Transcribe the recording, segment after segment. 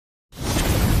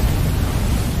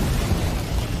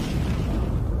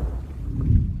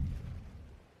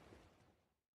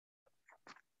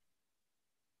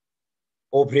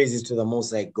All praises to the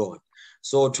Most High God.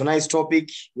 So tonight's topic,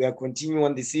 we are continuing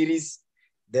on the series,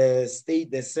 the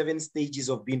 7 stages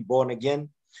of being born again,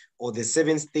 or the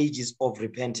 7 stages of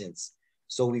repentance.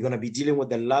 So we're going to be dealing with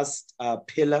the last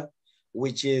pillar,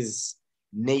 which is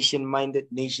nation-minded,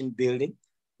 nation building.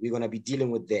 We're going to be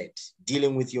dealing with that,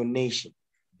 dealing with your nation,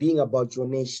 being about your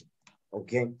nation.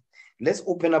 Okay, let's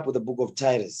open up with the book of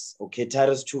Titus. Okay,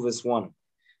 Titus 2 verse 1.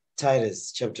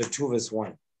 Titus chapter 2 verse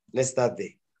 1. Let's start there.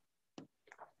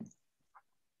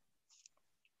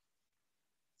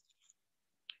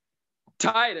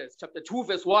 Titus chapter 2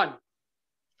 verse 1.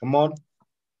 Come on.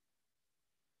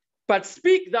 But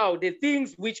speak thou the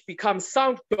things which become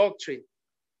sound doctrine.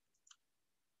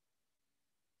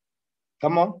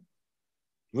 Come on.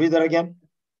 Read that again.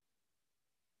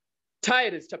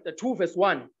 Titus chapter 2 verse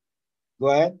 1. Go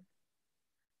ahead.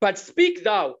 But speak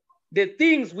thou the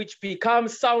things which become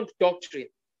sound doctrine.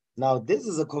 Now, this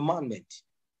is a commandment.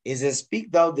 It says,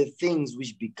 speak thou the things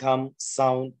which become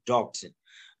sound doctrine.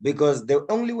 Because the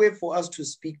only way for us to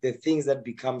speak the things that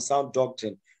become sound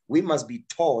doctrine, we must be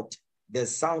taught the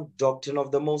sound doctrine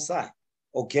of the Most High.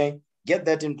 Okay? Get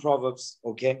that in Proverbs.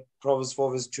 Okay? Proverbs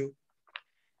 4 verse 2.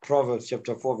 Proverbs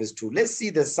chapter 4 verse 2. Let's see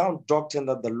the sound doctrine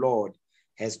that the Lord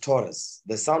has taught us.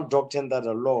 The sound doctrine that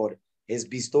the Lord has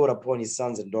bestowed upon his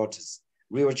sons and daughters.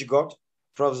 Read what you got.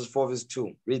 Proverbs 4 verse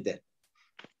 2. Read that.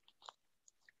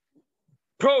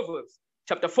 Proverbs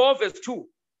chapter 4 verse 2.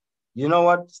 You know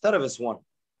what? Start at verse 1.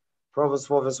 Proverbs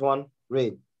 4 verse 1.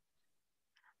 Read.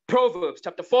 Proverbs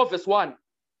chapter 4 verse 1.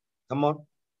 Come on.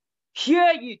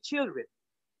 Hear ye children,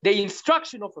 the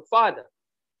instruction of a father,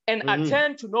 and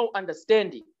attend to no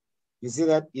understanding. You see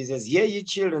that? He says, hear ye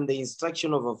children, the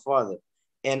instruction of a father,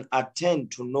 and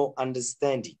attend to no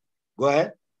understanding. Go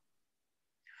ahead.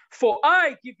 For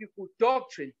I give you good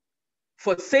doctrine,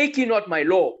 forsaking not my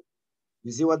law.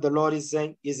 You see what the Lord is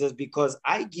saying? He says, because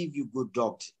I give you good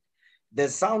doctrine. The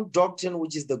sound doctrine,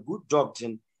 which is the good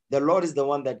doctrine, the Lord is the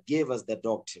one that gave us the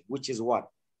doctrine, which is what?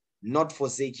 Not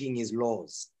forsaking his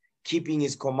laws, keeping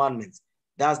his commandments.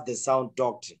 That's the sound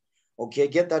doctrine. Okay,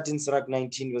 get that in Sirach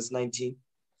 19, verse 19.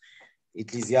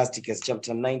 Ecclesiasticus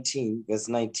chapter 19, verse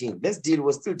 19.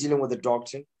 We're still dealing with the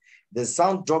doctrine. The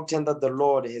sound doctrine that the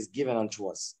Lord has given unto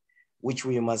us, which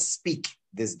we must speak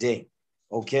this day.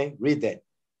 Okay, read that.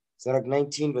 Sirach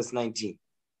 19, verse 19.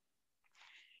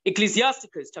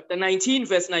 Ecclesiasticus chapter 19,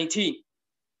 verse 19.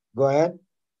 Go ahead.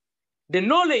 The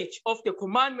knowledge of the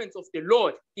commandments of the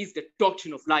Lord is the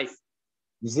doctrine of life.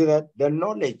 You see that? The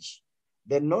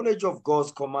knowledge of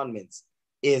God's commandments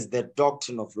is the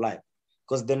doctrine of life.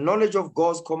 Because the knowledge of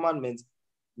God's commandments,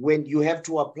 when you have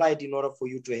to apply it in order for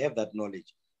you to have that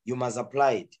knowledge, you must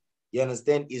apply it. You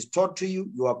understand? It's taught to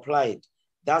you, you apply it.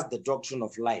 That's the doctrine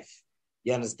of life.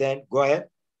 You understand? Go ahead.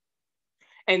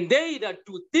 And they that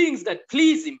do things that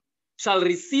please him shall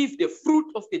receive the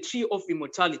fruit of the tree of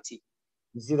immortality.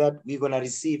 You see that? We're going to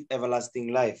receive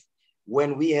everlasting life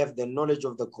when we have the knowledge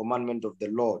of the commandment of the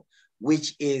Lord,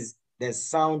 which is the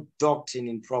sound doctrine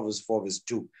in Proverbs 4 verse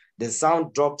 2, the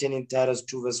sound doctrine in Titus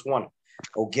 2 verse 1.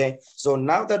 Okay, so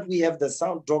now that we have the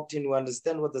sound doctrine, we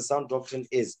understand what the sound doctrine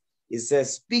is. It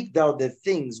says, speak thou the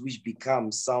things which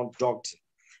become sound doctrine.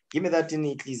 Give me that in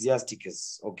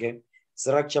Ecclesiasticus, okay?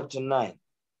 Sirach chapter 9.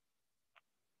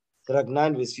 Sirach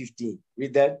 9 verse 15.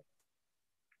 Read that.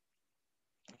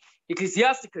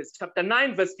 Ecclesiasticus chapter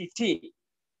 9 verse 15.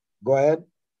 Go ahead.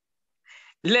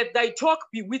 Let thy talk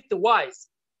be with the wise,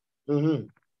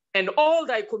 and all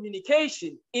thy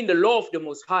communication in the law of the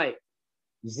Most High.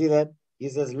 You see that? He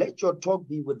says, let your talk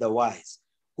be with the wise.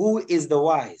 Who is the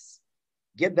wise?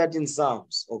 Get that in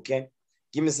Psalms, okay?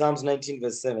 Give me Psalms 19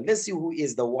 verse 7. Let's see who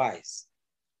is the wise,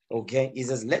 okay? He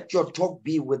says, let your talk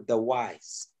be with the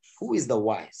wise. Who is the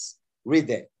wise? Read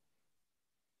that.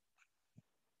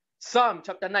 Psalm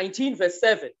chapter 19 verse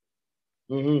 7.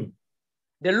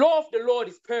 The law of the Lord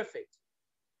is perfect,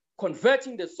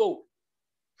 converting the soul.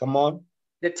 Come on.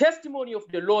 The testimony of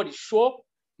the Lord is sure,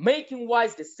 making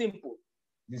wise the simple.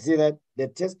 You see that? The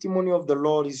testimony of the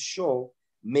Lord is sure,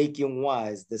 making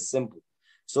wise the simple.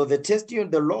 So the testimony,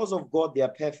 the laws of God, they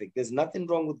are perfect. There's nothing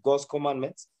wrong with God's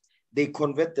commandments. They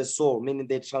convert the soul, meaning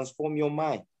they transform your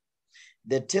mind.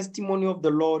 The testimony of the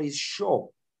Lord is sure,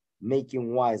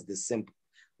 making wise the simple.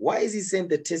 Why is he saying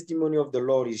the testimony of the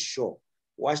Lord is sure?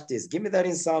 Watch this. Give me that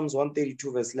in Psalms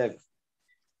 132 verse 11.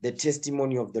 The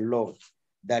testimony of the Lord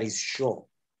that is sure.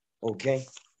 Okay?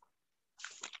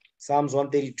 Psalms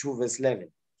 132 verse 11.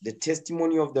 The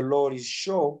testimony of the Lord is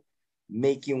sure,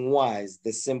 making wise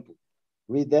the simple.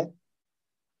 Read that.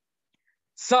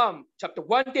 Psalm chapter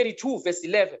 132 verse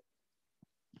 11.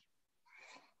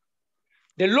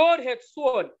 The Lord hath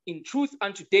sworn in truth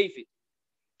unto David,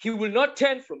 he will not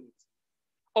turn from it.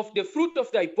 Of the fruit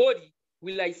of thy body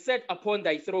will I set upon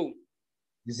thy throne.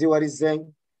 You see what he's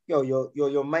saying?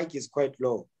 Your mic is quite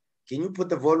low. Can you put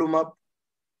the volume up?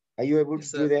 Are you able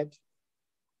to do that?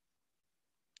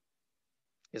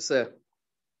 Yes, sir.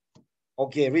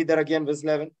 Okay, read that again, verse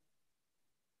 11.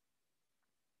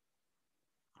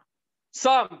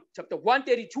 Psalm chapter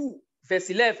 132, verse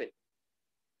 11.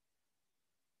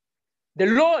 The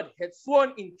Lord had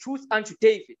sworn in truth unto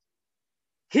David.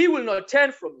 He will not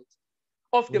turn from it.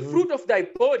 Of the fruit of thy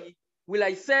body will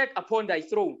I set upon thy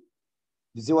throne.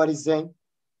 You see what he's saying?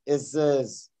 It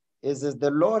says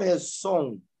the Lord hath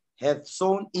sown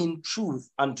in truth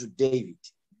unto David.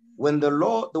 When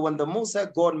the Most High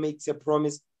God makes a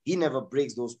promise, he never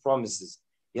breaks those promises.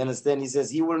 You understand? He says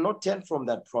he will not turn from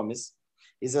that promise.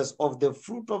 He says, of the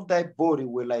fruit of thy body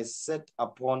will I set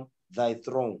upon thy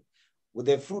throne. With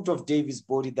the fruit of David's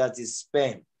body, that is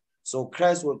sperm. So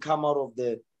Christ will come out of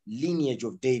the lineage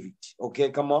of David. Okay,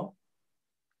 come on.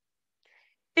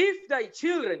 If thy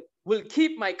children will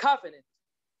keep my covenant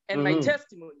and my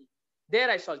testimony,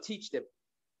 there I shall teach them.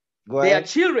 Their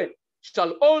children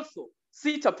shall also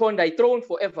sit upon thy throne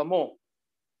forevermore.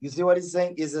 You see what he's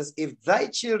saying? He says, if thy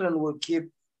children will keep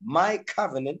my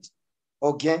covenant,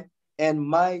 okay, and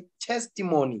my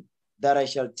testimony, that I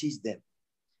shall teach them,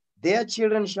 their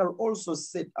children shall also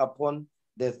sit upon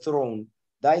the throne,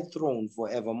 thy throne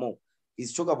forevermore.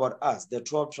 He's talking about us, the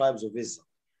 12 tribes of Israel.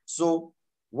 So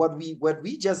what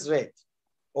we just read,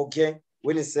 okay,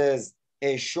 when it says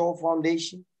a sure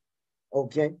foundation,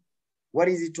 okay, what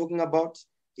is he talking about?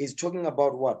 He's talking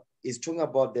about what? He's talking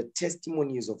about the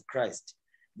testimonies of Christ,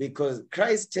 because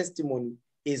Christ's testimony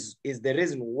is the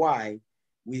reason why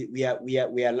we are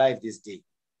alive this day.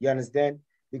 You understand?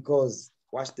 Because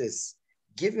watch this.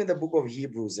 Give me the book of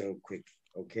Hebrews real quick,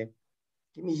 okay?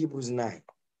 Give me Hebrews 9.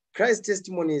 Christ's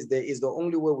testimony is the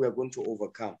only way we are going to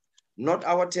overcome. Not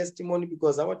our testimony,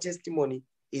 because our testimony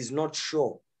is not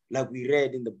sure, like we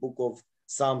read in the book of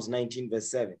Psalms 19,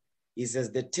 verse 7. He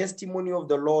says, the testimony of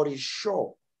the Lord is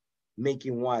sure,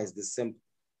 making wise the simple.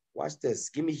 Watch this.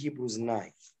 Give me Hebrews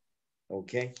 9,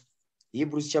 okay?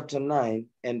 Hebrews chapter 9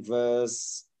 and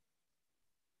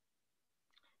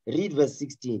read verse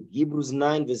 16. Hebrews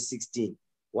 9, verse 16.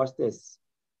 Watch this.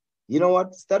 You know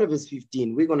what? Start at verse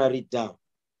 15. We're going to read down.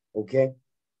 Okay?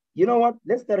 You know what?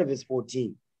 Let's start at verse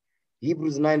 14.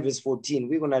 Hebrews 9, verse 14.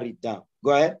 We're going to read down.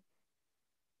 Go ahead.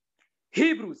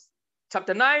 Hebrews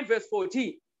chapter 9, verse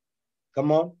 14.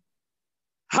 Come on.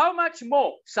 How much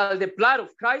more shall the blood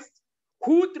of Christ,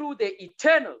 who through the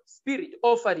eternal Spirit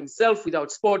offered himself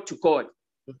without spot to God,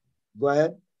 go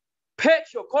ahead,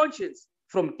 purge your conscience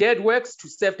from dead works to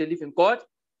serve the living God?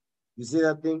 You see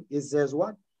that thing? It says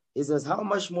what? It says, how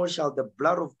much more shall the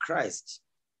blood of Christ,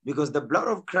 because the blood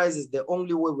of Christ is the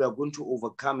only way we are going to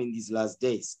overcome in these last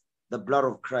days. The blood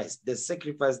of Christ, the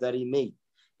sacrifice that he made.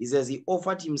 He says he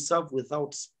offered himself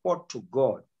without spot to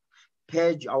God,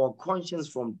 purge our conscience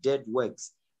from dead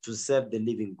works to serve the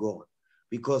living God.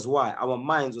 Because why? Our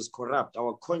minds was corrupt.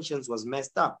 Our conscience was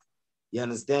messed up. You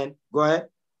understand? Go ahead.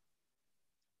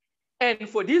 And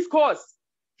for this cause,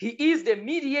 he is the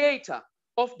mediator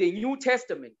of the New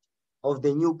Testament. Of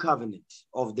the new covenant.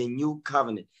 Of the new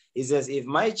covenant. He says, if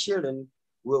my children,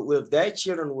 if their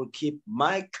children will keep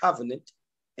my covenant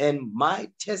and my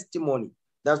testimony.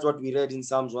 That's what we read in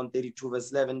Psalms 132,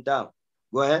 verse 11 down.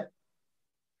 Go ahead.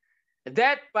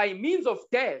 That by means of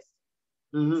death,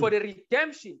 for the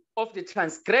redemption of the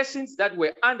transgressions that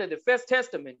were under the First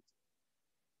Testament,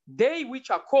 they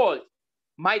which are called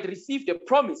might receive the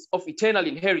promise of eternal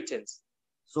inheritance.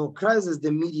 So Christ is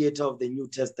the mediator of the New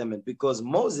Testament, because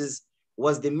Moses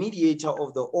was the mediator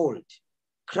of the Old.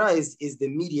 Christ is the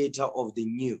mediator of the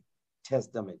New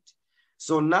Testament.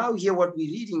 So now here what we're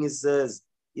reading, it says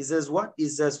what?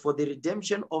 It says for the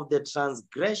redemption of the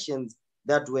transgressions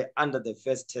that were under the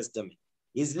First Testament.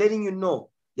 He's letting you know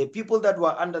the people that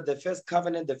were under the first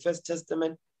covenant, the First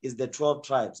Testament, is the 12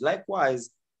 tribes. Likewise,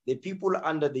 the people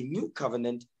under the new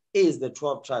covenant is the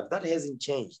 12 tribes. That hasn't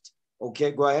changed.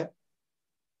 Okay, go ahead.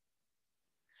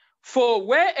 For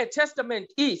where a testament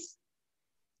is,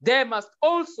 there must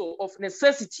also of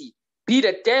necessity be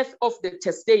the death of the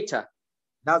testator.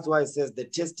 That's why it says the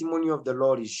testimony of the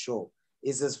Lord is sure.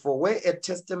 It says, for where a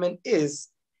testament is,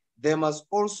 there must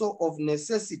also of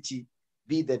necessity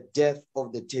be the death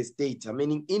of the testator.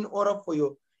 Meaning, in order for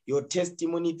your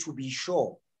testimony to be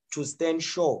sure, to stand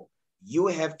sure, you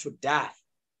have to die.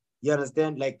 You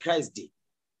understand? Like Christ did.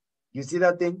 You see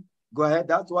that thing? Go ahead.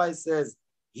 That's why it says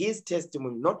his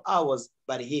testimony, not ours,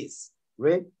 but his.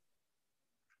 Right?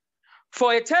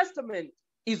 For a testament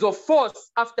is of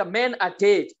force after men are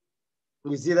dead.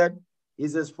 You see that? He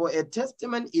says, for a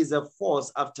testament is a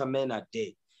force after men are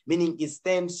dead, meaning it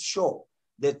stands sure.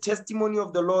 The testimony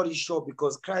of the Lord is sure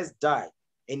because Christ died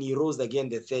and he rose again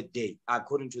the third day,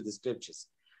 according to the scriptures.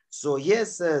 So here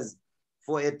says,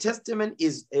 for a testament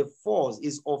is of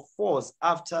force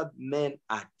after men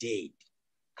are dead.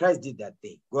 Christ did that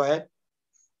thing. Go ahead.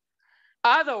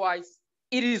 Otherwise,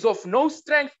 it is of no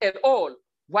strength at all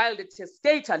while the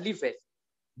testator liveth.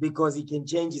 Because he can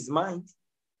change his mind.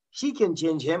 She can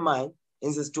change her mind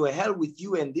and says, to hell with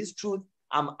you and this truth,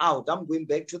 I'm out. I'm going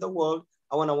back to the world.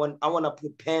 I wanna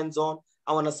put pants on.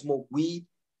 I wanna smoke weed.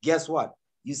 Guess what?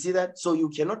 You see that? So you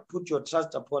cannot put your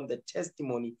trust upon the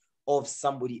testimony of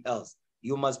somebody else.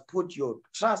 You must put your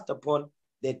trust upon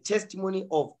the testimony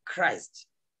of Christ,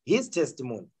 his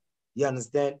testimony. You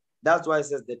understand? That's why it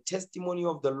says the testimony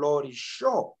of the Lord is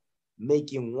sure,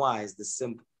 making wise the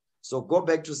simple. So go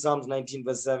back to Psalms 19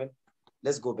 verse 7.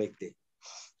 Let's go back there.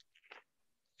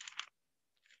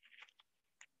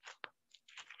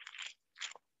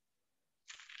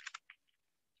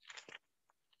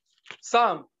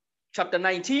 Psalm chapter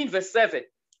 19 verse 7.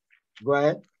 Go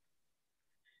ahead.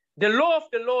 The law of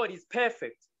the Lord is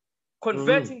perfect,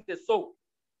 converting the soul.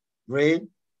 Read.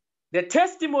 The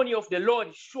testimony of the Lord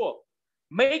is sure,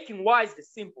 making wise the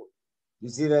simple. You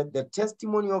see that? The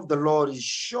testimony of the Lord is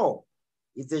sure.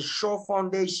 It's a sure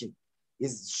foundation.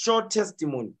 It's sure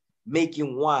testimony,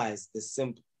 making wise the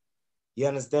simple. You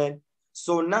understand?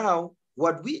 So now,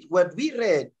 what we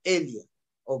read earlier,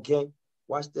 okay?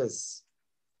 Watch this.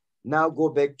 Now go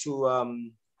back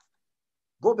to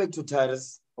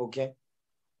Titus, okay?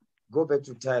 Go back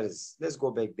to Titus. Let's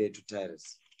go back there to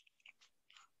Titus.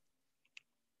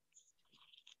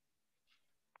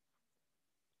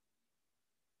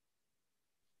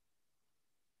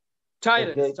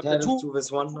 Titus, okay, chapter Titus 2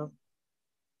 verse 1 now.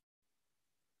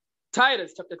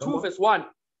 Titus chapter 2 verse 1.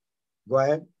 Go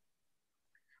ahead.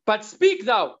 But speak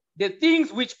thou the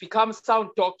things which become sound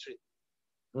doctrine.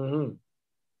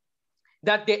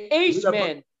 That the aged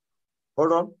man.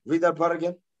 Hold on. Read that part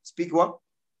again. Speak what?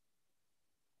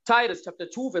 Titus chapter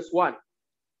 2 verse 1.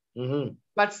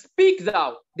 But speak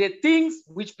thou the things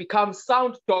which become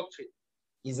sound doctrine.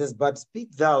 He says, but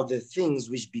speak thou the things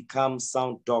which become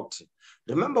sound doctrine.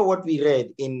 Remember what we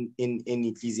read in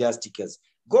Ecclesiasticus.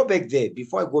 Go back there.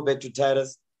 Before I go back to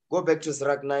Titus, go back to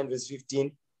Sirach 9 verse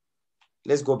 15.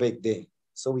 Let's go back there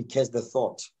so we catch the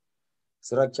thought.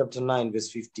 Sirach chapter 9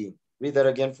 verse 15. Read that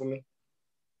again for me.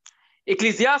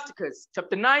 Ecclesiasticus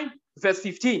chapter 9 verse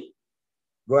 15.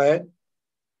 Go ahead.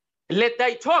 Let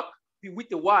thy talk be with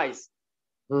the wise,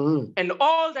 and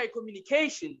all thy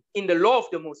communication in the law of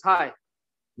the Most High.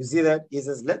 You see that? He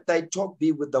says, let thy talk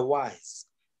be with the wise.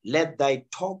 Let thy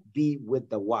talk be with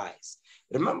the wise.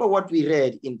 Remember what we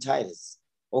read in Titus.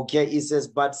 Okay, he says,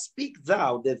 but speak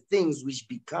thou the things which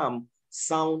become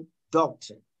sound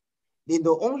doctrine. Then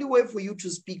the only way for you to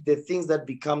speak the things that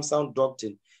become sound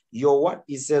doctrine, your what?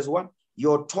 He says what?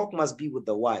 Your talk must be with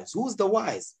the wise. Who's the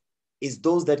wise? It's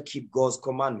those that keep God's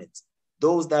commandments.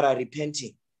 Those that are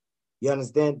repenting. You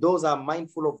understand? Those are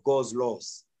mindful of God's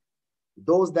laws.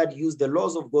 Those that use the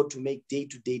laws of God to make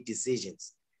day-to-day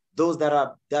decisions. Those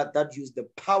that use the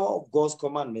power of God's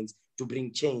commandments to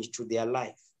bring change to their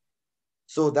life.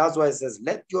 So that's why it says,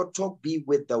 let your talk be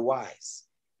with the wise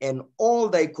and all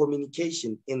thy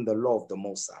communication in the law of the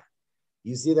Most High.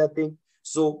 You see that thing?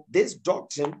 So this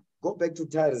doctrine, go back to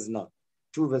Titus now,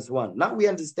 2 verse 1. Now we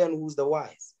understand who's the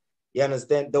wise. You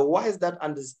understand? The wise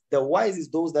is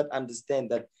those that understand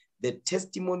that the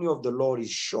testimony of the Lord is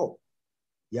sure.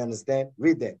 You understand?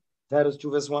 Read that. Titus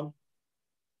 2 verse 1.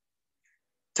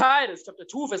 Titus chapter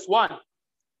 2 verse 1.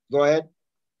 Go ahead.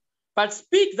 But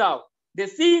speak thou the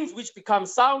things which become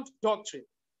sound doctrine.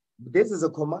 This is a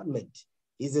commandment.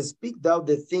 He says, speak thou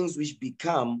the things which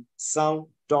become sound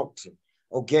doctrine.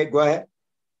 Okay, go ahead.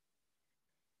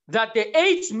 That the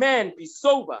aged man be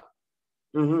sober,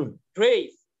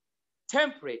 brave,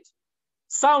 temperate,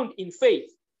 sound in faith,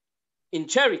 in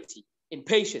charity, in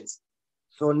patience.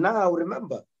 So now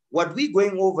remember, what we're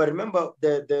going over, remember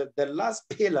the last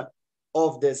pillar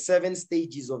of the 7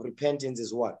 stages of repentance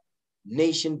is what?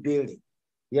 Nation building.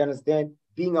 You understand?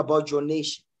 Being about your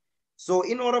nation. So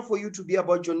in order for you to be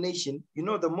about your nation, you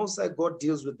know, the Most High God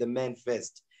deals with the man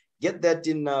first. Get that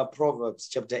in Proverbs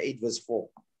chapter 8 verse 4.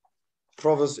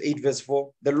 Proverbs 8 verse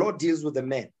 4. The Lord deals with the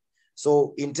man.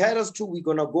 So in Titus 2, we're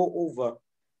going to go over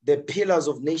the pillars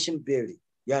of nation building.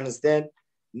 You understand?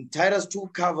 In Titus 2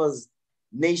 covers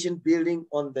nation building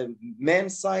on the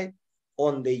man's side,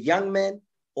 on the young man,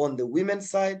 on the women's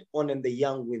side, on the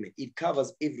young women. It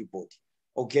covers everybody.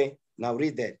 Okay? Now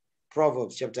read that.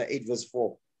 Proverbs chapter 8 verse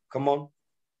 4. Come on.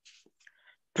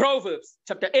 Proverbs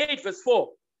chapter 8, verse 4.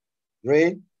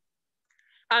 Read.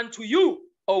 And to you,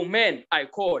 O men, I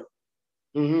call.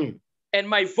 And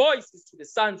my voice is to the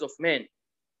sons of men.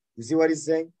 You see what he's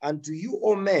saying? And to you,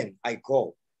 O men, I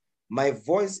call. My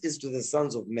voice is to the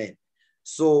sons of men.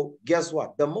 So guess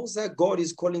what? The Most High God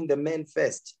is calling the men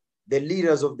first, the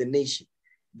leaders of the nation,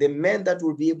 the men that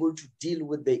will be able to deal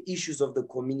with the issues of the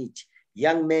community.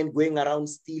 Young men going around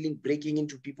stealing, breaking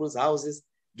into people's houses.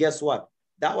 Guess what?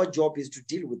 Our job is to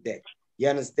deal with that. You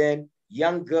understand?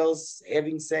 Young girls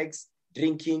having sex,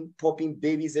 drinking, popping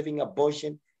babies, having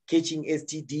abortion, catching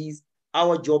STDs.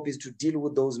 Our job is to deal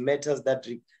with those matters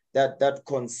that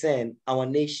concern our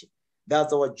nation.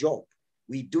 That's our job.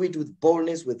 We do it with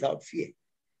boldness, without fear.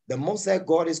 The Most High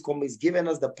God is given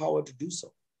us the power to do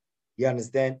so. You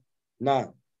understand?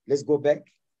 Now, let's go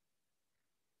back.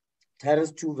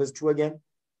 Titus 2, verse 2 again.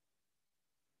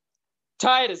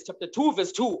 Titus chapter 2,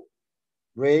 verse 2.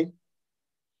 Read.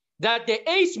 That the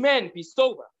aged man be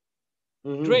sober,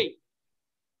 grave,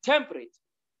 temperate,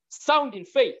 sound in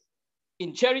faith,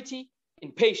 in charity,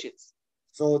 in patience.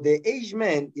 So the aged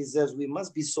man, he says we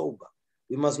must be sober.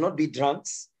 We must not be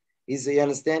drunks. You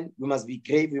understand? We must be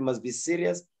grave. We must be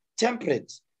serious.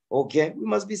 Temperate. Okay? We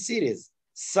must be serious.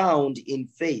 Sound in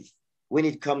faith when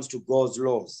it comes to God's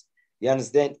laws. You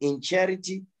understand? In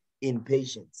charity, in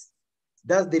patience.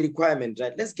 That's the requirement,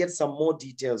 right? Let's get some more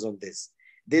details on this.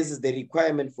 This is the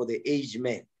requirement for the aged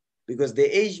men. Because the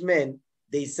aged men,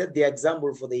 they set the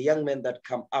example for the young men that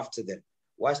come after them.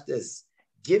 Watch this.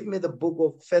 Give me the book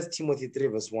of 1 Timothy 3,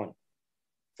 verse 1.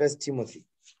 1 Timothy,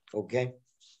 okay?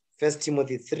 1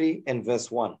 Timothy 3 and verse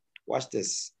 1. Watch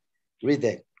this. Read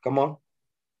that. Come on.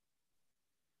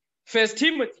 1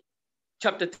 Timothy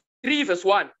chapter 3, verse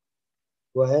 1.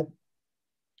 Go ahead.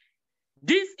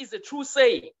 This is a true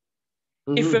saying.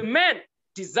 If a man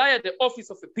desire the office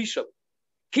of a bishop,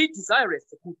 he desireth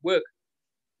a good work.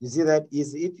 You see that?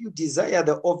 If you desire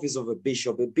the office of a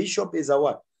bishop is a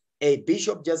what? A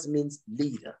bishop just means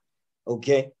leader.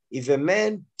 Okay? If a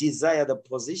man desire the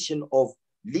position of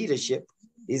leadership,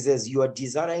 he says you are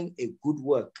desiring a good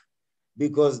work,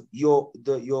 because your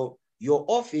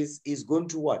office is going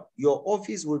to what? Your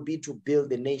office will be to build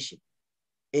the nation.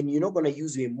 And you're not going to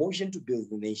use your emotion to build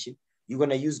the nation. You're going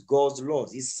to use God's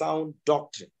laws, his sound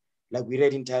doctrine, like we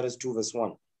read in Titus 2, verse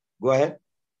 1. Go ahead.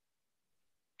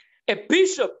 A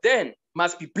bishop then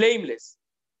must be blameless,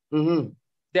 the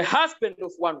husband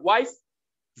of one wife,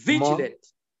 vigilant,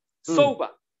 sober,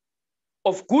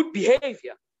 of good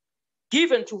behavior,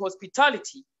 given to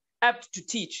hospitality, apt to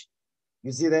teach.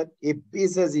 You see that?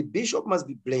 It says a bishop must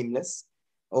be blameless,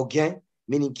 okay?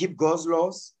 Meaning keep God's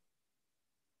laws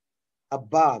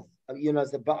above,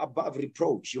 above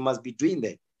reproach. You must be doing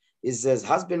that. It says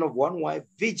husband of one wife,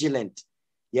 vigilant.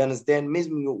 You understand?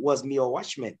 Was me a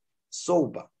watchman,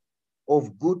 sober,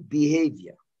 of good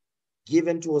behavior,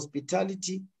 given to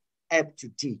hospitality, apt to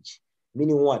teach.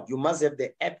 Meaning what? You must have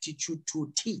the aptitude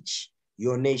to teach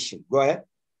your nation. Go ahead.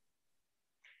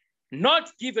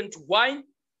 Not given to wine,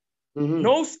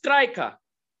 no striker,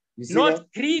 not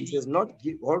that? Greedy.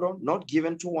 Not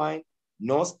given to wine,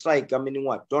 no striker, meaning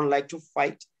what? Don't like to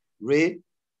fight. Read.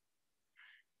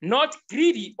 Not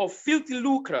greedy of filthy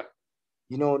lucre.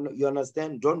 You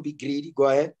understand? Don't be greedy. Go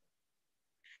ahead.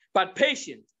 But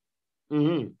patient.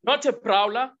 Not a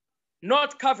brawler,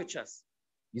 not covetous.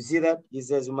 You see that? He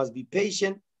says you must be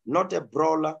patient, not a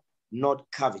brawler, not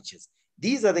covetous.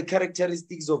 These are the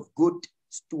characteristics of good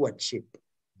stewardship,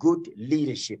 good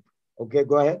leadership. Okay,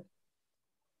 go ahead.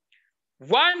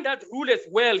 One that ruleth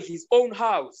well his own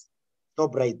house.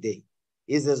 Stop right there.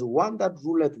 He says, one that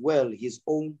ruleth well his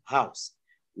own house.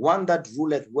 One that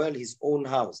ruleth well his own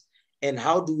house. And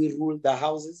how do we rule the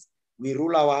houses? We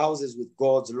rule our houses with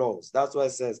God's laws. That's why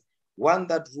it says, one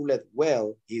that ruleth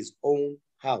well his own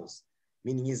house.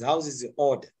 Meaning his house is in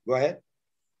order. Go ahead.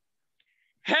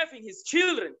 Having his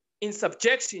children in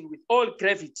subjection with all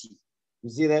gravity. You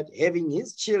see that? Having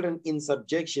his children in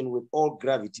subjection with all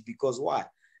gravity. Because why?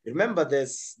 Remember, the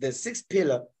sixth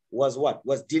pillar was what?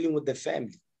 Was dealing with the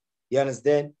family. You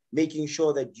understand? Making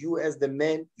sure that you as the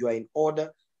man, you are in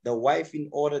order, the wife in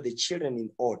order, the children in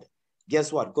order.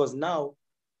 Guess what? Because now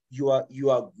you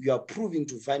are proving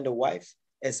to find a wife,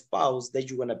 a spouse that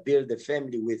you're going to build the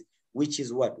family with, which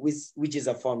is what? Which is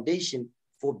a foundation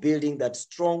for building that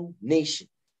strong nation.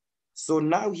 So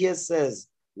now here says,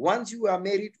 once you are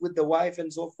married with the wife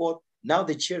and so forth, now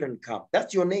the children come.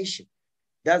 That's your nation.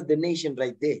 That's the nation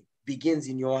right there. Begins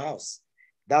in your house.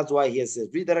 That's why here says,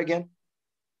 read that again.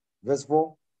 Verse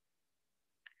 4.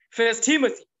 1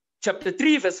 Timothy chapter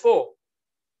 3, verse 4.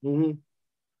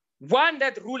 One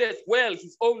that ruleth well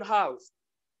his own house.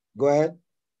 Go ahead.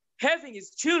 having his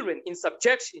children in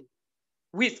subjection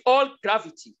with all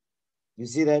gravity. You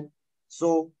see that?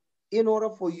 So in order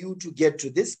for you to get to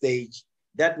this stage,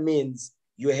 that means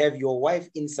you have your wife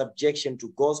in subjection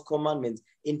to God's commandments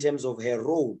in terms of her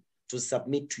role to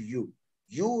submit to you.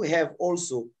 You have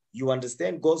also, you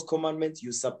understand God's commandments,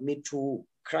 you submit to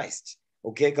Christ.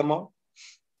 Okay, come on.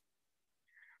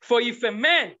 For if a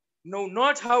man know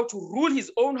not how to rule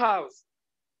his own house,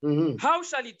 how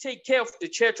shall he take care of the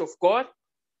church of God?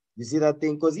 You see that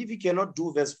thing? Because if you cannot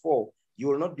do verse 4, you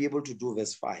will not be able to do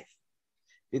verse 5.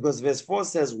 Because verse 4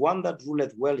 says, one that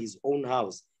ruleth well his own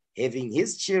house, having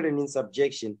his children in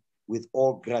subjection with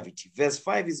all gravity. Verse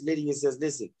 5 is letting you says,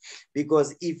 listen,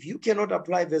 because if you cannot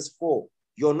apply verse 4,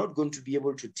 you're not going to be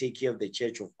able to take care of the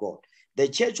church of God. The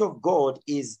church of God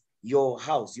is your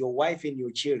house, your wife and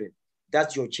your children.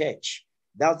 That's your church.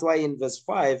 That's why in verse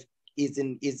 5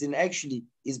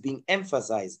 is being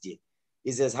emphasized here.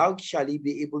 It says, how shall he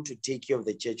be able to take care of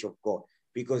the church of God?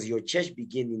 Because your church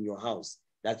begins in your house.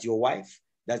 That's your wife,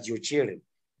 that's your children.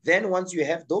 Then once you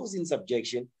have those in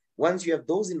subjection, once you have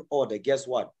those in order, guess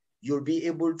what? You'll be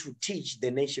able to teach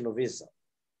the nation of Israel.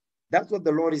 That's what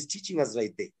the Lord is teaching us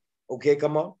right there. Okay,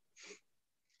 come on.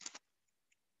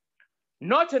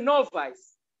 Not a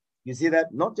novice. You see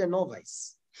that? Not a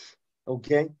novice.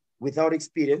 Okay, without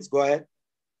experience, go ahead.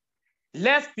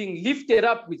 Lest being lifted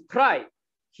up with pride,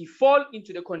 he fall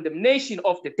into the condemnation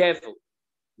of the devil.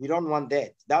 We don't want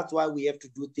that. That's why we have to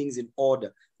do things in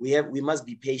order. We must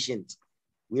be patient.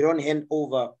 We don't hand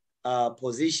over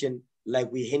position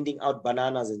like we're handing out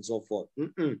bananas and so forth.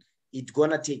 It's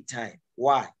gonna take time.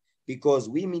 Why? Because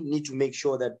we need to make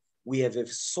sure that we have a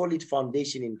solid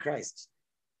foundation in Christ.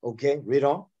 Okay, read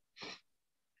on.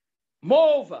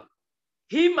 Moreover,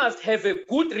 he must have a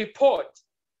good report.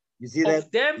 You see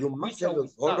that? You must have a,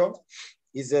 hold on.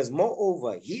 It says,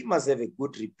 moreover, he must have a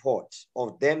good report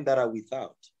of them that are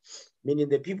without. Meaning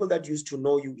the people that used to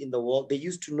know you in the world, they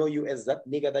used to know you as that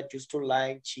nigger that used to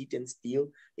lie, cheat, and steal,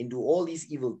 and do all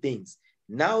these evil things.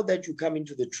 Now that you come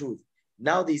into the truth,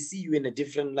 now they see you in a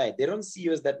different light. They don't see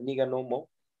you as that nigger no more.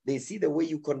 They see the way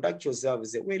you conduct yourself and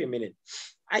say, wait a minute,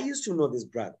 I used to know this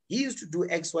brother. He used to do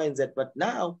X, Y, and Z, but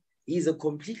now he's a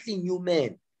completely new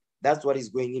man. That's what he's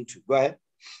going into. Go ahead.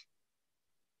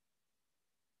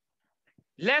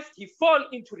 Lest he fall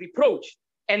into reproach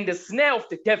and the snare of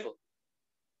the devil.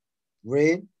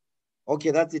 Read.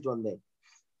 Okay, that's it on there.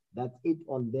 That's it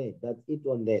on there. That's it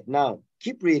on there. Now,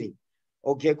 keep reading.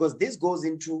 Okay, because this goes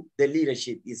into the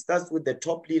leadership. It starts with the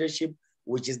top leadership,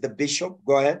 which is the bishop.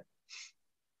 Go ahead.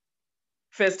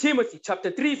 1 Timothy chapter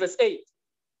 3, verse 8.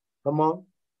 Come on.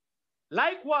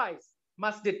 Likewise,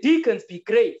 must the deacons be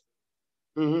grave,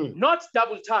 not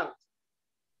double-tongued,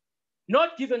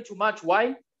 not given to much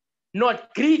wine,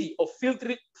 not greedy of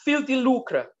filthy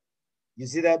lucre. You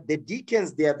see that? The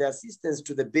deacons, they are the assistants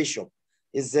to the bishop.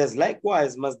 It says,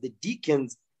 likewise, must the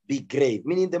deacons be grave,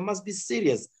 meaning they must be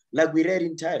serious, like we read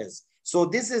in Titus. So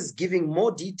this is giving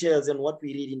more details than what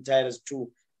we read in Titus 2,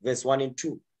 verse 1 and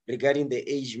 2, regarding the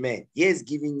aged man. He is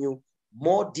giving you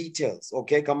more details.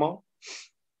 Okay, come on.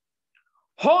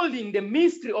 Holding the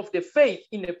mystery of the faith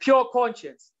in a pure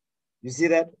conscience. You see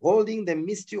that? Holding the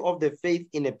mystery of the faith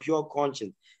in a pure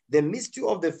conscience. The mystery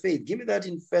of the faith. Give me that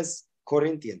in 1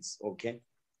 Corinthians, okay?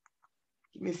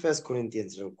 Give me 1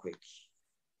 Corinthians real quick.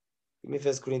 Give me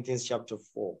 1 Corinthians chapter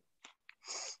 4.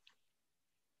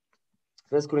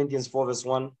 1 Corinthians 4 verse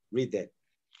 1. Read that.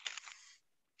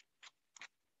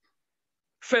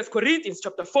 1 Corinthians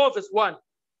chapter 4 verse 1.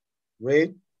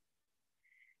 Read.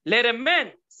 Let a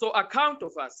man so account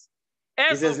of us.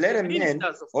 He says, let a man,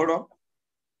 hold on.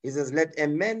 He says, let a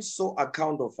man so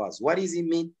account of us. What does he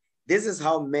mean? This is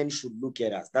how men should look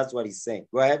at us. That's what he's saying.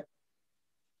 Go ahead.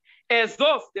 As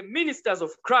of the ministers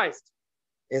of Christ.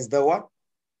 As the what?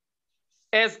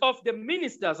 As of the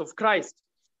ministers of Christ.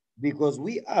 Because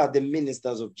we are the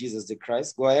ministers of Jesus the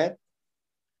Christ. Go ahead.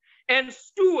 And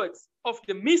stewards of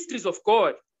the mysteries of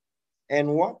God.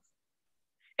 And what?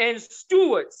 And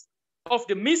stewards of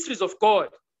the mysteries of God.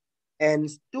 And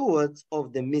stewards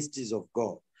of the mysteries of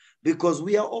God. Because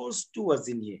we are all stewards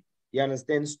in here. You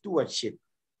understand? Stewardship.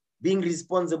 Being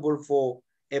responsible for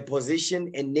a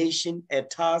position, a nation, a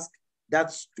task,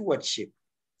 that's stewardship.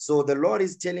 So the Lord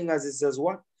is telling us, it says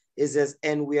what? It says,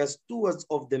 and we are stewards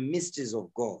of the mysteries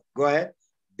of God. Go ahead.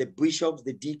 The bishops,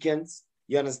 the deacons,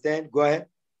 you understand? Go ahead.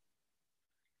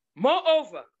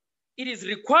 Moreover, it is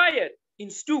required in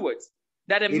stewards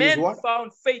that a man be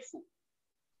found faithful.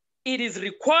 It is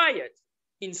required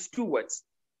in stewards.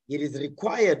 It is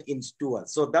required in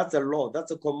stewards. So that's a law.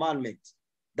 That's a commandment.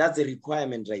 That's a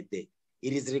requirement right there.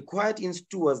 It is required in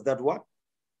stewards that what?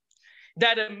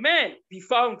 that a man be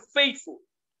found faithful.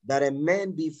 That a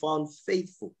man be found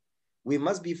faithful. We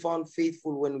must be found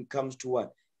faithful when it comes to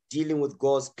what? Dealing with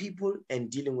God's people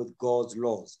and dealing with God's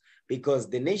laws. Because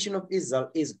the nation of Israel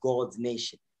is God's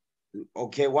nation.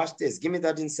 Okay, watch this. Give me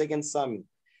that in 2 Samuel.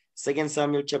 2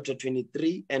 Samuel chapter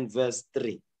 23 and verse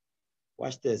 3.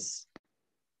 Watch this.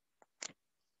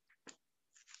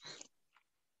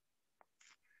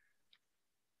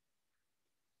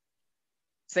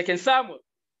 Second Samuel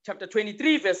chapter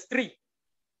 23 verse 3.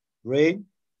 Read.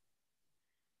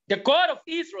 The God of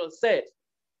Israel said,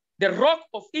 the rock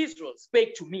of Israel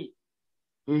spake to me.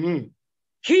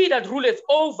 He that ruleth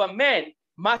over men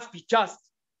must be just,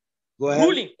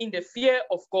 ruling in the fear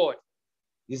of God.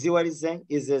 You see what he's saying?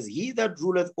 He says, he that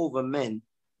ruleth over men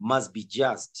must be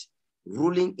just,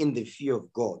 ruling in the fear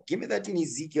of God. Give me that in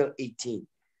Ezekiel 18,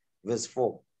 verse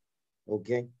 4.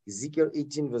 Okay? Ezekiel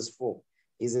 18, verse 4.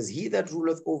 He says, he that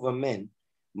ruleth over men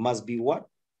must be what?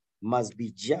 Must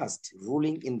be just,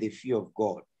 ruling in the fear of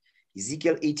God.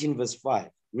 Ezekiel 18, verse 5.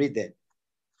 Read that.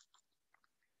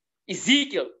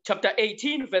 Ezekiel chapter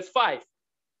 18, verse 5.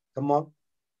 Come on.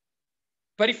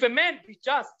 But if a man be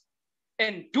just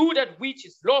and do that which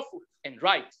is lawful and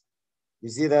right. You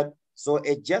see that? So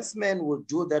a just man will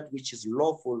do that which is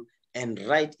lawful and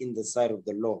right in the sight of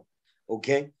the Lord.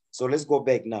 Okay? So let's go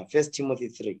back now. 1 Timothy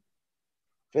 3.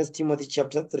 1 Timothy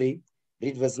chapter 3.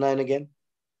 Read verse 9 again.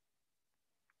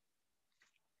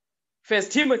 1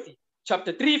 Timothy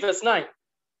chapter 3, verse 9.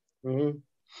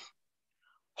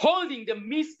 Holding the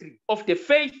mystery of the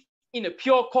faith in a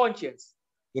pure conscience.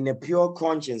 In a pure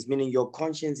conscience, meaning your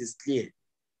conscience is clear.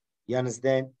 You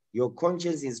understand? Your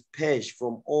conscience is purged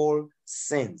from all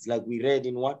sins, like we read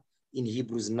in what? In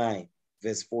Hebrews 9,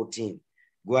 verse 14.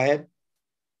 Go ahead.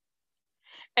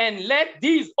 And let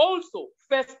these also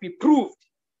first be proved.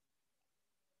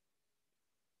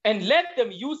 And let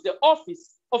them use the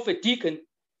office of a deacon,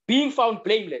 being found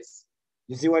blameless.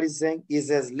 You see what he's saying? He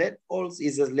says, let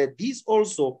these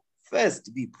also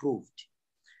first be proved.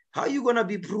 How are you going to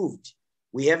be proved?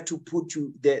 We have to put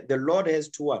you, the Lord has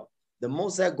to what? The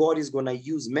Most High God is going to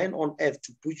use men on earth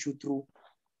to put you through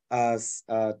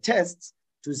tests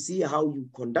to see how you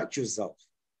conduct yourself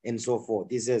and so forth.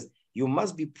 He says, you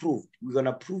must be proved. We're going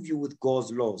to prove you with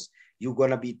God's laws. You're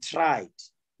going to be tried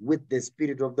with the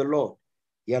Spirit of the Lord.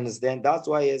 You understand? That's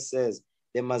why it says,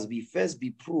 they must be first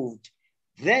be proved,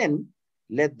 then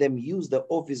let them use the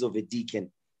office of a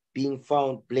deacon, being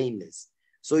found blameless.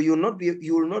 So you will not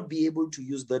be able to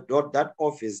use that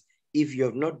office if you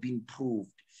have not been proved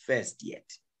first yet.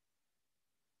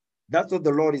 That's what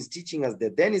the Lord is teaching us there.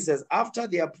 Then he says, after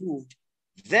they are proved,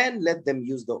 then let them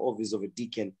use the office of a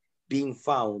deacon, being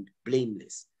found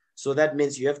blameless. So that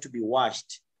means you have to be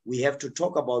washed. We have to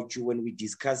talk about you when we're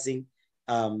discussing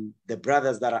the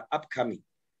brothers that are upcoming.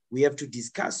 We have to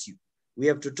discuss you. We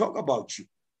have to talk about you.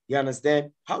 You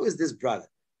understand? How is this brother?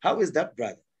 How is that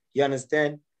brother? You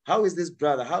understand? How is this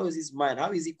brother? How is his mind?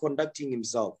 How is he conducting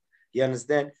himself? You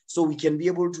understand? So we can be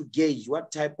able to gauge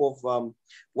what type of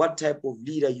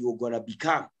leader you're gonna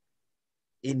become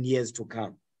in years to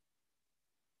come.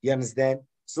 You understand?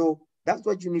 So that's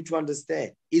what you need to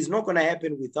understand. It's not gonna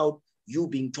happen without you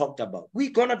being talked about.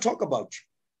 We're gonna talk about you.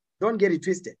 Don't get it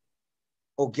twisted.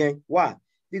 Okay? Why?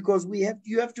 Because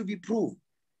you have to be proved.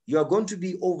 You are going to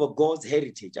be over God's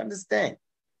heritage. Understand?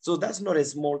 So that's not a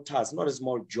small task, not a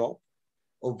small job.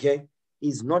 Okay?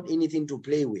 It's not anything to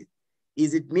play with.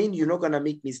 Does it mean you're not going to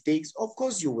make mistakes? Of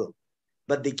course you will.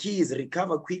 But the key is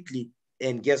recover quickly,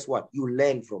 and guess what? You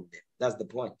learn from them. That's the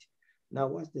point. Now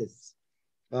watch this.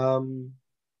 Jump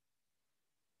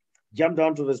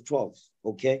down to verse 12.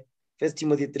 Okay? 1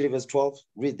 Timothy 3 verse 12.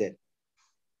 Read that.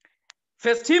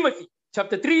 1 Timothy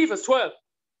chapter 3 verse 12.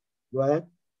 Go ahead.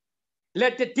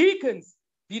 Let the deacons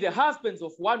be the husbands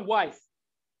of one wife,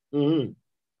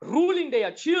 ruling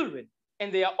their children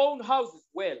and their own houses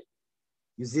well.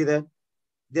 You see that?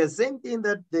 The same thing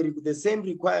that the same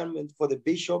requirement for the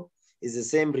bishop is the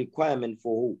same requirement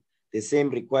for who? The same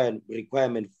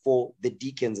requirement for the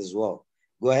deacons as well.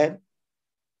 Go ahead.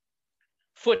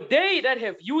 For they that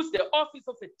have used the office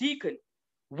of a deacon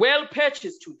well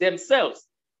purchased to themselves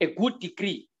a good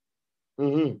degree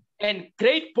and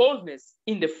great boldness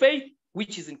in the faith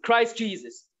which is in Christ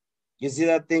Jesus. You see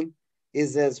that thing? It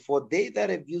says, for they that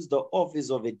have used the office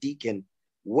of a deacon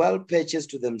well purchased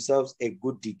to themselves a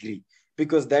good degree.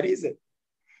 Because there is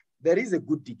a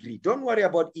good degree. Don't worry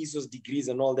about Esau's degrees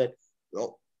and all that.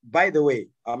 Oh, by the way,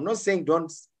 I'm not saying don't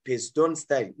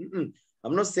study.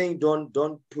 I'm not saying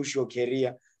don't push your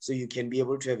career so you can be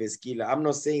able to have a skill. I'm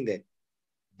not saying that.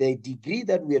 The degree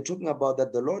that we are talking about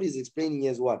that the Lord is explaining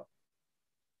is what?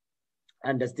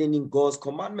 Understanding God's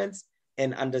commandments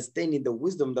and understanding the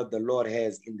wisdom that the Lord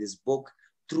has in this book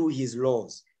through his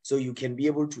laws. So you can be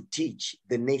able to teach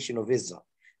the nation of Israel.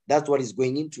 That's what is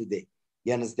going into there.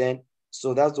 You understand?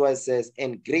 So that's why it says,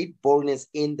 and great boldness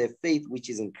in the faith which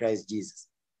is in Christ Jesus.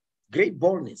 Great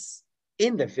boldness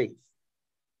in the faith.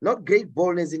 Not great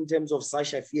boldness in terms of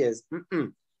Sasha fears.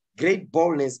 Great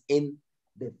boldness in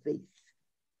the faith.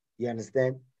 You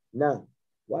understand? Now,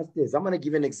 watch this. I'm going to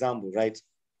give an example, right?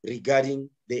 Regarding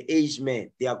the aged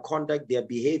men, their conduct, their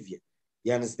behavior.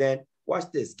 You understand? Watch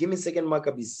this. Give me 2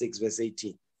 Maccabees 6, verse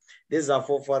 18. This is our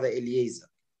forefather Eliezer,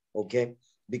 okay?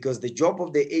 Because the job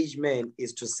of the aged man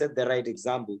is to set the right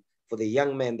example for the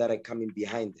young men that are coming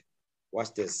behind them.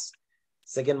 Watch this.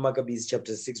 2 Maccabees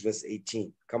chapter 6, verse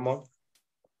 18. Come on.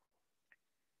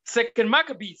 2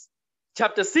 Maccabees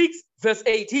chapter 6, verse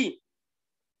 18.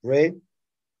 Right?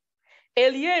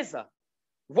 Eliezer,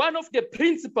 one of the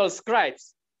principal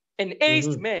scribes, an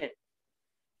aged man,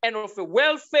 and of a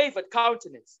well-favored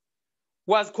countenance,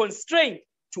 was constrained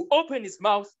to open his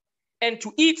mouth and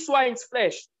to eat swine's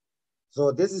flesh.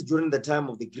 So this is during the time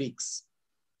of the Greeks.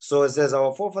 So it says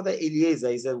our forefather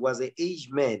Eliezer, he said, was an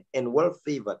aged man and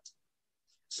well-favored.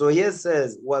 So here it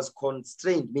says was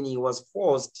constrained, meaning he was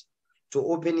forced to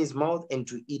open his mouth and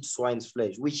to eat swine's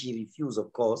flesh, which he refused,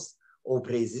 of course. All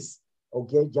praises.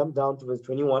 Okay, jump down to verse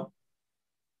 21.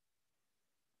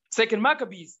 2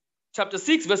 Maccabees chapter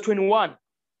 6, verse 21.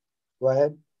 Go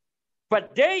ahead.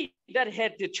 But they that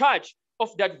had the charge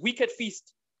of that wicked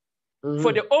feast,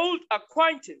 for the old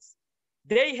acquaintance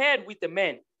they had with the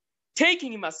man,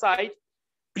 taking him aside,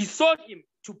 besought him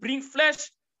to bring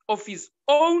flesh of his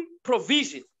own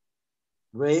provision,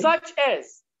 such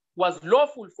as was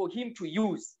lawful for him to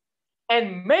use,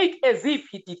 and make as if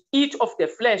he did eat of the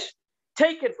flesh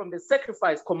taken from the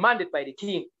sacrifice commanded by the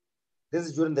king. This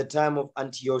is during the time of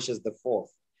Antiochus IV.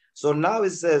 So now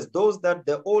it says those that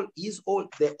the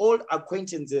old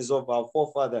acquaintances of our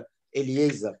forefather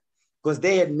Eliezer, because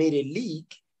they had made a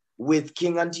league with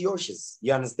King Antiochus.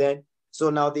 You understand? So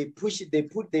now they push it, they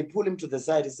pull him to the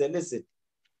side and say, listen,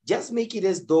 just make it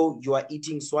as though you are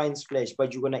eating swine's flesh,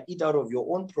 but you're gonna eat out of your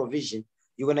own provision.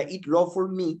 You're gonna eat lawful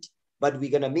meat, but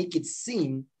we're gonna make it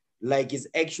seem like it's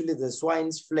actually the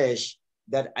swine's flesh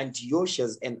that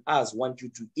Antiochus and us want you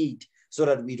to eat, so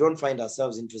that we don't find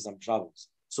ourselves into some troubles.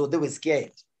 So they were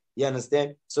scared. You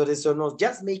understand? So they said, no,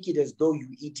 just make it as though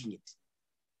you're eating it.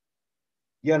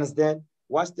 You understand?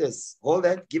 Watch this. Hold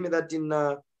that. Give me that in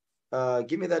 1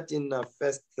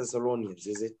 Thessalonians,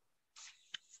 is it?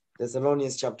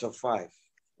 Thessalonians chapter 5.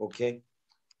 Okay.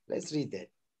 Let's read that.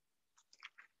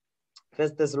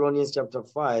 1 Thessalonians chapter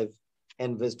 5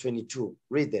 and verse 22.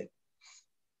 Read that.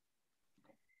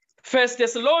 1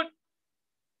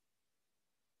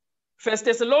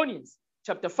 Thessalonians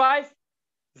chapter 5,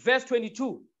 verse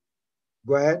 22.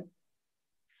 Go ahead.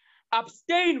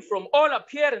 Abstain from all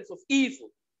appearance of evil.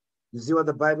 You see what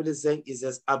the Bible is saying? It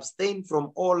says, abstain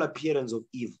from all appearance of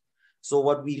evil. So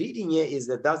what we're reading here is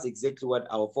that that's exactly what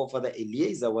our forefather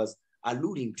Eliezer was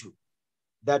alluding to.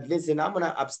 That, listen, I'm going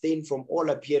to abstain from all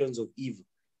appearance of evil.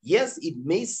 Yes, it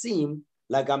may seem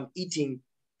like I'm eating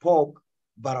pork,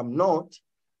 but I'm not.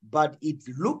 But it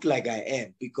looked like I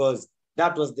am, because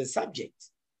that was the subject.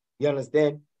 You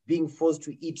understand? Being forced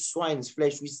to eat swine's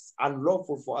flesh, which is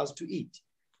unlawful for us to eat.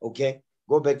 Okay?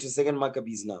 Go back to 2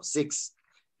 Maccabees now. 6.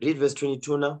 Read verse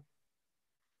 22 now.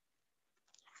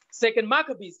 2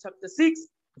 Maccabees chapter 6,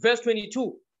 verse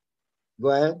 22. Go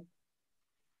ahead.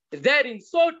 That in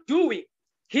so doing,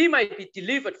 he might be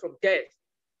delivered from death.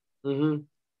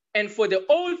 And for the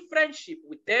old friendship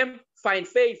with them, find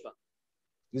favor.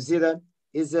 You see that?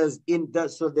 It says,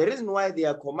 so the reason why they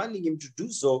are commanding him to do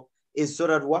so is so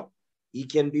that what? He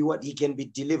can be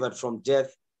delivered from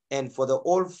death, and for the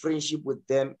old friendship with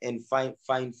them and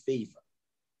find favor.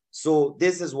 So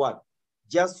this is what?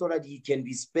 Just so that he can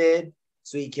be spared,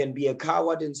 so he can be a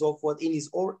coward and so forth in his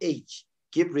old age.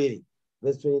 Keep reading.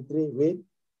 Verse 23, read.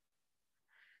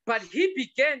 But he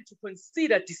began to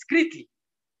consider discreetly,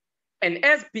 and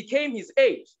as became his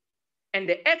age, and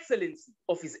the excellency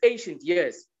of his ancient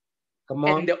years,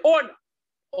 and the honor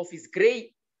of his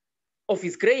gray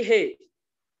head,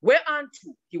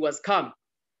 whereunto he was come,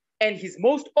 and his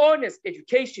most honest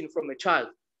education from a child,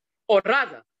 or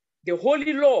rather, the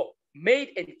holy law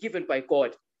made and given by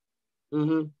God.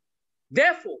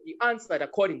 Therefore, he answered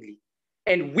accordingly,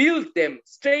 and willed them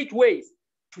straightways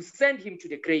to send him to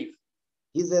the grave.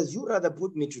 He says, you rather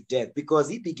put me to death, because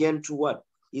he began to what?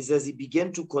 He says he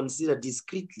began to consider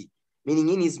discreetly, meaning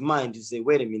in his mind to say,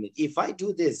 wait a minute, if I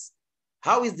do this,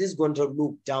 how is this going to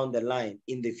look down the line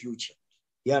in the future?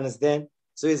 You understand?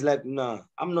 So he's like, no,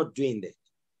 I'm not doing that.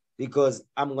 because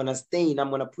I'm going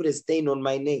to put a stain on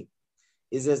my name.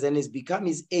 He says, and it's become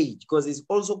his age, because he's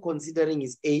also considering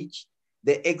his age,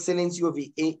 the excellency of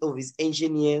his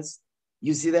ancient years.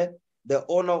 You see that? The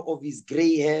honor of his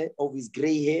gray hair,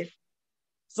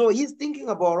 So he's thinking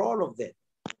about all of that.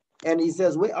 And he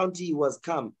says, whereunto he was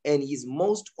come, and his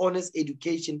most honest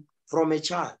education from a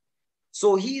child.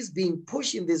 So he's being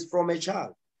pushed in this from a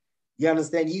child. You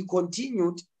understand? He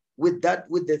continued with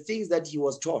the things that he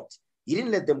was taught. He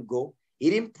didn't let them go. He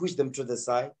didn't push them to the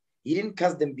side. He didn't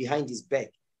cast them behind his back.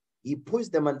 He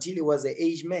pushed them until he was an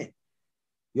aged man.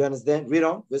 You understand? Read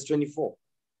on, verse 24.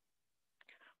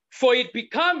 For it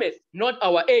becometh not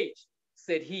our age,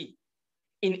 said he,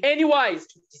 in any wise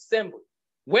to dissemble,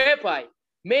 whereby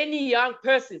many young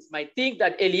persons might think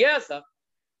that Eliezer,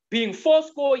 being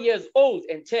 80 years old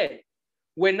and 10,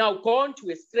 were now gone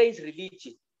to a strange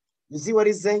religion. You see what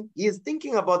he's saying? He is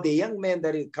thinking about the young man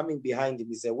that is coming behind him.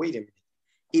 He said, wait a minute.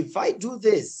 If I do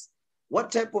this,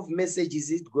 what type of message is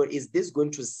this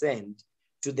going to send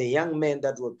to the young man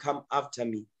that will come after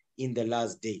me in the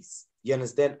last days? You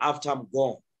understand? After I'm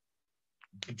gone,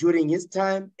 during his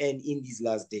time and in these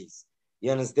last days.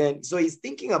 You understand? So he's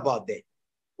thinking about that.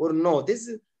 Or no,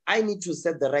 I need to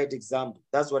set the right example.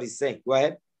 That's what he's saying. Go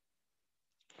ahead.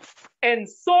 And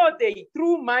so they,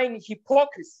 through mine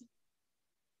hypocrisy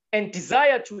and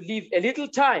desire to live a little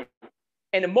time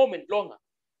and a moment longer,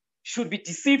 should be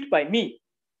deceived by me.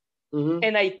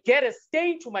 And I get a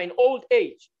stain to mine old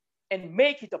age and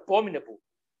make it abominable.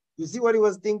 You see what he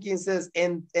was thinking? He says,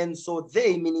 and so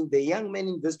they, meaning the young men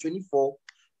in verse 24,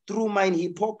 through mine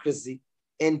hypocrisy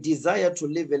and desire to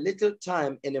live a little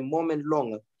time and a moment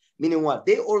longer, meaning what?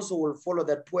 They also will follow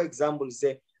that poor example and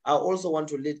say, I also want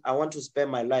to live, I want to spare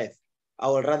my life. I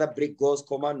would rather break God's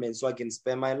commandments so I can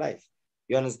spare my life.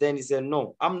 You understand? He said,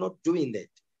 no, I'm not doing that.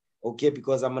 Okay,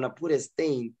 because I'm going to put a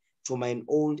stain to mine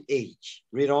old age.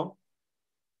 Read on.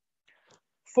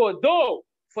 For though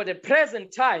for the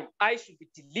present time I should be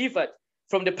delivered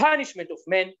from the punishment of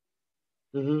men,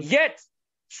 yet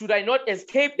should I not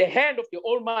escape the hand of the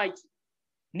Almighty,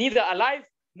 neither alive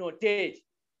nor dead.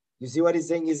 You see what he's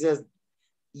saying? He says,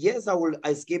 yes, I will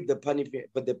escape the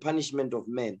punishment of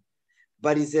men.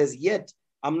 But he says, yet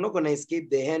I'm not going to escape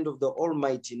the hand of the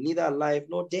Almighty, neither alive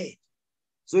nor dead.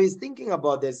 So he's thinking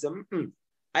about this.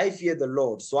 I fear the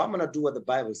Lord, so I'm going to do what the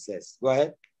Bible says. Go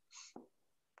ahead.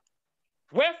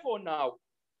 Wherefore now,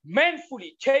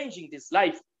 manfully changing this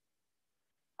life,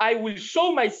 I will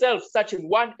show myself such an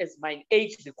one as mine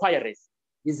age requires.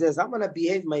 He says, I'm going to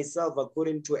behave myself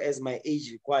according to as my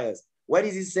age requires. What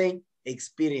is he saying?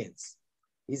 Experience.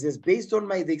 He says, based on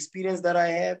the experience that I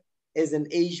have as an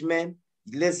aged man,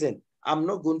 listen, I'm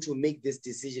not going to make this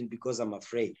decision because I'm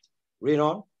afraid. Read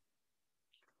on.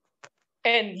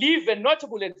 And leave a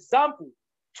notable example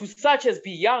to such as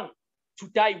be young, to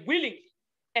die willingly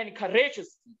and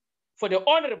courageously for the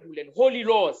honorable and holy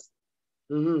laws.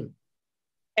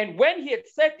 And when he had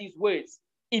said these words,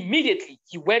 immediately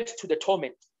he went to the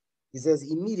torment. He says,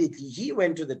 immediately he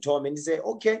went to the torment. He said,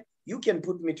 okay, you can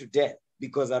put me to death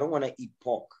because I don't want to eat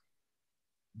pork.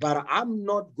 But I'm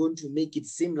not going to make it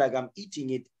seem like I'm eating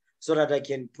it so that I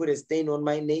can put a stain on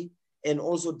my name and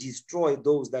also destroy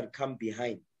those that come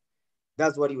behind.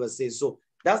 That's what he was saying. So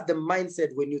that's the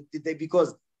mindset when you did that,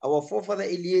 because our forefather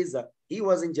Eliezer, he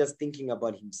wasn't just thinking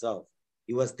about himself.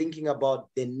 He was thinking about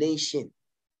the nation.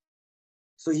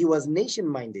 So he was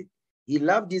nation-minded. He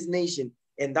loved his nation,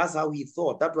 and that's how he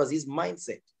thought. That was his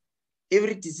mindset.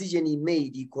 Every decision he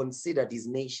made, he considered his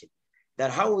nation.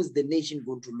 That how is the nation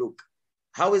going to look?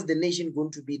 How is the nation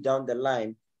going to be down the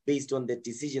line based on the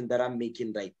decision that I'm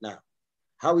making right now?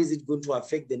 How is it going to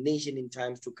affect the nation in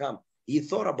times to come? He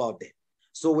thought about that.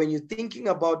 So when you're thinking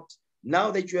about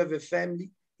now that you have a family,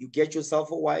 you get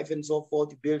yourself a wife and so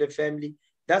forth, you build a family,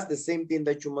 that's the same thing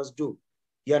that you must do.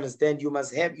 You understand? You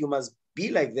must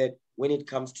be like that when it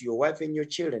comes to your wife and your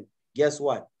children. Guess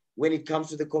what? When it comes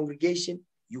to the congregation,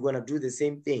 you're going to do the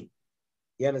same thing.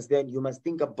 You understand? You must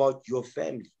think about your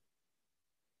family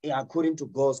according to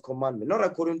God's commandment, not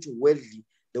according to worldly,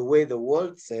 the way the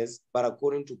world says, but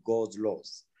according to God's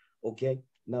laws. Okay?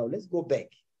 Now let's go back.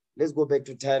 Let's go back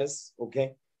to Titus,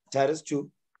 okay? Titus 2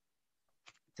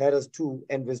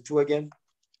 and verse 2 again.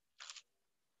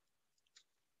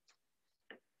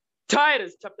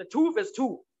 Titus chapter 2, verse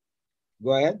 2.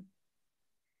 Go ahead.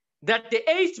 That the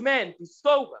aged man be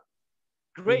sober,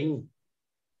 grave,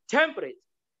 temperate,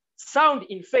 sound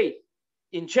in faith,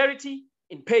 in charity,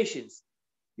 in patience.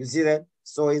 You see that?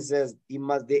 So he says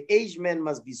the aged man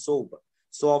must be sober.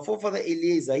 So our forefather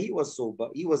Eliezer, he was sober,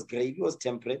 he was grave, he was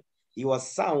temperate, he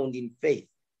was sound in faith,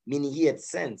 meaning he had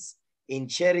sense, in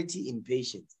charity, in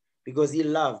patience. because he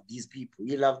loved these people.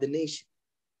 He loved the nation.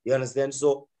 You understand?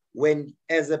 So when,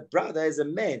 as a brother, as a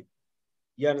man,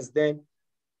 you understand,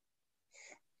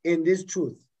 in this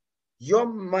truth, your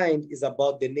mind is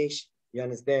about the nation. You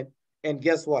understand? And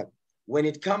guess what? When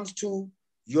it comes to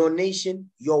your nation,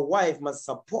 your wife must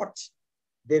support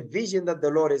the vision that the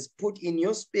Lord has put in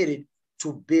your spirit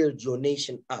to build your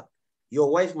nation up.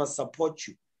 Your wife must support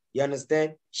you. You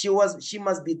understand? She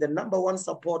must be the #1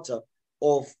 supporter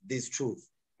of this truth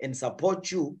and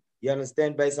support you. You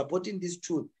understand? By supporting this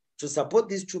truth, to support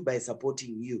this truth by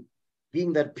supporting you,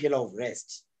 being that pillar of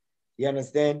rest. You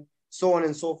understand? So on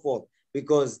and so forth.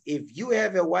 Because if you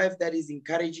have a wife that is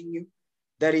encouraging you,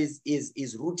 that is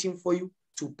rooting for you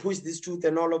to push this truth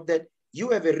and all of that, you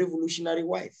have a revolutionary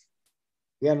wife.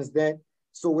 You understand?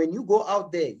 So when you go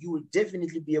out there, you will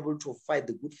definitely be able to fight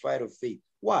the good fight of faith.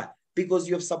 Why? Because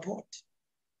you have support.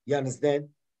 You understand?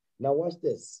 Now watch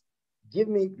this.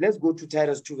 Let's go to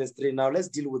Titus 2 verse 3. Now let's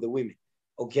deal with the women.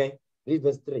 Okay? Read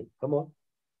verse 3. Come on.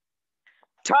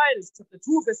 Titus chapter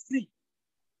 2 verse 3.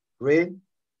 Read.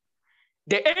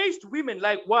 The aged women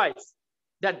likewise,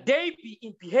 that they be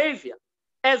in behavior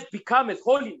as becometh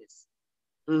holiness,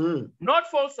 not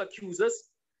false accusers,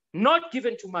 not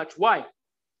given to much wine,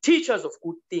 teachers of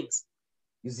good things.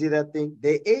 You see that thing?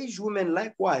 The aged women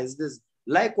likewise,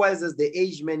 likewise as the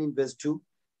aged men in verse 2,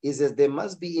 it says they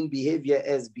must be in behavior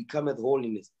as becometh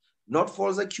holiness, not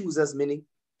false accusers, meaning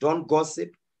don't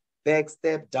gossip,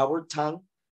 backstab, double tongue,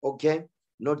 okay?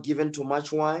 Not given to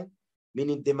much wine,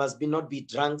 meaning they must not be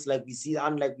drunks like we see,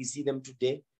 unlike we see them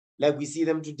today. Like we see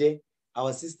them today,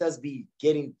 our sisters be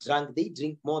getting drunk. They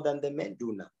drink more than the men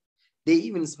do now. They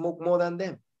even smoke more than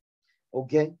them.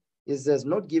 Okay? It says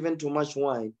not given to much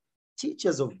wine,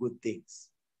 teachers of good things.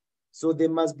 So they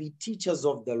must be teachers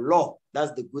of the law.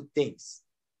 That's the good things.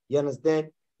 You understand?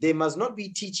 They must not be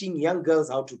teaching young girls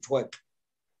how to twerk.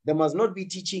 They must not be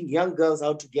teaching young girls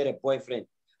how to get a boyfriend,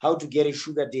 how to get a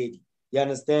sugar daddy. You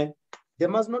understand? They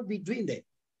must not be doing that.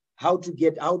 How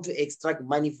to extract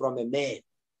money from a man.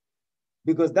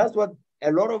 Because that's what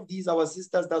a lot of these, our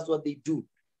sisters, that's what they do.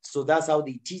 So that's how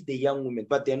they teach the young women,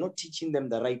 but they're not teaching them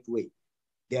the right way.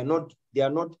 They are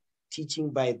not teaching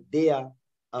by their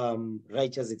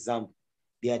righteous example.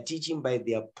 They are teaching by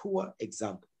their poor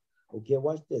example. Okay,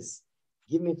 watch this.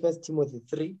 Give me 1 Timothy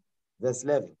 3, verse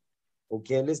 11.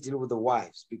 Okay, let's deal with the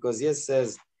wives, because here it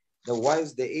says the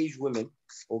wives, the aged women,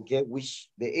 okay, which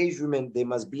the aged women, they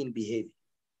must be in behavior.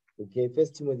 Okay, 1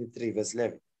 Timothy 3, verse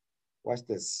 11. Watch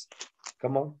this.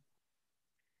 Come on.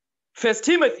 1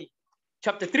 Timothy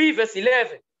chapter 3, verse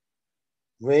 11.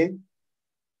 Read.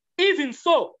 Even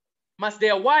so must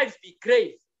their wives be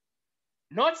grave,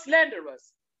 not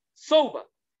slanderers, sober,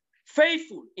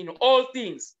 faithful in all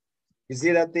things. You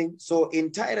see that thing? So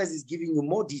in Titus is giving you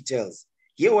more details.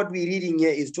 Here what we're reading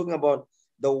here is talking about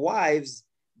the wives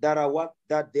that are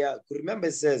remember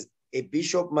it says a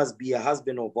bishop must be a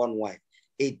husband of one wife.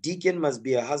 A deacon must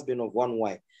be a husband of one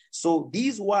wife. So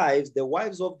these wives, the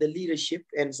wives of the leadership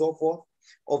and so forth,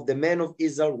 of the men of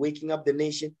Israel waking up the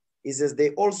nation, it says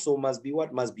they also must be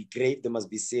what? Must be grave, they must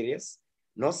be serious,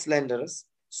 not slanderous,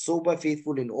 sober,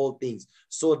 faithful in all things.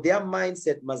 So their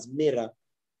mindset must mirror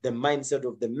the mindset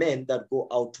of the men that go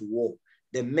out to war,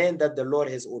 the men that the Lord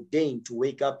has ordained to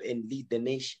wake up and lead the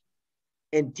nation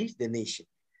and teach the nation.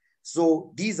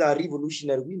 So these are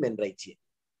revolutionary women right here.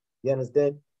 You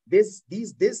understand? This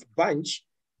bunch,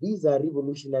 these are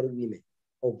revolutionary women.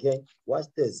 Okay, watch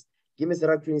this. Give me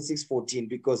Sirach 26:14,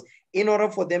 because in order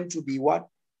for them to be what?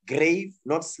 Grave,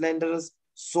 not slanderous,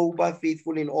 sober,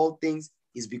 faithful in all things,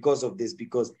 is because of this.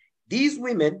 Because these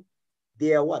women,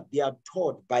 they are what? They are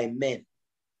taught by men.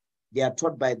 They are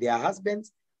taught by their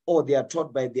husbands, or they are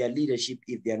taught by their leadership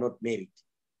if they are not married.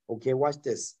 Okay, watch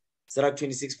this. Sirach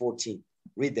 26:14.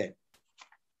 Read that.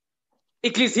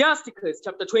 Ecclesiasticus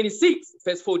chapter 26,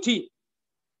 verse 14.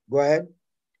 Go ahead.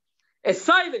 A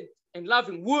silent and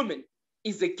loving woman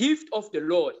is a gift of the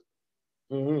Lord.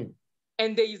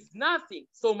 And there is nothing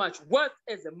so much worth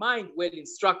as a mind well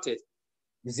instructed.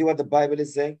 You see what the Bible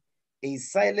is saying? A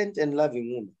silent and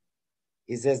loving woman.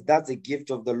 It says that's a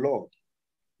gift of the Lord.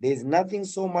 There is nothing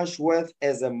so much worth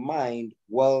as a mind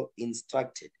well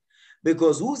instructed.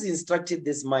 Because who's instructed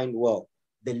this mind well?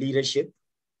 The leadership.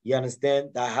 You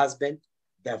understand? The husband,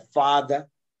 the father.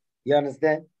 You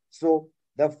understand? So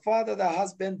the father, the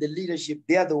husband, the leadership,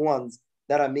 they are the ones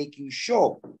that are making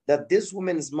sure that this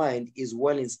woman's mind is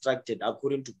well instructed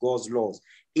according to God's laws.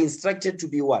 Instructed to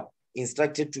be what?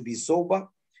 Instructed to be sober,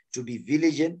 to be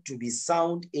vigilant, to be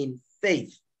sound in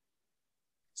faith.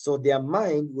 So their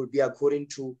mind will be according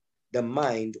to the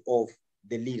mind of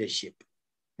the leadership,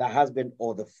 the husband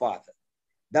or the father.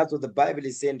 That's what the Bible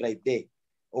is saying right there.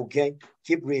 Okay,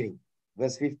 keep reading.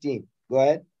 Verse 15. Go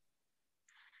ahead.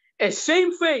 A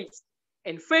shamefaced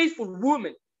and faithful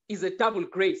woman is a double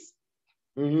grace.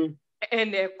 Mm-hmm.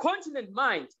 And a continent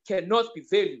mind cannot be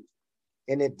valued.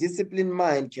 And a disciplined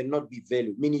mind cannot be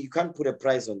valued, meaning you can't put a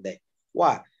price on that.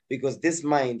 Why? Because this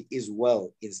mind is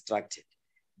well instructed.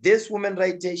 This woman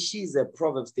right there, she's a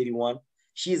Proverbs 31.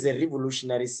 She's a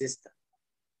revolutionary sister.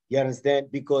 You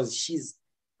understand? Because she's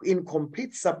in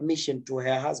complete submission to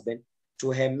her husband,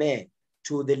 to her man,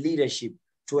 to the leadership,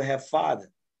 to her father.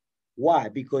 Why?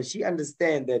 Because she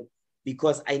understands that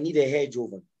because I need a hedge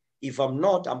over me. If I'm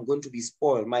not, I'm going to be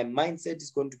spoiled. My mindset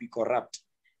is going to be corrupt.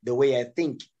 The way I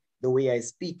think, the way I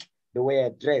speak, the way I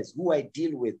dress, who I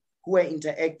deal with, who I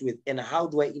interact with, and how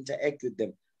do I interact with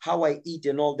them, how I eat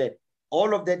and all that.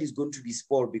 All of that is going to be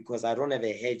spoiled because I don't have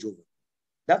a hedge over me.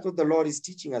 That's what the Lord is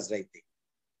teaching us right there.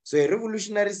 So a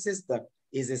revolutionary sister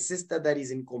is a sister that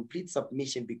is in complete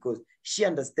submission because she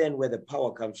understands where the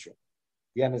power comes from.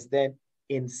 You understand?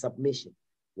 In submission.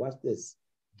 Watch this.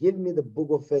 Give me the book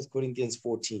of 1 Corinthians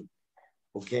 14.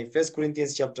 Okay, 1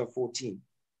 Corinthians chapter 14.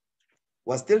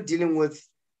 We're still dealing with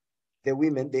the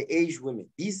women, the aged women.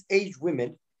 These aged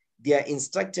women, they are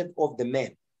instructed of the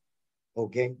men.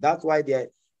 Okay, that's why they're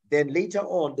then later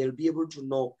on they'll be able to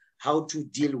know how to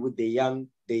deal with the young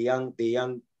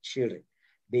children,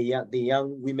 the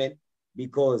young women,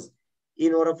 because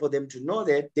in order for them to know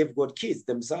that, they've got kids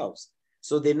themselves.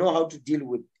 So they know how to deal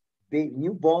with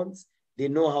newborns, they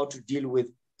know how to deal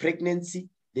with pregnancy,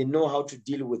 they know how to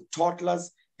deal with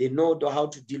toddlers, they know how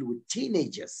to deal with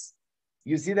teenagers.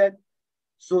 You see that?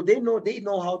 So they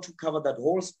know how to cover that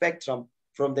whole spectrum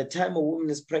from the time a woman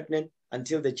is pregnant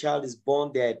until the child is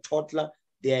born. They are a toddler,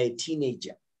 they are a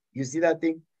teenager. You see that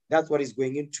thing? That's what it's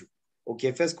going into.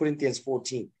 Okay, 1 Corinthians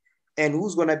 14. And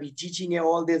who's going to be teaching you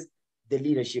all this? The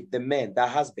leadership, the man, the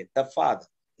husband, the father,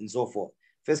 and so forth.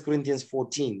 1 Corinthians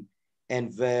 14 and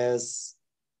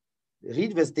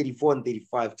read verse 34 and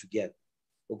 35 together.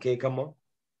 Okay, come on.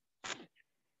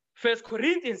 1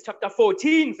 Corinthians chapter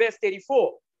 14, verse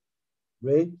 34.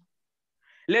 Right.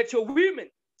 Let your women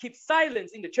keep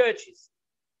silence in the churches,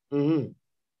 Mm-hmm.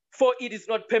 for it is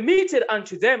not permitted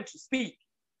unto them to speak.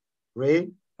 Right.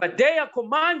 But they are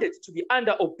commanded to be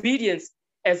under obedience,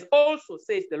 as also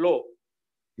says the law.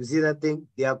 You see that thing?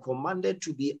 They are commanded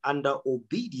to be under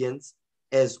obedience,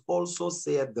 as also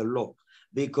saith the law.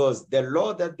 Because the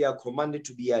law that they are commanded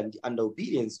to be under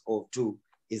obedience to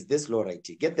is this law right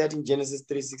here. Get that in Genesis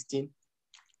 3:16.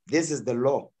 This is the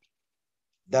law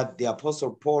that the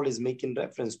Apostle Paul is making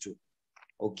reference to.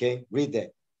 Okay, read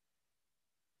that.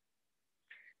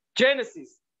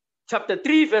 Genesis chapter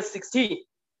 3, verse 16.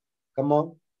 Come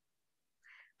on.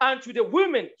 And to the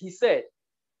women he said,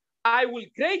 I will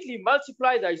greatly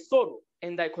multiply thy sorrow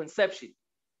and thy conception.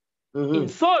 Mm-hmm. In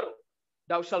sorrow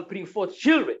thou shalt bring forth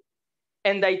children,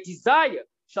 and thy desire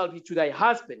shall be to thy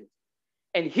husband,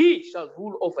 and he shall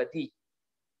rule over thee.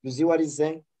 You see what he's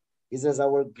saying? He says, I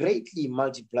will greatly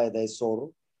multiply thy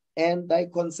sorrow and thy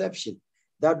conception.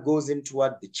 That goes into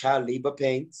what? The child labor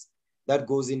pains. That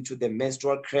goes into the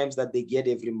menstrual cramps that they get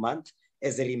every month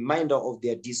as a reminder of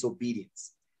their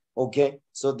disobedience. Okay,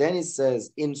 so then it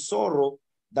says, in sorrow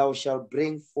thou shalt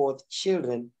bring forth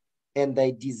children, and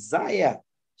thy desire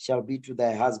shall be to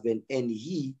thy husband, and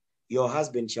he, your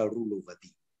husband, shall rule over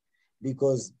thee.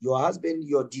 Because your husband,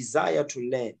 your desire to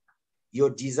learn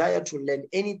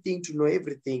anything, to know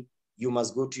everything, you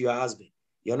must go to your husband.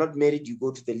 You're not married, you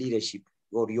go to the leadership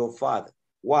or your father.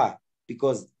 Why?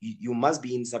 Because you must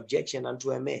be in subjection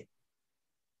unto a man.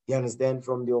 You understand?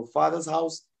 From your father's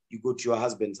house, you go to your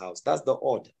husband's house. That's the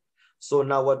order. So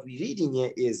now what we're reading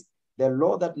here is the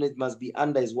law that it must be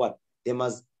under is what? They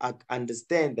must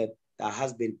understand that the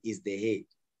husband is the head,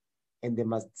 and they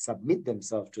must submit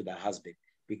themselves to the husband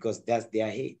because that's their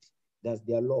head. That's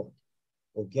their Lord.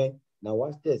 Okay? Now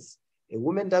watch this. A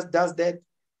woman that does that,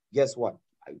 guess what?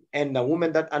 And a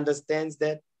woman that understands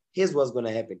that, here's what's going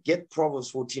to happen. Get Proverbs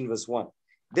 14 verse 1.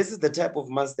 This is the type of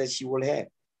mindset that she will have.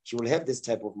 She will have this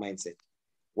type of mindset.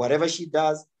 Whatever she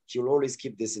does, she will always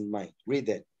keep this in mind. Read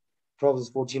that. Proverbs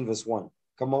 14 verse 1.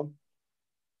 Come on.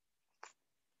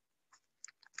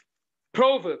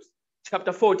 Proverbs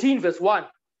chapter 14 verse 1.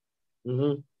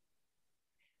 Mm-hmm.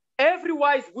 Every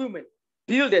wise woman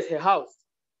buildeth her house,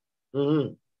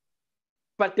 Mm-hmm.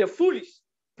 but the foolish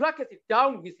plucketh it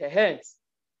down with her hands.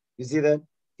 You see that?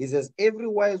 He says, every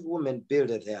wise woman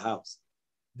buildeth her house.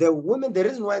 The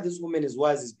reason why this woman is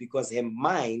wise is because her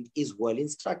mind is well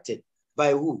instructed.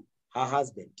 By who? Her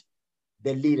husband,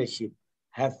 the leadership,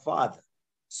 her father.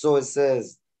 So it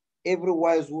says, every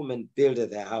wise woman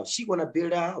buildeth her house. She's going to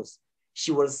build her house.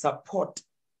 She will support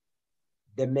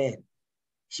the men.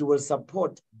 She will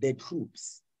support the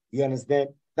troops. You understand?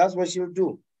 That's what she'll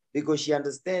do, because she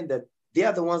understands that they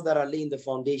are the ones that are laying the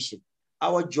foundation.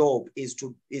 Our job is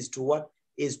to what?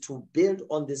 Is to build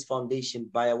on this foundation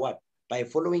by what? By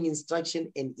following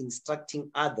instruction and instructing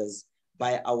others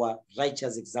by our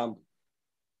righteous example.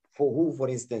 For who, for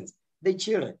instance? The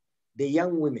children, the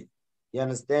young women. You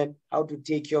understand? How to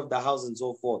take care of the house and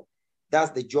so forth.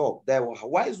 That's the job. The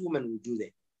wise woman will do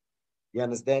that. You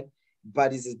understand?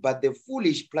 But it says, but the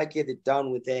foolish pluck it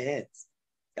down with their hands.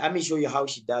 Let me show you how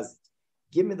she does it.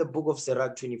 Give me the book of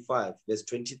Sirach 25, verse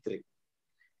 23.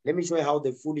 Let me show you how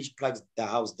the foolish plucks the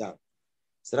house down.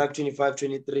 Sirach 25,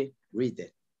 23, read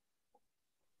that.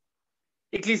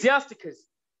 Ecclesiasticus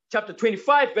chapter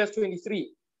 25, verse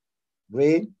 23.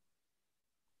 Read.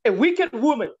 A wicked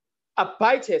woman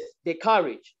abateth the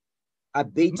courage.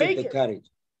 Abated the courage.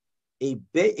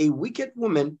 A wicked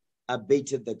woman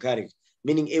abated the courage.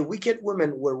 Meaning a wicked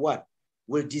woman will what?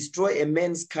 Will destroy a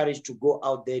man's courage to go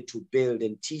out there to build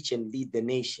and teach and lead the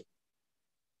nation.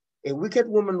 A wicked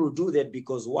woman will do that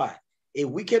because why? A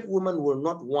wicked woman will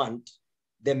not want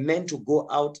the men to go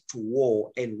out to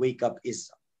war and wake up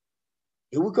Israel.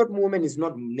 A wicked woman is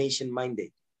not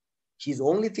nation-minded. She's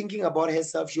only thinking about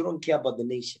herself. She don't care about the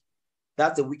nation.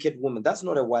 That's a wicked woman. That's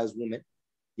not a wise woman.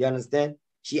 You understand?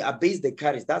 She obeys the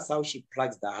courage. That's how she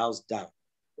plugs the house down.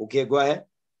 Okay, go ahead.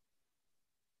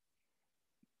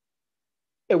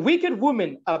 A wicked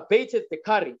woman abateth the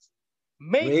courage,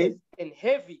 maketh an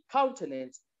heavy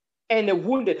countenance and a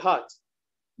wounded heart.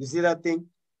 You see that thing?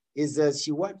 Is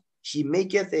she what? She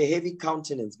maketh a heavy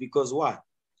countenance because what?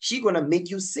 She gonna make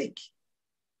you sick.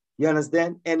 You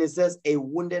understand? And it says a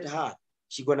wounded heart.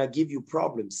 She gonna give you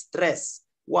problems, stress.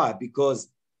 Why? Because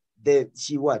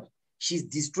she's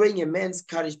destroying a man's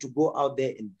courage to go out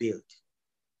there and build.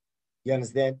 You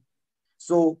understand?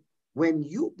 So when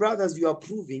you brothers, you are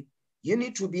proving, you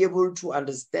need to be able to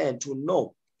understand, to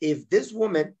know if this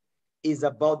woman is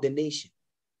about the nation.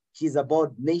 She's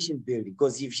about nation building.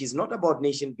 Because if she's not about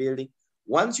nation building,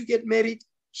 once you get married,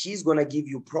 she's going to give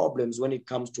you problems when it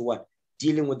comes to what?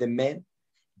 Dealing with the men,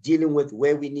 dealing with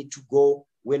where we need to go,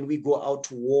 when we go out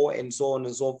to war and so on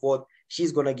and so forth.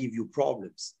 She's going to give you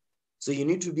problems. So you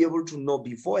need to be able to know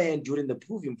beforehand during the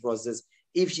proving process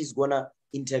if she's going to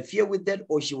interfere with that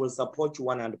or she will support you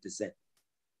 100%.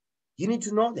 You need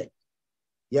to know that.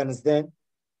 You understand?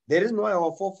 There is why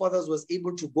our forefathers was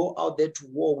able to go out there to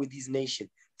war with this nation,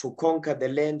 to conquer the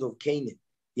land of Canaan.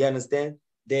 You understand?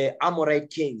 The Amorite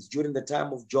kings during the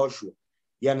time of Joshua.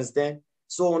 You understand?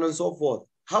 So on and so forth.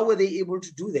 How were they able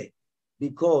to do that?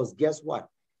 Because guess what?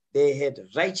 They had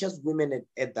righteous women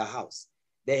at the house.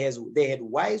 They had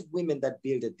wise women that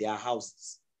built their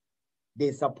houses.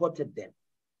 They supported them.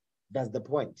 That's the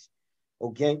point.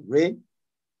 Okay, Ray?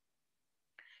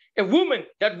 A woman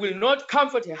that will not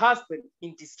comfort her husband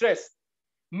in distress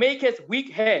maketh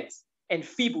weak hands and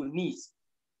feeble knees.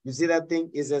 You see that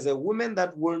thing? It says a woman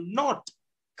that will not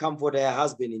comfort her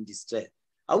husband in distress.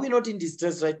 Are we not in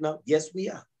distress right now? Yes, we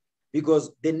are.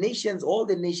 Because the nations, all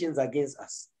the nations are against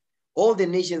us. All the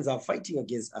nations are fighting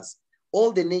against us.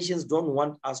 All the nations don't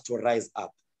want us to rise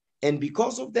up. And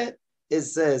because of that, it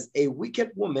says a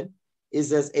wicked woman, it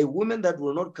says a woman that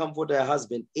will not comfort her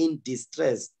husband in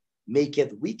distress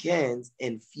maketh weak hands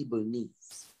and feeble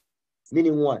knees.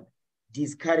 Meaning what?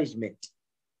 Discouragement.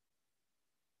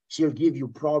 She'll give you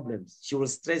problems. She will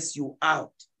stress you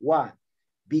out. Why?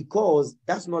 Because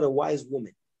that's not a wise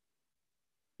woman.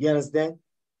 You understand?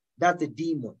 That's a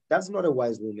demon. That's not a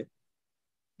wise woman.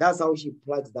 That's how she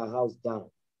plugs the house down.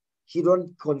 She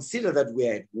don't consider that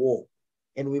we're at war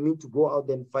and we need to go out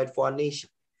there and fight for our nation.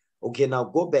 Okay, now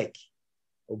go back.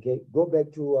 Okay, go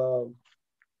back to,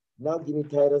 now give me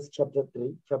Titus chapter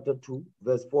 2,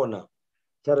 verse 4 now.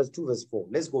 Titus 2, verse 4.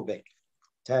 Let's go back.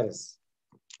 Titus.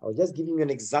 I was just giving you an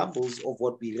examples of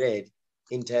what we read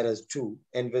in Titus 2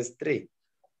 and verse 3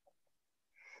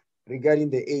 regarding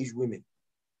the aged women.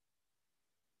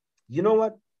 You know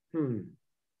what?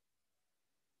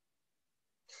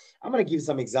 I'm going to give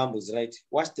some examples, right?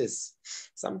 Watch this.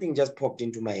 Something just popped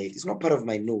into my head. It's not part of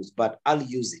my notes, but I'll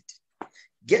use it.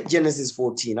 Get Genesis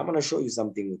 14. I'm going to show you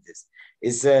something with this.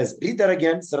 It says, read that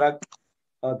again, Sirach.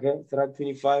 Okay, Sirach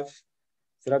 25.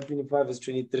 Sirach 25 verse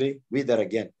 23. Read that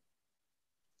again.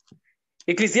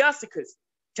 Ecclesiasticus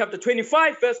chapter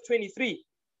 25 verse 23.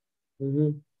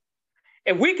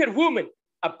 A wicked woman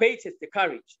abateth the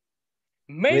courage,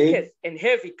 maketh an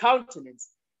heavy countenance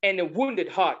and a wounded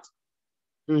heart.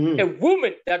 A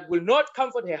woman that will not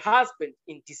comfort her husband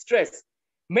in distress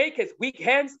maketh weak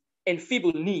hands and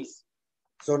feeble knees.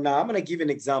 So now I'm going to give an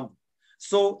example.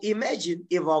 So imagine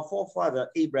if our forefather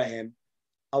Abraham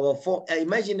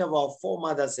Imagine if our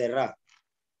foremother Sarah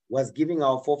was giving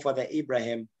our forefather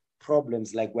Abraham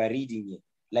problems like we're reading here,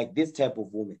 like this type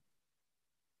of woman.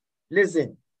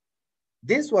 Listen,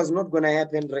 this was not going to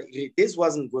happen. This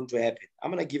wasn't going to happen.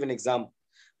 I'm going to give an example.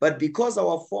 But because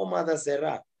our foremother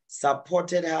Sarah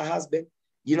supported her husband,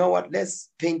 you know what?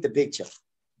 Let's paint the picture.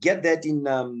 Get that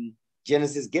in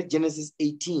Genesis. Get Genesis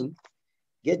 18.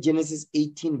 Get Genesis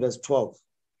 18 verse 12.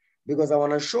 Because I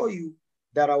want to show you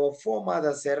that our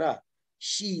foremother Sarah,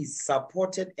 she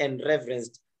supported and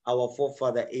reverenced our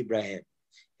forefather Abraham.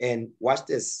 And watch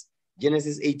this.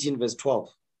 Genesis 18 verse 12.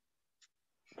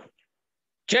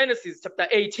 Genesis chapter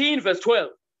 18 verse 12.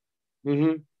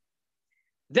 Mm-hmm.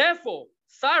 Therefore,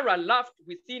 Sarah laughed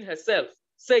within herself,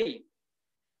 saying,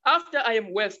 after I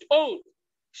am waxed old,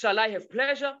 shall I have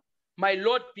pleasure, my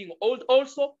Lord being old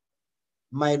also?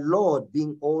 My Lord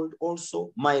being old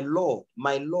also, my Lord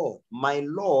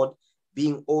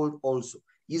being old also.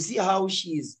 You see how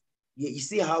she's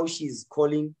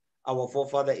calling our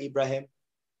forefather Abraham?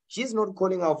 She's not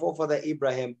calling our forefather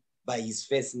Abraham by his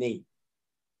first name.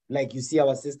 Like you see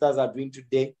our sisters are doing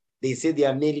today. They say they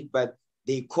are married, but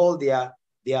they call their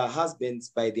husbands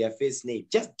by their first name.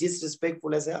 Just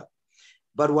disrespectful as hell.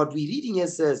 But what we're reading here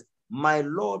says, my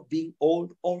Lord being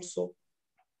old also.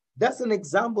 That's an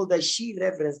example that she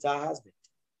reverenced her husband.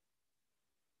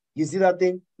 You see that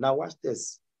thing? Now watch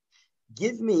this.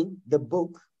 Give me the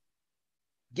book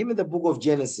of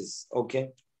Genesis, okay?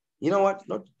 You know what?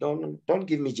 Don't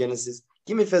give me Genesis.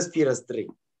 Give me 1 Peter 3.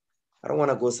 I don't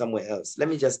want to go somewhere else. Let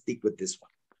me just stick with this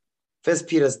one. 1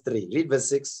 Peter 3. Read verse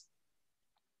 6.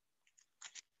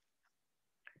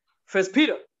 1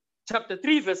 Peter chapter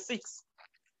 3 verse 6.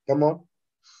 Come on.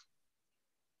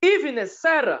 Even as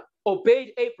Sarah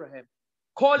obeyed Abraham,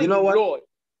 calling him Lord.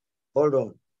 Hold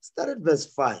on. Start at verse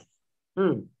 5.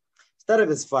 Start at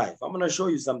verse 5. I'm going to show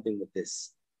you something with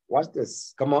this. Watch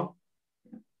this. Come on.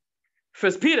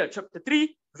 1 Peter chapter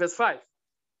 3 verse 5.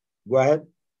 Go ahead.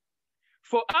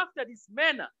 For after this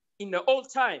manner in the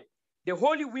old time, the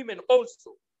holy women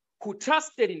also, who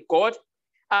trusted in God,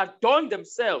 adorned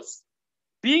themselves,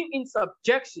 being in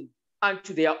subjection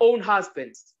unto their own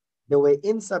husbands. They were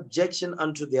in subjection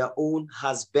unto their own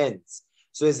husbands.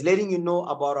 So it's letting you know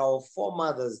about our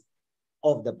foremothers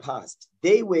of the past.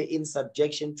 They were in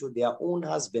subjection to their own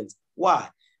husbands. Why?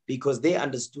 Because they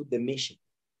understood the mission.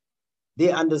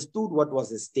 They understood what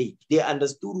was at stake. They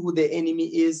understood who the enemy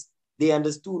is. They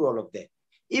understood all of that.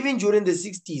 Even during the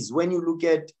 60s, when you look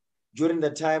at during the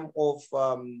time of,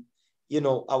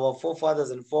 our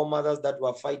forefathers and foremothers that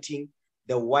were fighting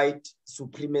the white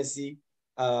supremacy,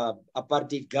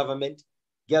 apartheid government,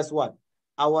 guess what?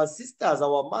 Our sisters,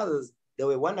 our mothers, they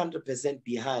were 100%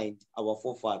 behind our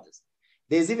forefathers.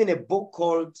 There's even a book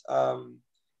called,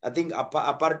 I think,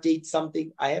 Apartheid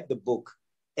something. I have the book.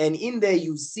 And in there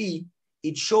you see,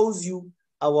 it shows you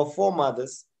our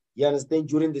foremothers, you understand,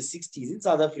 during the 60s in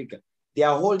South Africa. They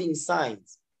are holding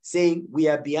signs saying we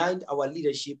are behind our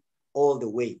leadership all the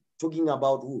way. Talking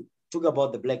about who? Talking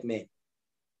about the black man.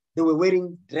 They were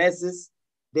wearing dresses.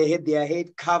 They had their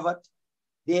head covered.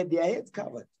 They had their heads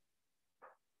covered.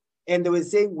 And they were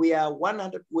saying we are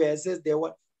 100, where it says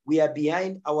we are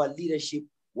behind our leadership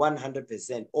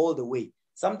 100% all the way.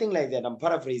 Something like that. I'm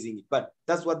paraphrasing it, but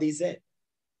that's what they said.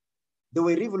 They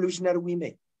were revolutionary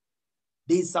women.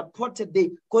 They supported,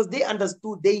 because they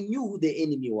understood, they knew who the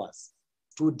enemy was.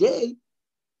 Today,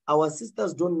 our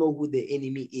sisters don't know who the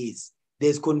enemy is.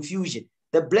 There's confusion.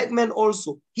 The black man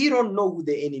also, he don't know who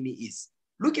the enemy is.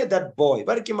 Look at that boy,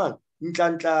 Barikiman,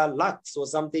 Ntlantla Lux or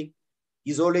something.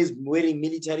 He's always wearing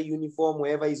military uniform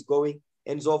wherever he's going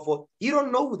and so forth. He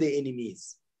don't know who the enemy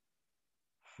is.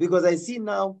 Because I see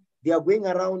now, they are going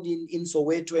around in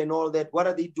Soweto and all that. What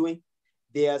are they doing?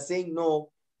 They are saying,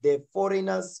 no, the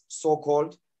foreigners,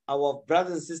 so-called, our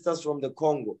brothers and sisters from the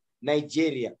Congo,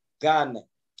 Nigeria, Ghana,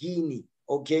 Guinea,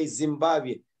 okay,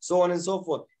 Zimbabwe, so on and so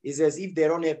forth. It says if they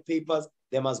don't have papers,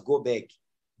 they must go back.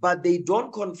 But they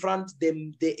don't confront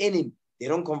the enemy. They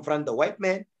don't confront the white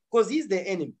man because he's the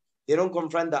enemy. They don't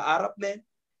confront the Arab man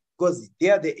because they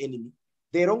are the enemy.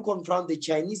 They don't confront the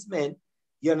Chinese men,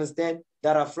 you understand,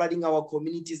 that are flooding our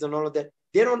communities and all of that.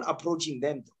 They're not approaching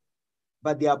them,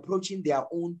 but they're approaching their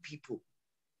own people.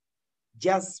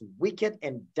 Just wicked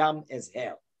and dumb as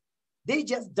hell. They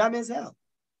just dumb as hell.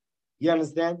 You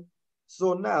understand?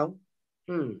 So now,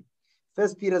 1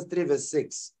 Peter 3 verse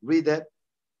 6. Read that.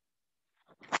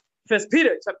 1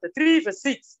 Peter chapter 3 verse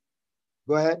 6.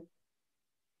 Go ahead.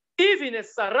 Even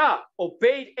as Sarah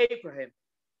obeyed Abraham,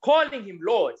 calling him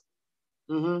Lord,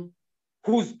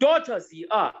 whose daughters ye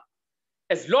are,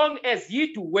 as long as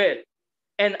ye do well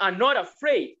and are not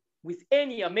afraid with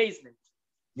any amazement.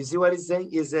 You see what it's saying?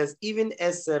 It says, even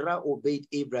as Sarah obeyed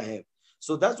Abraham.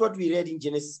 So that's what we read in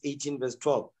Genesis 18, verse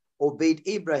 12. Obeyed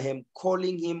Abraham,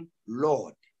 calling him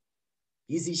Lord.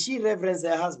 You see, she reverenced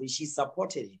her husband. She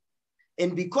supported him.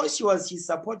 And because she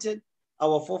supported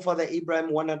our forefather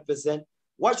Abraham 100%,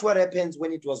 watch what happens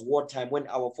when it was wartime, when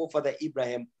our forefather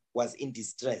Abraham was in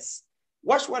distress.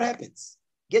 Watch what happens.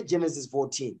 Get Genesis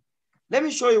 14. Let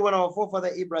me show you when our forefather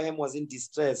Abraham was in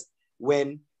distress,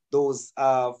 when those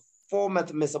former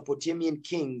Mesopotamian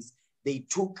kings, they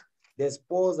took their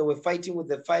spoils, they were fighting with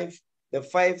the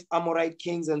five Amorite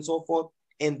kings and so forth,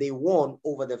 and they won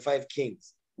over the 5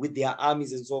 kings with their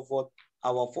armies and so forth.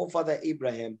 Our forefather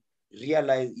Abraham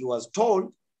realized, he was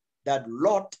told that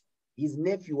Lot, his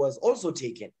nephew, was also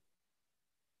taken.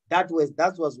 That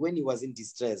was when he was in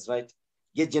distress, right?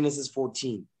 Get Genesis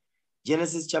 14.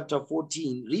 Genesis chapter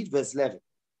 14, read verse 11.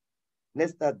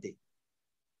 Let's start there.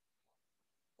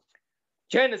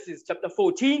 Genesis chapter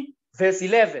 14, verse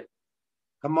 11.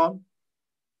 Come on.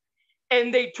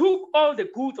 And they took all the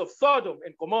goods of Sodom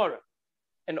and Gomorrah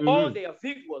and all their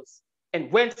victuals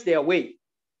and went their way.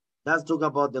 Let's talk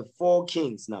about the 4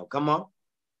 kings now. Come on.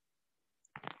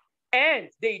 And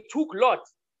they took Lot,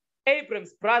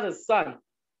 Abram's brother's son,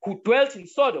 who dwelt in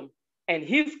Sodom, and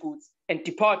his goods, and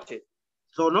departed.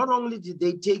 So not only did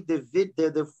they take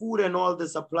the food and all the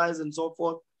supplies and so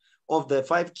forth of the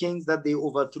 5 kings that they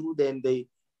overthrew, then they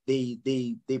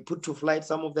put to flight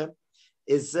some of them.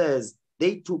 It says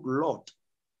they took Lot,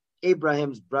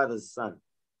 Abraham's brother's son.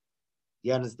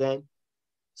 You understand?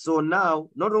 So now,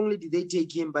 not only did they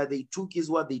take him, but they took his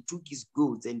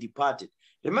goods and departed.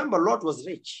 Remember, Lot was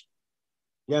rich.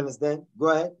 You understand? Go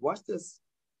ahead, watch this.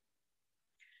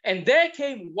 And there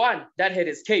came one that had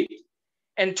escaped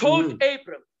and told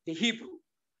Abram the Hebrew,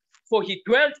 for he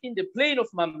dwelt in the plain of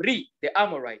Mamre, the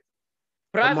Amorite,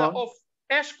 brother of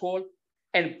Eshcol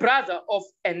and brother of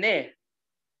Aner.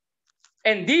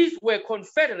 And these were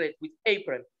confederate with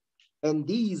Abram. And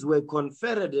these were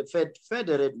confederate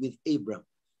with Abram.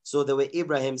 So they were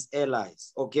Abraham's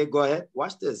allies. Okay, go ahead.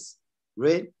 Watch this.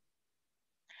 Read.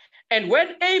 And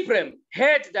when Abram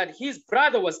heard that his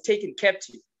brother was taken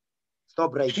captive,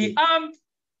 stop right he here. armed.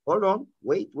 Hold on.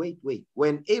 Wait.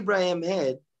 When Abraham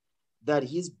heard that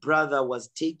his brother was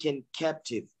taken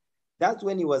captive, that's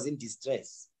when he was in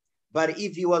distress. But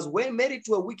if he was married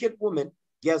to a wicked woman,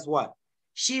 guess what?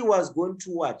 She was going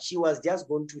to what? She was just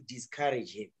going to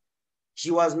discourage him.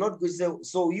 She was not going to say,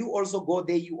 so you also go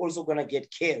there, you also going to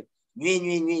get killed.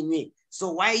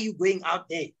 So why are you going out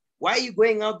there? Why are you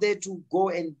going out there to go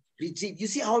and retrieve? You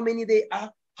see how many they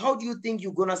are? How do you think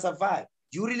you're going to survive?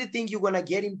 Do you really think you're going to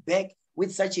get him back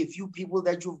with such a few people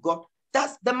that you've got?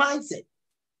 That's the mindset.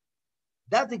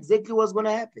 That's exactly what's going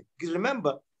to happen. Because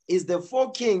remember, it's the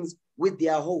 4 kings with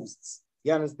their hosts.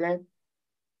 You understand?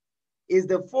 It's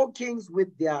the 4 kings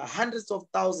with their hundreds of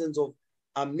thousands of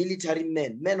military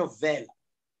men of valor.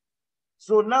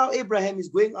 So now Abraham is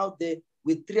going out there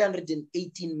with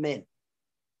 318 men.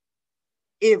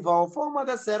 If our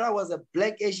foremother Sarah was a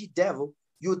black ashy devil,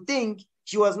 you think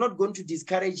she was not going to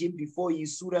discourage him before he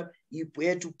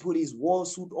had to put his war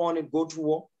suit on and go to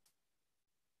war?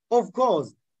 Of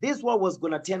course, this war was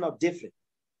going to turn out different.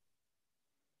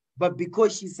 But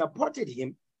because she supported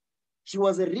him, she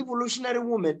was a revolutionary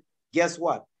woman. Guess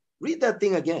what? Read that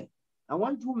thing again. I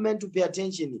want 2 men to pay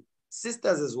attention,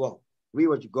 sisters as well. Read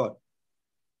what you got.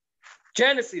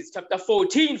 Genesis chapter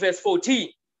 14, verse 14.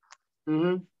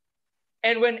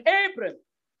 And when Abram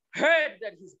heard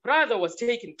that his brother was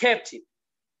taken captive,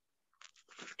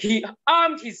 he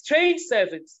armed his trained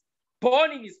servants,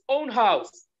 born in his own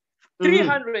house,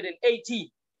 318,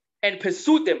 and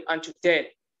pursued them unto death.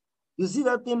 You see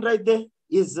that thing right there?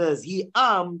 It says he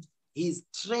armed his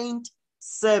trained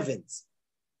servants.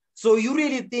 So you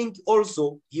really think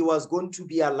also he was going to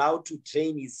be allowed to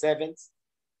train his servants?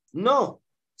 No.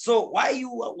 So why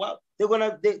they're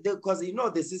gonna, because you know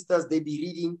the sisters, they be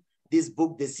reading this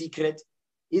book, The Secret.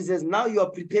 It says now you are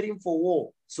preparing for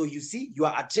war. So you see, you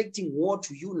are attracting war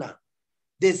to you now.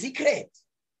 The Secret.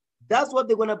 That's what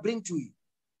they're gonna bring to you.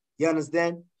 You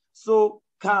understand? So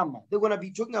karma, they're gonna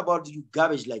be talking about you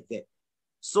garbage like that.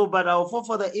 So, but our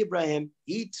forefather Abraham,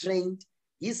 he trained,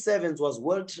 his servants was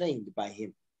well trained by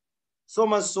him. So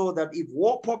much so that if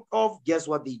war popped off, guess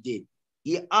what they did?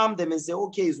 He armed them and said,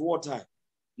 okay, it's wartime.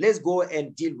 Let's go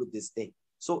and deal with this thing.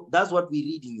 So that's what we're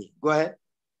reading here. Go ahead.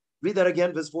 Read that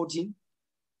again, verse 14.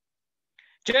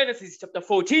 Genesis chapter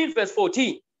 14, verse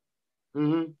 14.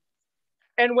 And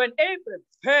when Abram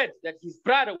heard that his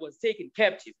brother was taken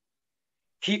captive,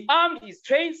 he armed his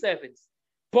trained servants,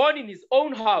 born in his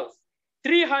own house,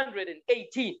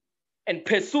 318, and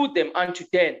pursued them unto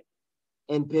Dan.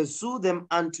 and pursue them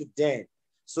unto Dan.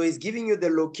 So he's giving you the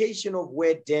location of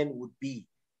where Dan would be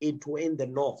in the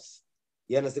north.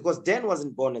 You understand? Because Dan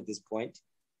wasn't born at this point.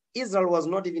 Israel was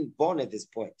not even born at this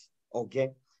point.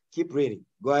 Okay, keep reading.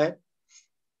 Go ahead.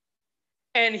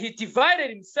 And he divided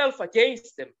himself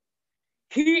against them,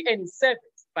 he and his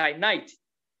servants by night,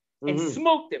 and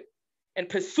smote them, and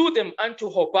pursued them unto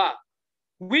Hobah,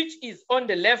 which is on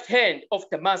the left hand of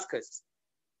Damascus.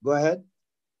 Go ahead.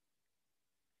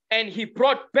 And he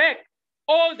brought back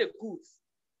all the goods,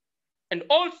 and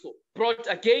also brought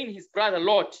again his brother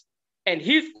Lot and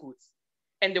his goods,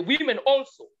 and the women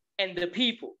also, and the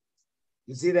people.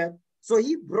 You see that? So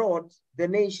he brought the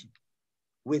nation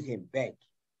with him back.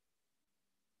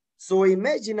 So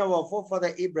imagine our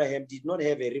forefather Abraham did not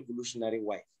have a revolutionary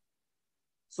wife.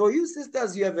 So you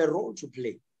sisters, you have a role to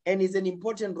play, and it's an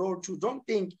important role too. Don't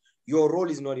think your role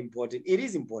is not important. It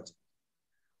is important.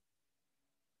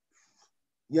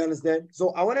 You understand?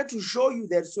 So I wanted to show you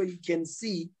that so you can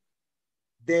see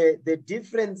the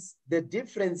difference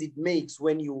it makes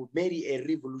when you marry a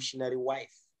revolutionary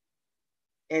wife,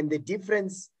 and the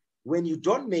difference when you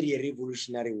don't marry a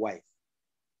revolutionary wife,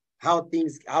 how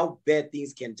bad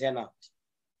things can turn out.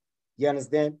 You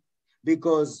understand?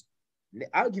 Because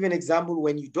I'll give an example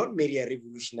when you don't marry a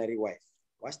revolutionary wife.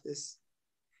 Watch this.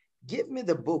 Give me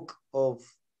the book of,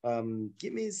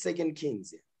 give me 2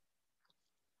 Kings.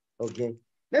 Okay.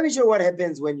 Let me show you what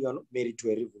happens when you're not married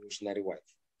to a revolutionary wife.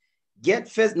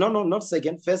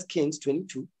 First Kings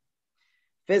 22.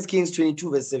 1 Kings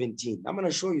 22 verse 17. I'm going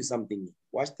to show you something.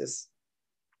 Watch this.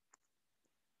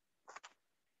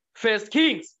 1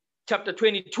 Kings chapter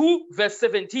 22 verse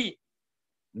 17.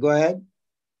 Go ahead.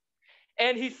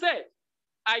 And he said,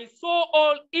 I saw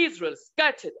all Israel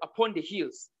scattered upon the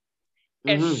hills,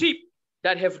 as sheep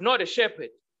that have not a shepherd.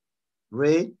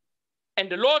 Read.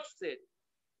 And the Lord said,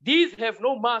 these have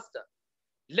no master.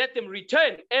 Let them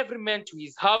return every man to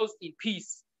his house in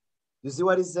peace. You see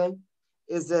what he's saying?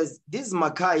 It says, this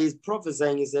Micaiah is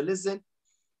prophesying. He said, listen,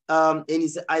 and he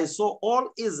said, I saw all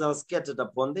Israel scattered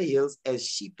upon the hills as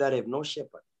sheep that have no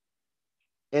shepherd.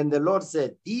 And the Lord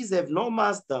said, these have no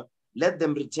master. Let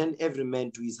them return every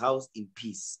man to his house in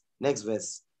peace. Next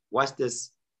verse. Watch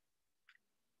this.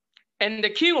 And the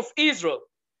king of Israel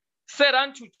said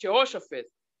unto Jehoshaphat,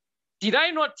 did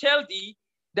I not tell thee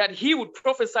that he would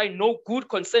prophesy no good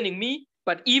concerning me,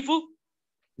 but evil?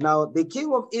 Now, the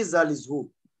king of Israel is who?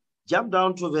 Jump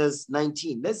down to verse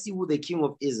 19. Let's see who the king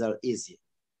of Israel is here.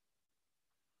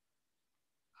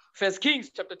 1 Kings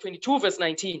chapter 22, verse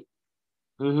 19.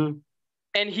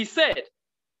 And he said,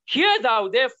 hear thou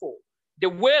therefore the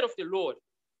word of the Lord.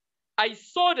 I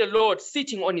saw the Lord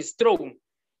sitting on his throne,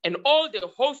 and all the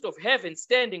host of heaven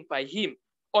standing by him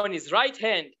on his right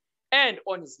hand and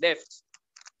on his left.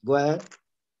 Go ahead.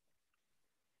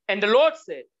 And the Lord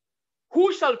said,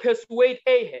 who shall persuade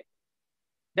Ahab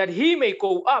that he may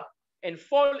go up and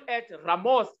fall at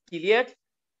Ramoth Gilead?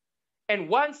 And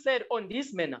one said on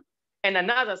this manner, and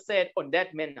another said on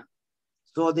that manner.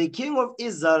 So the king of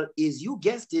Israel is, you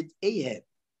guessed it, Ahab.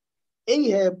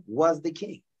 Ahab was the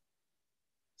king.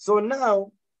 So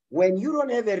now, when you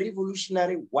don't have a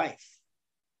revolutionary wife,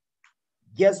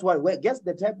 guess what? Well, guess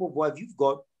the type of wife you've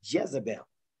got? Jezebel.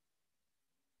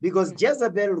 Because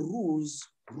Jezebel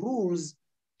rules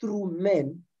through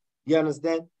men. You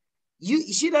understand?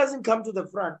 She doesn't come to the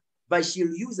front, but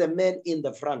she'll use a man in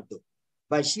the front though.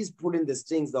 But she's pulling the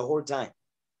strings the whole time.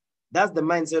 That's the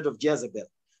mindset of Jezebel.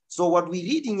 So what we're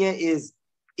reading here is,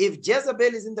 if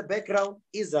Jezebel is in the background,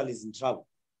 Israel is in trouble.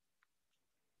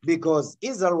 Because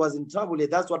Israel was in trouble,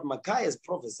 that's what Micaiah is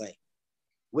prophesying.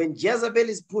 When Jezebel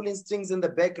is pulling strings in the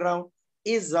background,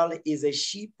 Israel is a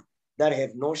sheep that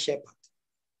have no shepherd.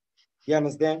 You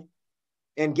understand?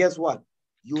 And guess what?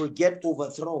 You will get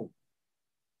overthrown.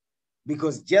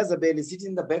 Because Jezebel is sitting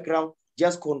in the background,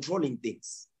 just controlling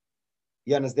things.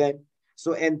 You understand?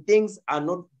 So, and things are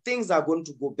going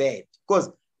to go bad. Because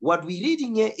what we're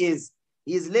reading here is,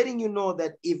 he's letting you know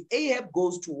that if Ahab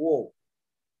goes to war,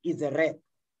 it's a wrap.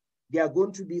 They are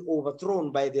going to be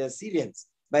overthrown by the Assyrians,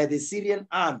 by the Syrian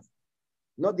army.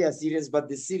 Not the Assyrians, but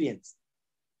the Syrians.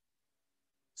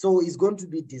 So it's going to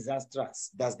be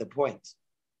disastrous. That's the point.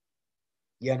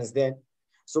 You understand?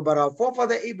 So, but our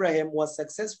forefather Abraham was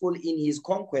successful in his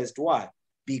conquest. Why?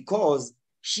 Because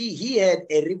he had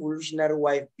a revolutionary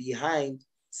wife behind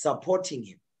supporting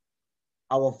him.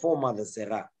 Our foremother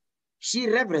Sarah. She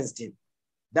reverenced him.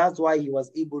 That's why he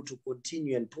was able to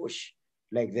continue and push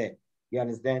like that. You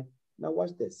understand? Now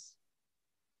watch this.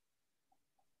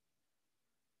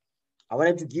 I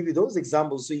wanted to give you those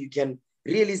examples so you can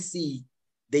really see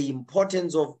the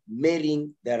importance of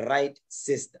marrying the right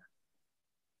sister.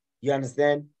 You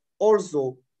understand?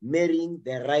 Also, marrying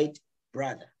the right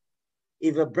brother.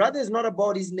 If a brother is not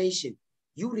about his nation,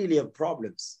 you really have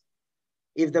problems.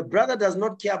 If the brother does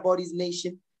not care about his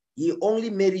nation, he only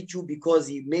married you because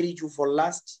he married you for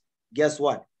lust, guess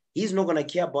what? He's not going to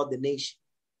care about the nation.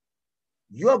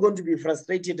 You are going to be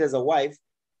frustrated as a wife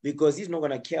because he's not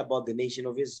going to care about the nation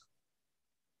of Israel.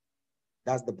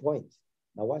 That's the point.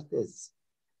 Now watch this.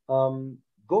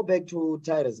 Go back to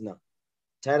Titus now.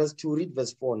 Titus 2, read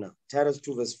verse 4 now. Titus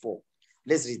 2, verse 4.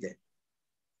 Let's read that.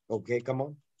 Okay, come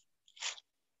on.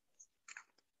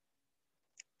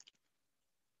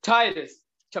 Titus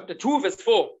chapter 2, verse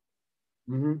 4.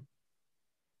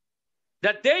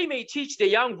 That they may teach the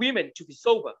young women to be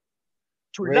sober,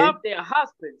 to love their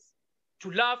husbands, to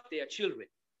love their children.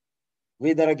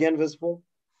 Read that again, verse 4.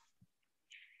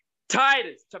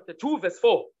 Titus chapter 2, verse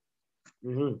 4.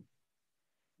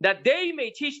 That they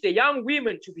may teach the young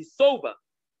women to be sober,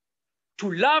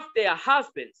 to love their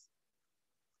husbands,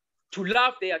 to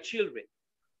love their children.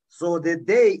 So the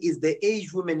day is the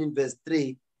aged women in verse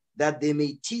 3, that they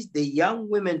may teach the young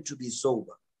women to be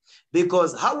sober.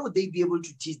 Because how would they be able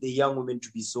to teach the young women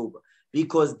to be sober?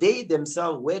 Because they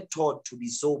themselves were taught to be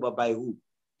sober by who?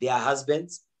 Their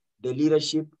husbands, the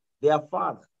leadership, their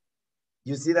father.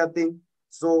 You see that thing?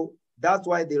 So that's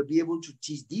why they'll be able to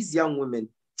teach these young women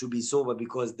to be sober,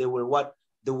 because they will what?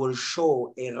 They will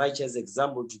show a righteous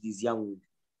example to these young women.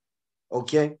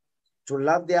 Okay? To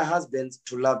love their husbands,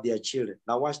 to love their children.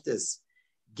 Now watch this.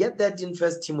 Get that in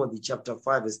 1 Timothy chapter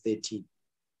 5, verse 13.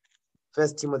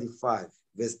 1 Timothy 5,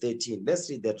 verse 13. Let's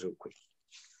read that real quick.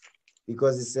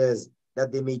 Because it says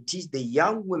that they may teach the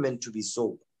young women to be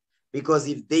sober. Because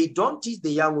if they don't teach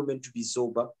the young women to be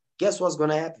sober, guess what's going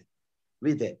to happen?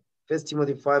 Read that. 1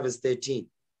 Timothy 5, verse 13.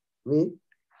 Read.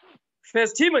 1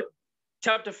 Timothy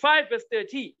chapter 5, verse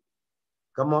 13.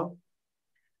 Come on.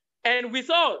 And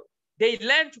withal, they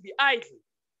learn to be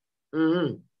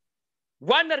idle,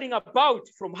 wandering about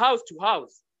from house to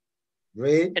house.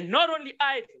 Read. And not only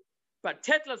idle, but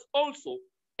tattlers also,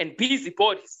 and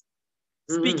busybodies,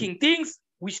 speaking things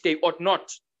which they ought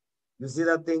not. You see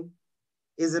that thing?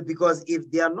 Is it because if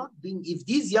they are not being, if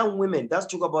these young women, let's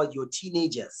talk about your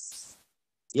teenagers.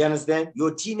 You understand?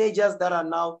 Your teenagers that are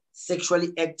now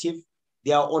sexually active,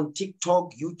 they are on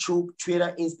TikTok, YouTube,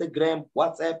 Twitter, Instagram,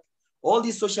 WhatsApp, all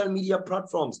these social media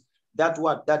platforms that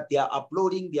they are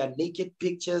uploading their naked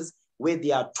pictures where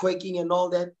they are twerking and all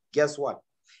that. Guess what?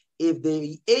 If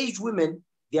the aged women,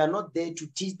 they are not there to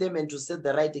teach them and to set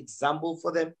the right example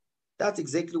for them, that's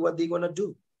exactly what they're going to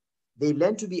do. They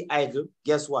learn to be idle.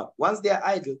 Guess what? Once they're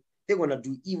idle, they're going to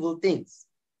do evil things.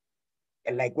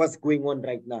 And like what's going on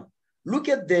right now. Look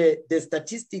at the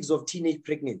statistics of teenage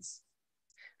pregnancy.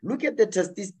 Look at the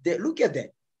statistics. Look at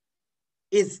that.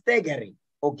 It's staggering,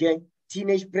 okay?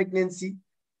 Teenage pregnancy,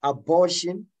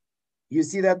 abortion. You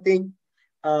see that thing?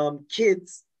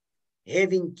 Kids,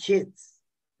 having kids,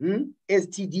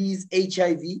 STDs,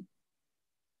 HIV.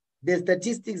 The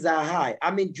statistics are high.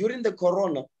 I mean, during the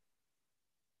corona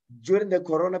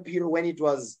period, when it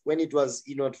was,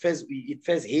 you know, it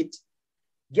first hit,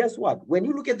 guess what? When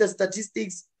you look at the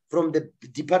statistics from the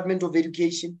Department of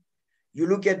Education, you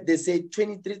look at, they say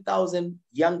 23,000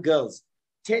 young girls,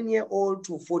 10-year-old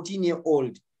to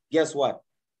 14-year-old, guess what?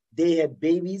 They had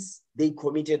babies, they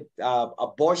committed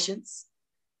abortions.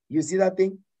 You see that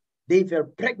thing? They were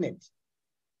pregnant.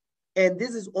 And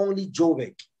this is only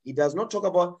Joburg. It does not talk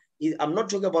about, I'm not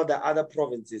talking about the other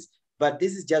provinces, but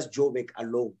this is just Joburg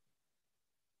alone.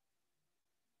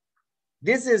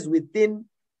 This is within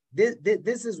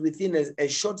a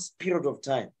short period of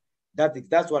time.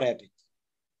 That's what happened.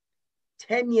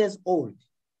 10 years old.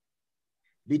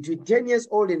 Between 10 years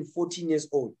old and 14 years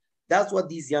old. That's what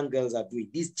these young girls are doing.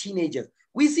 These teenagers.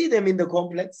 We see them in the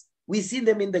complex. We see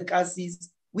them in the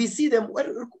classes. We see them,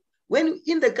 when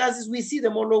in the classes, we see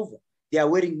them all over. They are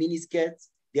wearing miniskirts.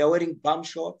 They are wearing bum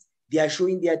shorts. They are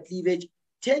showing their cleavage.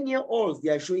 10-year-olds, they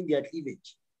are showing their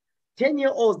cleavage.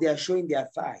 10-year-olds, they are showing their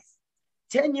thighs.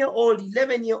 10-year-old,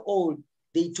 11-year-old,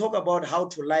 they talk about how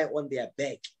to lie on their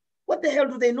back. What the hell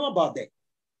do they know about that?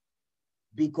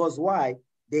 Because why?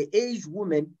 The aged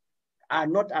women are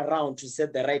not around to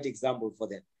set the right example for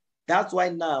them. That's why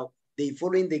now they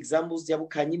following the examples, Abu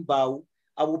Kanyimbau,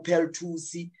 Abu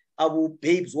Peltusi, Abu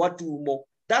Babes, Watumo.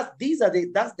 That's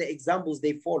the examples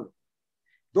they follow.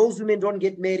 Those women don't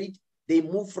get married. They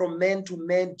move from man to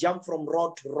man, jump from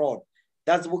rod to rod.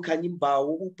 That's Abu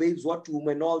Kanyimbau, Abu Babes,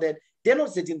 Watumo, and all that. They're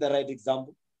not setting the right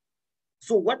example.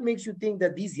 So what makes you think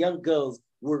that these young girls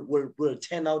will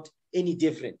turn out any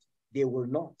different? They will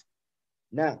not.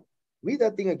 Now, read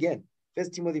that thing again.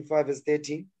 1 Timothy 5, verse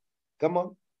 13. Come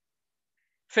on.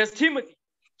 1 Timothy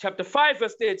chapter 5,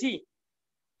 verse 13.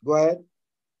 Go ahead.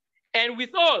 And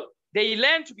withal, they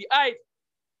learn to be idle,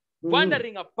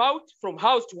 wandering about from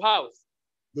house to house.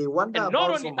 They wander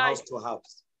about from house to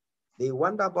house. They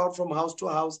wander about from house to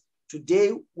house.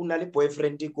 Today, unali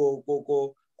boyfriend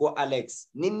ko Alex.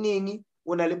 Nini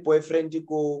unali boyfriend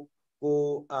ko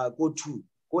Tu,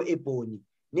 ko Ebony.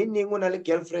 Nini unali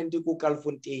girlfriend ko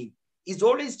Calfontaine. It's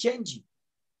always changing.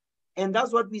 And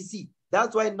that's what we see.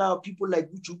 That's why now people like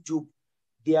YouTube,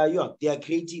 they are young, they are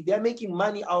creative, they are making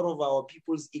money out of our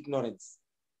people's ignorance.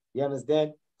 You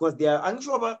understand? Because they are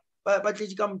unsure but they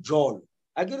become jol.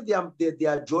 I get they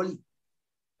are jolly.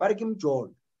 But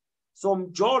jol. So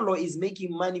Jolo is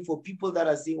making money for people that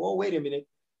are saying, oh, wait a minute.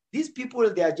 These people,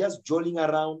 they are just jolling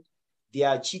around. They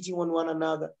are cheating on one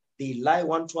another. They lie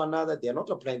one to another. They are not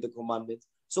applying the commandments.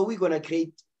 So we're gonna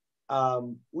create a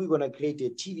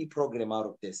TV program out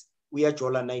of this. We are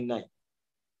Jola 99.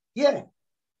 Yeah.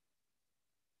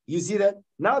 You see that?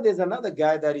 Now there's another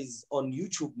guy that is on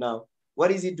YouTube now.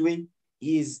 What is he doing?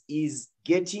 He's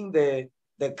getting the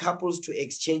couples to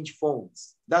exchange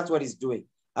phones. That's what he's doing.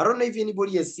 I don't know if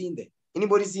anybody has seen that.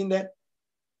 Anybody seen that?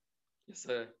 Yes,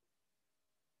 sir.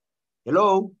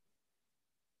 Hello?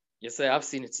 Yes, sir. I've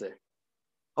seen it, sir.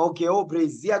 Okay, oh,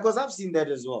 praise. Yeah, because I've seen that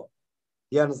as well.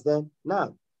 You understand?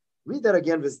 Now, read that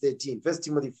again, verse 13. 1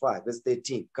 Timothy 5, verse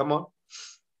 13. Come on.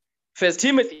 1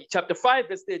 Timothy chapter 5,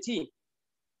 verse 13.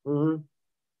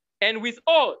 And with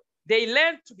all, they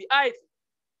learn to be idle,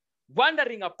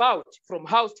 wandering about from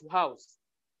house to house.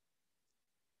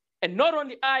 And not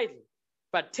only idle,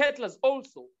 but tattlers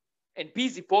also, and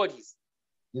busybodies.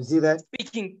 You see that?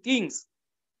 Speaking things.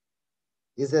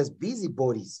 It says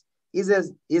busybodies. It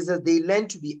says they learn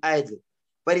to be idle.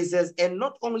 But it says, and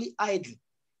not only idle.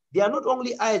 They are not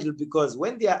only idle because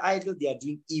when they are idle, they are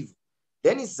doing evil.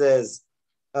 Then it says,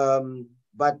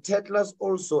 but tattlers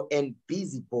also and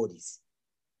busybodies.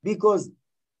 Because,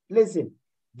 listen,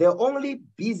 the only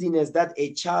busyness that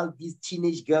a child, these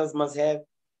teenage girls must have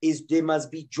is they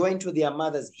must be joined to their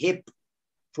mother's hip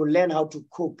to learn how to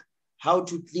cook, how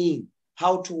to clean,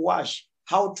 how to wash,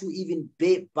 how to even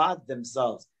bath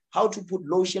themselves, how to put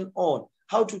lotion on,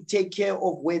 how to take care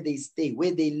of where they stay,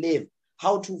 where they live,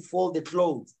 how to fold the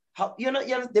clothes. How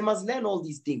they must learn all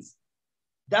these things.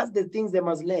 That's the things they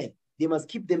must learn. They must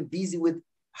keep them busy with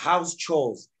house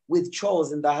chores, with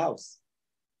chores in the house.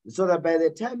 So that by the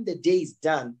time the day is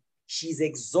done, she's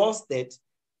exhausted,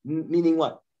 meaning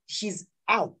what? She's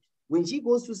out. When she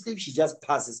goes to sleep, she just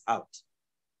passes out.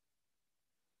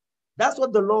 That's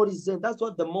what the Lord is saying. That's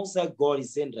what the Most High God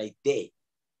is saying right there.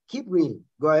 Keep reading.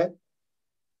 Go ahead.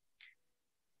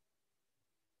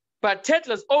 But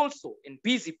tattlers also and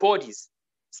busybodies,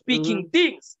 speaking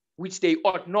things which they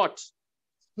ought not.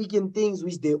 Speaking things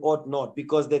which they ought not.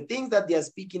 Because the things that they are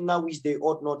speaking now which they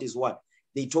ought not is what?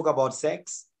 They talk about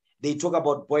sex. They talk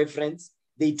about boyfriends.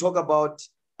 They talk about,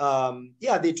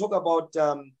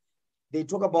 they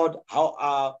talk about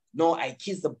how, no, I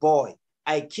kissed the boy.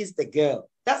 I kissed the girl.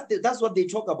 That's what they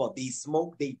talk about. They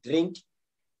smoke, they drink.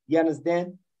 You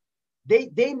understand?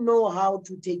 They know how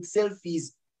to take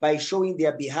selfies by showing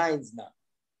their behinds now.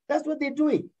 That's what they're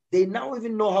doing. They now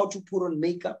even know how to put on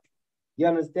makeup. You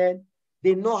understand?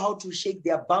 They know how to shake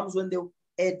their bums when they're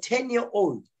a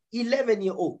 10-year-old,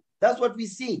 11-year-old. That's what we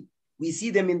see. We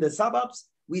see them in the suburbs.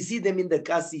 We see them in the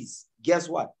casies. Guess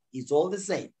what? It's all the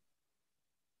same.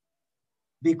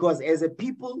 Because as a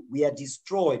people, we are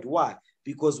destroyed. Why?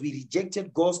 Because we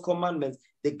rejected God's commandments,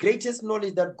 the greatest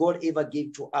knowledge that God ever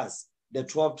gave to us, the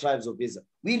 12 tribes of Israel.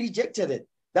 We rejected it.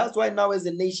 That's why now as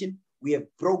a nation, we have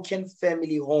broken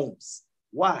family homes.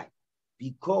 Why?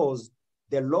 Because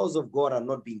the laws of God are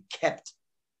not being kept.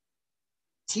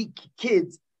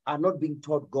 Kids are not being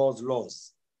taught God's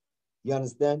laws. You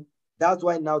understand? That's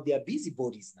why now they are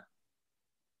busybodies now.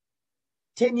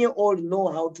 10-year-old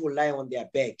know how to lie on their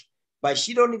back, but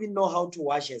she don't even know how to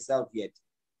wash herself yet.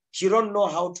 She don't know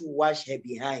how to wash her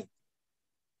behind.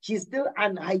 She's still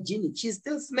unhygienic. She's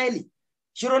still smelly.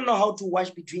 She don't know how to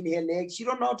wash between her legs. She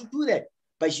don't know how to do that,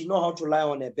 but she know how to lie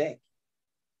on her back.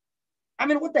 I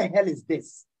mean, what the hell is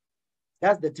this?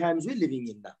 That's the times we're living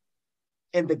in now.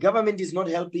 And the government is not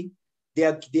helping. They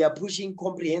are pushing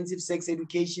comprehensive sex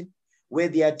education where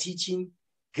they are teaching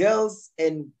girls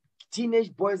and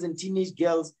teenage boys and teenage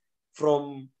girls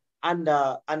from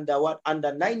under 10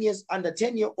 years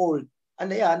old.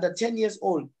 Under 10 years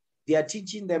old, they are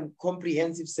teaching them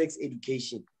comprehensive sex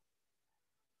education.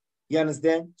 You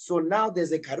understand? So now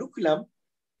there's a curriculum,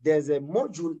 there's a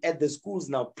module at the schools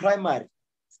now, primary,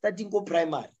 starting go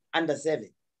primary, under 7.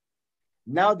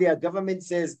 Now their government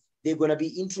says they're going to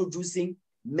be introducing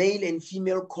male and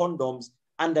female condoms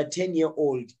under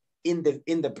 10-year-old in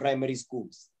the primary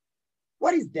schools.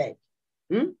 What is that?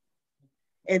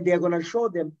 And they're going to show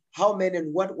them how men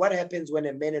and what happens when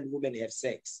a man and woman have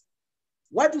sex.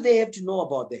 What do they have to know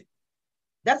about that?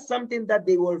 That's something that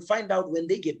they will find out when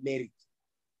they get married.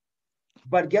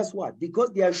 But guess what?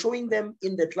 Because they are showing them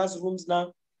in the classrooms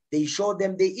now, they show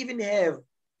them, they even have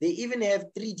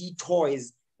 3D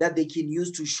toys that they can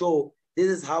use to show this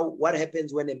is what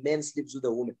happens when a man sleeps with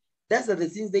a woman. That's the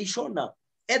things they show now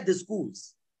at the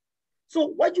schools. So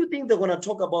what do you think they're going to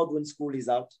talk about when school is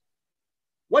out?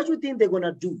 What do you think they're going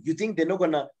to do? You think they're not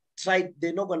going to try,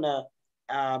 they're not going to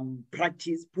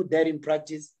practice, put that in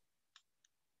practice?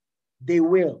 They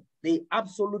will. They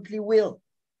absolutely will.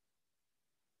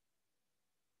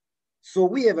 So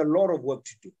we have a lot of work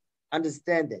to do.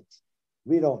 Understand that.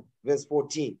 Read on. Verse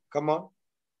 14. Come on.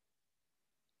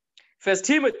 1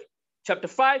 Timothy chapter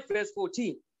 5, verse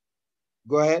 14.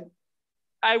 Go ahead.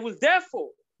 I will therefore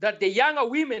that the younger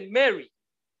women marry.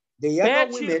 The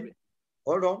younger women,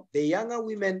 hold on. The younger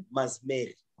women must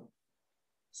marry.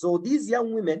 So these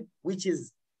young women, which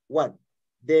is what?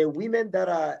 The women that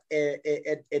are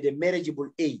at a marriageable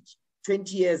age,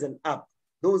 20 years and up,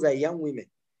 those are young women.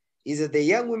 He said the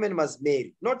young women must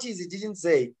marry. Notice it didn't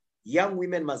say young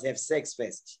women must have sex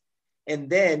first. And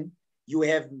then you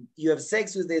have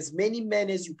sex with as many men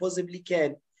as you possibly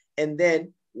can. And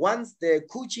then once the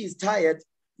coochie is tired,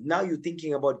 now you're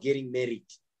thinking about getting married.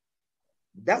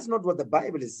 That's not what the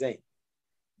Bible is saying.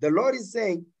 The Lord is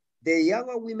saying the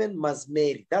younger women must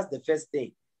marry. That's the first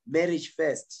thing. Marriage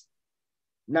first.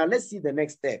 Now let's see the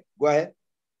next step. Go ahead.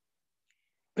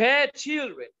 Bear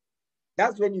children.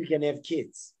 That's when you can have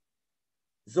kids.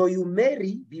 So you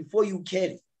marry before you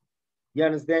carry. You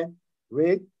understand?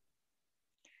 Read.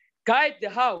 Guide the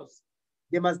house.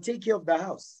 They must take care of the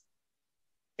house.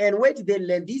 And where did they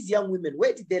learn? These young women,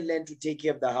 where did they learn to take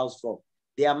care of the house from?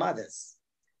 Their mothers.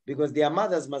 Because their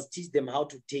mothers must teach them how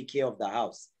to take care of the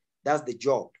house. That's the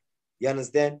job. You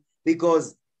understand?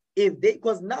 Because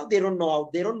now they don't know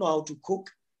how to cook,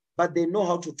 but they know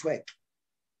how to twerk.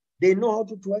 They know how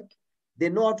to twerk. They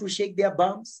know how to shake their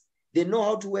bums. They know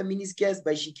how to wear miniskirts,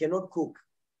 but she cannot cook.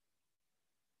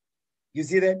 You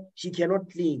see that? She cannot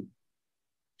clean.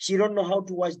 She don't know how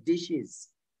to wash dishes.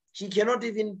 She cannot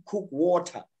even cook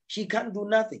water. She can't do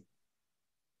nothing.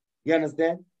 You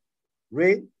understand?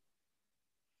 Read.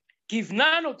 Give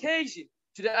none occasion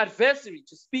to the adversary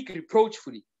to speak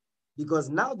reproachfully. Because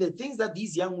now the things that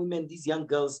these young women, these young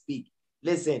girls speak,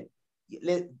 listen,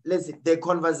 their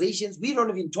conversations, we don't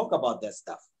even talk about that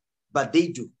stuff, but they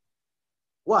do.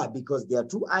 Why? Because they are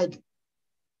too idle.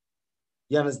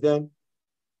 You understand?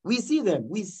 We see them.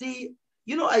 We see,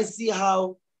 I see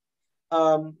how,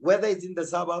 whether it's in the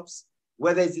suburbs,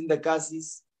 whether it's in the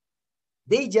castles,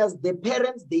 the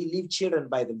parents, they leave children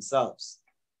by themselves.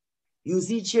 You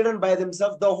see children by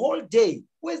themselves the whole day.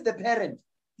 Where's the parent?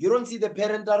 You don't see the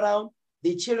parent around.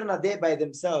 The children are there by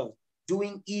themselves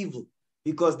doing evil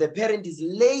because the parent is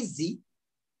lazy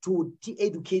to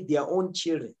educate their own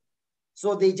children.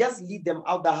 So they just leave them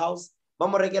out the house.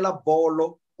 Mamoregela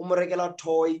bolo, umoregela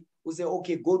toy. We say,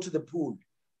 okay, go to the pool,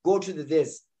 go to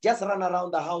this. Just run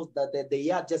around the house, the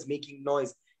yard just making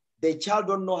noise. The child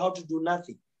don't know how to do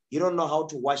nothing. You don't know how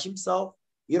to wash himself.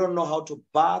 You don't know how to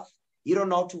bath. You don't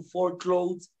know how to fold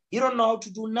clothes. You don't know how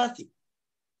to do nothing.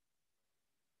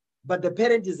 But the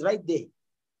parent is right there.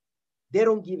 They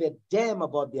don't give a damn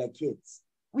about their kids.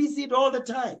 We see it all the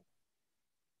time.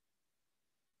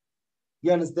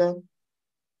 You understand?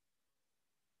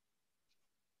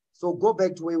 So go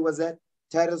back to where it was at,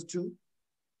 Titus 2.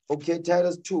 Okay,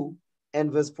 Titus 2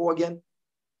 and verse 4 again.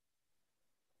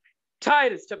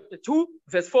 Titus chapter 2,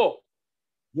 verse 4.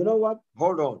 You know what?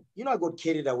 Hold on. I got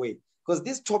carried away because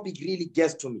this topic really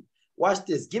gets to me. Watch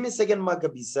this. Give me 2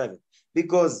 Maccabees 7.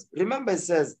 Because remember it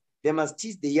says they must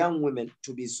teach the young women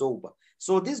to be sober.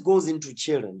 So this goes into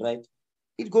children, right?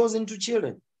 It goes into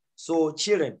children. So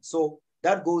children. So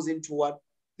that goes into what?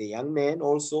 The young men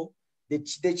also. The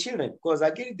children. Because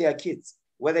again, they are kids.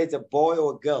 Whether it's a boy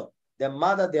or a girl. The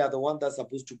mother, they are the one that's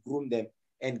supposed to groom them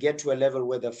and get to a level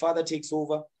where the father takes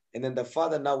over. And then the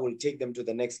father now will take them to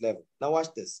the next level. Now watch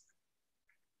this.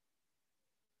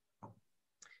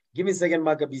 Give me 2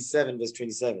 Maccabees 7, verse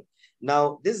 27.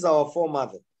 Now, this is our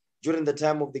foremother. During the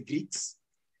time of the Greeks,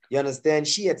 you understand?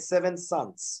 She had 7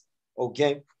 sons.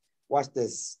 Okay? Watch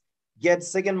this. Get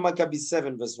 2 Maccabees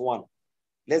 7, verse 1.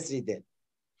 Let's read that.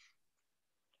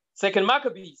 2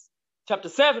 Maccabees, chapter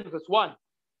 7, verse 1.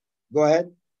 Go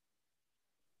ahead.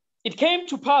 It came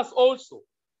to pass also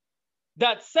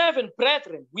that 7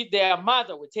 brethren with their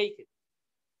mother were taken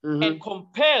and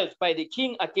compelled by the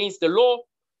king against the law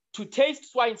to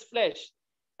taste swine's flesh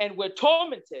and were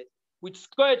tormented with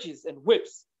scourges and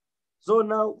whips. So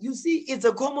now, you see, it's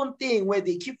a common thing where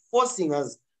they keep forcing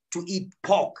us to eat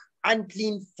pork,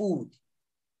 unclean food.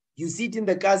 You see it in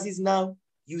the cases now.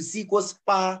 You see go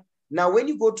spa. Now, when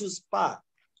you go to spa,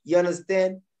 you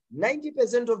understand,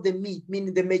 90% of the meat,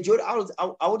 meaning the majority,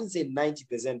 I wouldn't say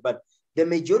 90%, but the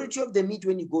majority of the meat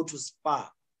when you go to spa,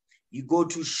 you go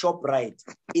to ShopRite,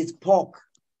 it's pork.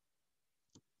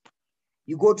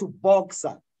 You go to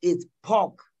Boxer, it's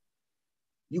pork.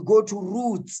 You go to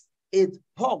Roots, it's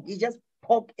pork. You just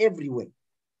pork everywhere.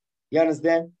 You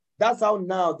understand? That's how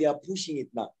now they are pushing it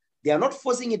now. They are not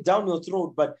forcing it down your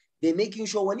throat, but they're making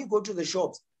sure when you go to the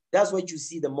shops, that's what you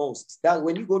see the most. That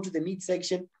when you go to the meat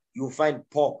section, you'll find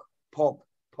pork, pork,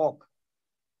 pork.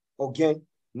 Okay?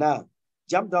 Now,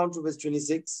 jump down to verse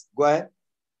 26. Go ahead.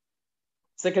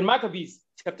 2 Maccabees,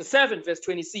 chapter 7, verse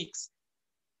 26.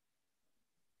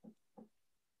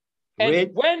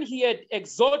 And when he had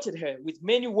exhorted her with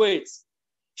many words,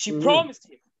 she promised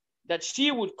him that she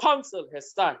would counsel her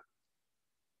son.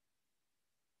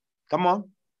 Come on.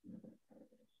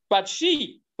 But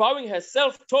she, bowing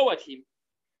herself toward him,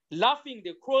 laughing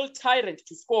the cruel tyrant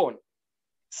to scorn,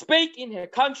 spake in her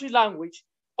country language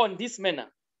on this manner: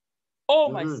 O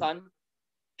my son,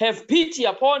 have pity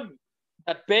upon me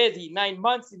that bare thee 9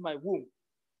 months in my womb,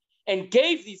 and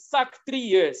gave thee suck 3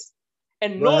 years,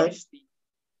 and nourished thee,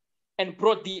 and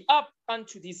brought thee up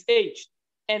unto this age,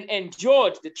 and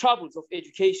endured the troubles of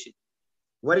education.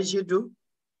 What did she do?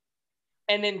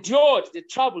 And endured the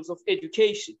troubles of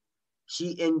education.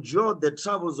 She endured the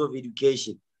troubles of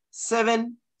education.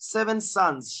 Seven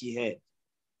sons she had.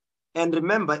 And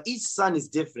remember, each son is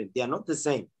different. They are not the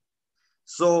same.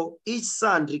 So each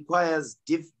son requires,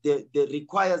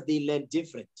 they learn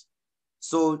different.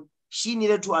 So she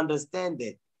needed to understand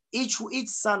that each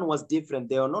son was different.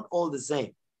 They are not all the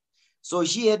same. So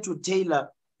she had to tailor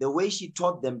the way she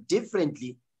taught them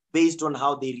differently based on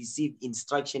how they receive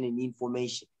instruction and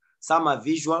information. Some are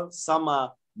visual, some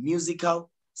are musical,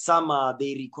 some are,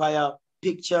 they require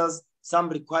pictures, some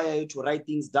require you to write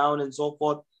things down and so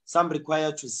forth. Some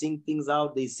require to sing things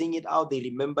out. They sing it out, they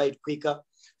remember it quicker,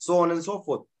 so on and so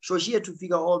forth. So she had to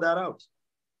figure all that out.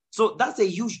 So that's a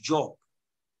huge job.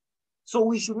 So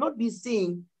we should not be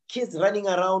seeing kids running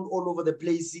around all over the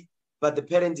place, but the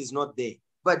parent is not there.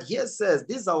 But here says,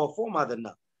 this is our foremother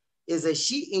now, is that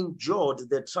she endured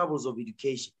the troubles of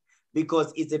education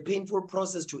because it's a painful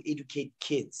process to educate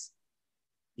kids.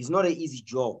 It's not an easy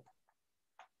job.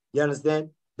 You understand?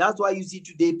 That's why you see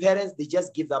today parents, they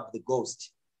just give up the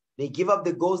ghost. They give up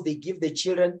the ghost, they give the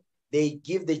children,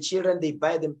 they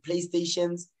buy them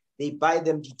PlayStations, they buy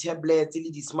them the tablets,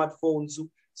 the smartphones,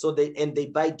 and they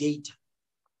buy data.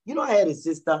 You know, I had a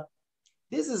sister,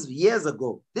 this is years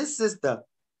ago. This sister,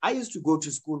 I used to go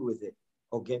to school with her,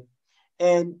 okay?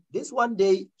 And this one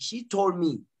day, she told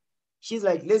me, she's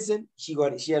like, listen, she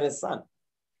had a son.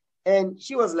 And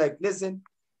she was like, listen,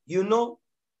 you know,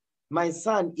 my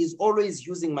son is always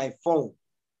using my phone.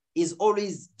 He's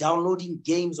always downloading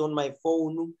games on my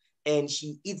phone, and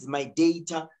she eats my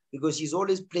data because she's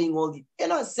always playing all the,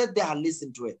 and I sat there and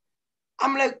listened to it.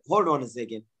 I'm like, hold on a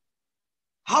second.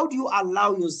 How do you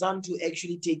allow your son to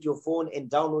actually take your phone and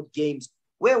download games?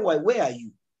 Where are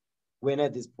you when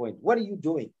at this point? What are you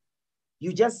doing?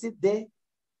 You just sit there?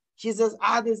 She says,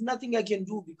 there's nothing I can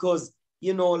do because,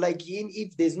 you know, like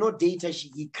if there's no data,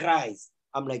 he cries.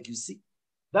 I'm like, you see,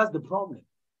 that's the problem.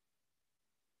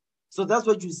 So that's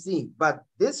what you see. But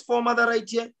this foremother right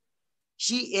here,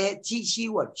 she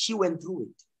went through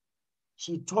it.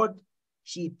 She taught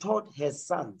her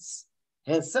sons,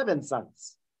 her 7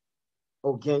 sons.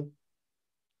 Okay.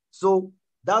 So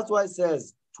that's why it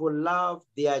says to love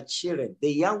their children.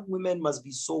 The young women must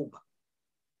be sober.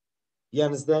 You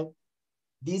understand?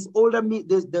 These older men,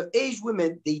 the aged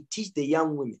women, they teach the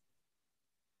young women.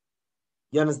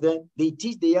 You understand? They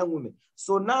teach the young women.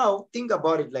 So now think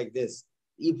about it like this.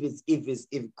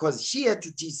 Because she had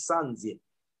to teach sons here.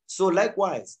 So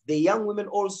likewise, the young women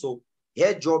also,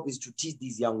 her job is to teach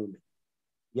these young women.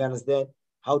 You understand?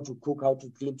 How to cook, how to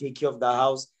clean, take care of the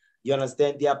house. You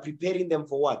understand? They are preparing them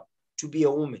for what? To be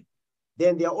a woman.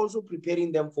 Then they are also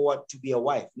preparing them for what? To be a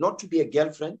wife, not to be a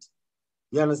girlfriend.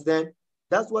 You understand?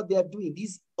 That's what they are doing.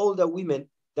 These older women,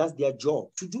 that's their job,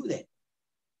 to do that.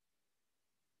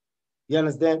 You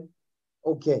understand?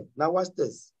 Okay, now watch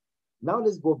this. Now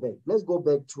let's go back. Let's go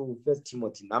back to 1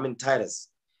 Timothy. I'm in Titus.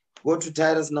 Go to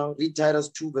Titus now. Read Titus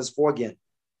 2 verse 4 again.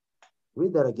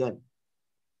 Read that again.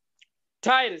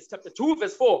 Titus chapter 2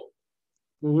 verse 4.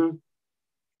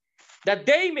 That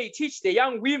they may teach the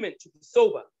young women to be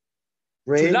sober,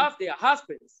 to love their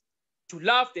husbands, to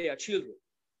love their children.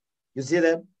 You see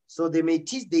that? So they may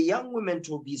teach the young women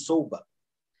to be sober,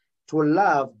 to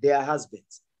love their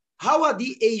husbands. How are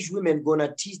the aged women going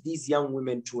to teach these young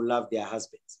women to love their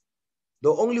husbands? The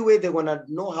only way they're going to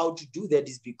know how to do that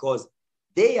is because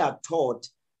they are taught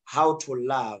how to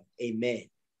love a man.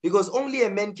 Because only a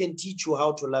man can teach you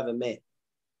how to love a man.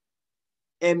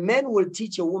 A man will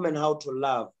teach a woman how to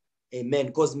love a man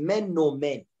because men know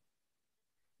men.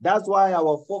 That's why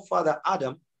our forefather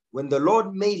Adam, when the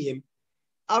Lord made him,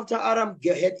 after Adam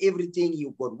had everything, he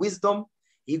got wisdom,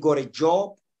 he got a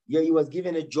job. Yeah, he was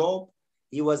given a job.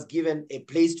 He was given a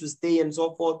place to stay and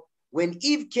so forth. When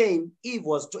Eve came, Eve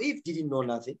didn't know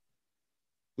nothing.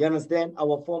 You understand?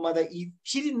 Our foremother Eve,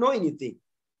 she didn't know anything.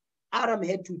 Adam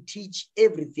had to teach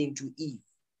everything to Eve.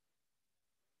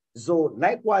 So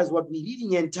likewise, what we're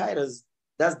reading in Titus,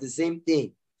 that's the same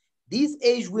thing. These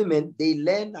aged women, they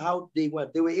learned how they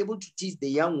were able to teach the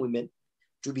young women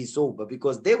to be sober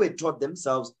because they were taught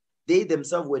themselves, they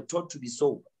themselves were taught to be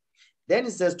sober. Then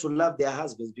it says to love their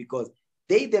husbands because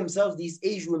they themselves, these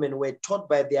aged women, were taught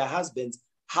by their husbands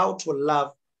how to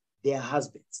love their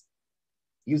husbands.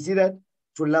 You see that?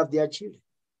 To love their children.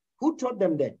 Who taught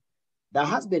them that? The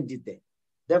husband did that.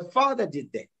 The father did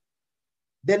that.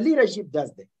 The leadership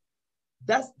does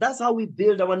that. That's how we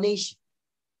build our nation.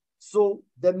 So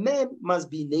the man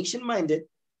must be nation-minded.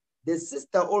 The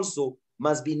sister also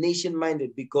must be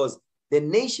nation-minded because the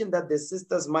nation that the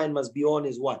sister's mind must be on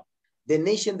is what? The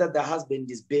nation that the husband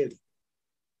is building.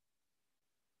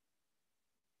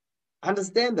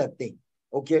 Understand that thing.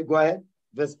 Okay, go ahead.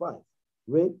 Verse 5.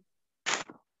 Read.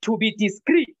 To be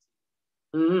discreet,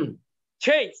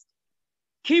 chaste,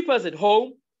 keepers at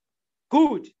home,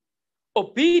 good,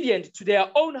 obedient to their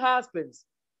own husbands,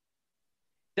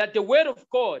 that the word of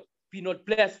God be not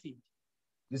blasphemed.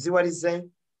 You see what he's saying?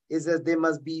 He says they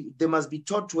must be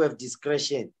taught to have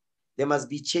discretion. They must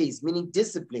be chaste, meaning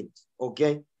disciplined,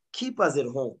 okay? Keepers at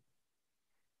home.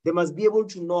 They must be able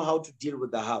to know how to deal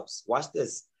with the house. Watch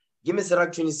this. Give me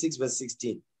Sirach 26, verse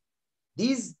 16.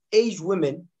 These aged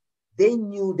women, they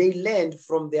learned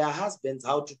from their husbands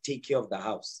how to take care of the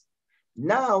house.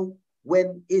 Now,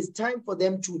 when it's time for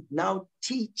them to now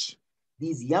teach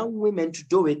these young women to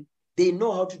do it, they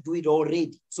know how to do it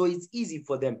already. So it's easy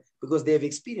for them because they have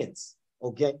experience.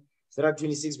 Okay? Sirach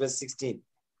 26, verse 16.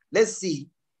 Let's see,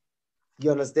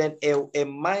 you understand,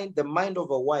 the mind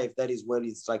of a wife that is well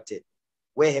instructed,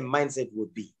 where her mindset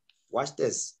would be. Watch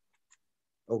this.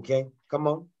 Okay? Come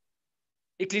on.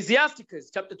 Ecclesiasticus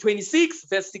chapter 26,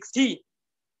 verse 16.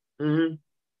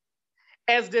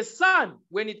 As the sun,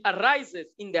 when it arises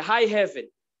in the high heaven,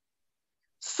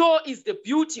 so is the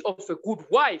beauty of a good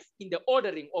wife in the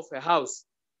ordering of her house.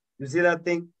 You see that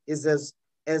thing? It says,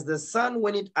 as the sun,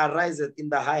 when it arises in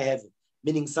the high heaven,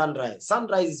 meaning sunrise.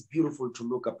 Sunrise is beautiful to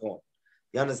look upon.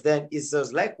 You understand? It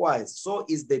says, likewise, so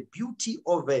is the beauty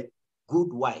of a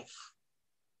good wife.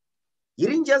 He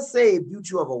didn't just say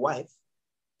beauty of a wife.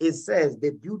 It says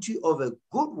the beauty of a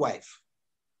good wife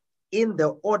in the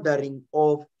ordering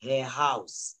of her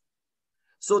house.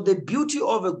 So the beauty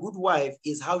of a good wife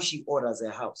is how she orders her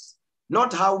house,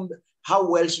 not how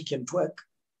well she can twerk,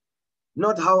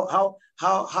 not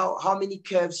how many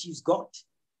curves she's got.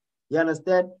 You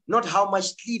understand? Not how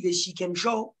much cleavage she can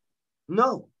show.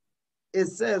 No. It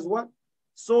says what?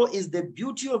 So is the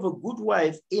beauty of a good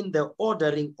wife in the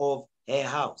ordering of her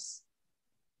house.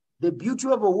 The beauty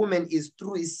of a woman is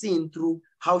seen through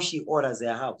how she orders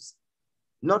her house,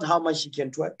 not how much she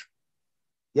can twerk.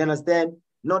 You understand?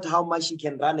 Not how much she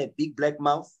can run a big black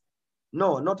mouth.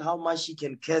 No, not how much she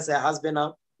can curse her husband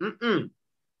out.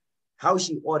 How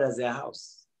she orders her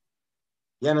house.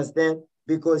 You understand?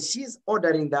 Because she's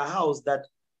ordering the house that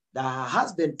her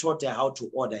husband taught her how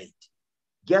to order it.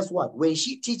 Guess what? When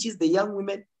she teaches the young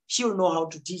women, she'll know how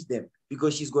to teach them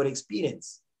because she's got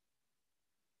experience.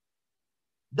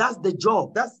 That's the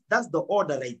job. That's the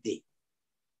order right there.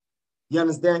 You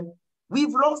understand? We've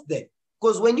lost that.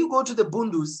 Because when you go to the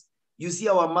Bundus, you see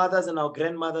our mothers and our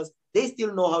grandmothers, they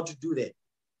still know how to do that.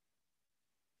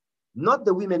 Not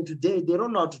the women today, they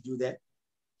don't know how to do that.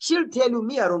 She'll tell you,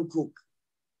 me, I don't cook.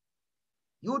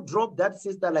 You drop that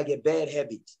sister like a bad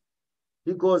habit.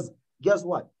 Because guess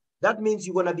what? That means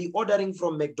you're going to be ordering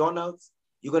from McDonald's.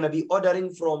 You're going to be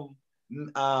ordering from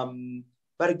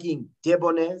Parking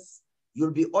Debonair's.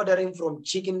 You'll be ordering from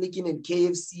Chicken Licken and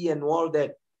KFC and all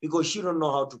that because she don't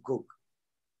know how to cook.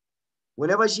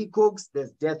 Whenever she cooks,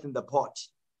 there's death in the pot.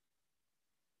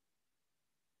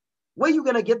 Where are you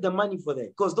going to get the money for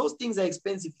that? Because those things are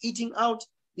expensive. Eating out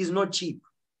is not cheap.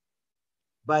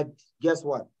 But guess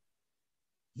what?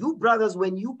 You brothers,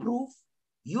 when you prove,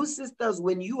 you sisters,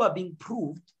 when you are being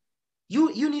proved,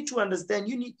 you need to understand,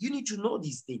 you need to know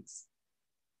these things.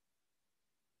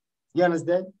 You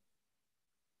understand?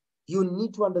 You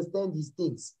need to understand these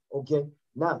things, okay?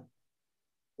 Now,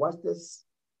 watch this.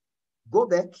 Go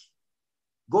back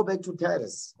to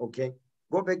Titus, okay?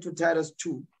 Go back to Titus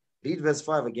 2, read verse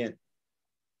 5 again.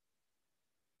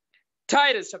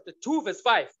 Titus chapter 2, verse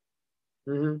 5.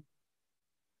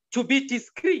 To be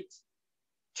discreet,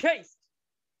 chaste,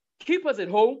 keepers at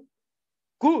home,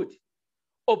 good,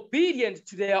 obedient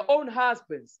to their own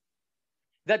husbands,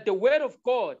 that the word of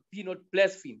God be not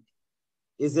blasphemed.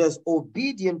 It says,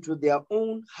 obedient to their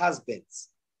own husbands,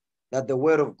 that the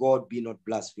word of God be not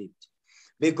blasphemed.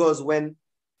 Because when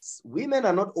women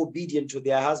are not obedient to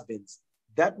their husbands,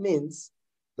 that means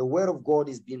the word of God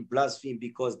is being blasphemed,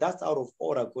 because that's out of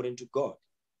order according to God.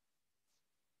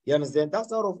 You understand?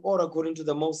 That's out of order according to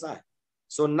the Most High.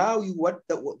 So now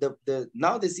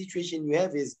now the situation you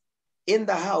have is, in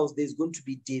the house, there's going to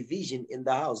be division in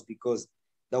the house, because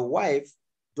the wife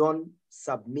don't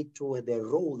submit to the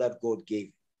role that God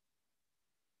gave.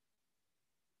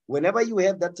 Whenever you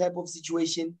have that type of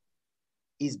situation,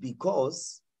 is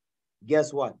because,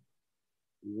 guess what?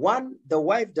 One, the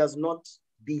wife does not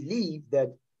believe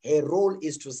that her role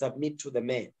is to submit to the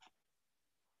man.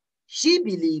 She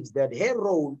believes that her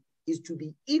role is to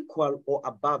be equal or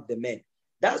above the man.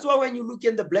 That's why when you look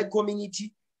in the Black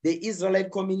community, the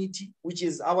Israelite community, which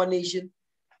is our nation,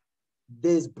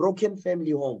 there's broken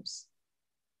family homes.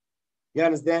 You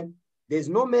understand? There's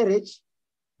no marriage,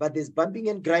 but there's bumping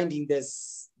and grinding.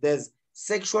 There's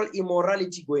sexual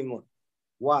immorality going on.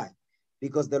 Why?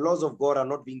 Because the laws of God are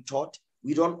not being taught.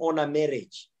 We don't honor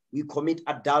marriage. We commit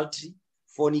adultery,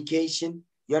 fornication,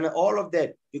 you know, all of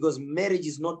that, because marriage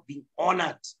is not being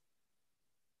honored.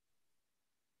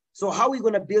 So how are we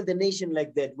going to build a nation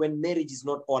like that when marriage is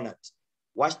not honored?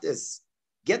 Watch this.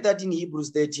 Get that in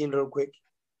Hebrews 13 real quick.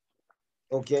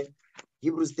 Okay.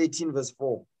 Hebrews 13 verse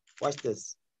 4. Watch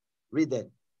this. Read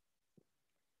that.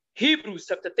 Hebrews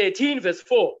chapter 13 verse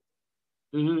 4.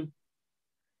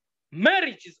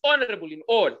 Marriage is honorable in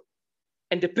all,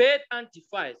 and the bed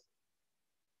undefiled.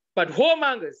 But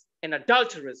whoremongers and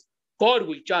adulterers, God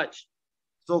will judge.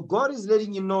 So God is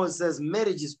letting you know, it says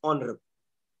marriage is honorable.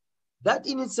 That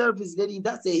in itself is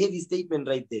that's a heavy statement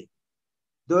right there.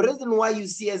 The reason why you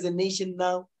see as a nation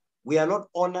now, we are not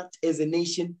honored as a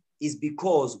nation is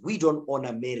because we don't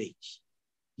honor marriage.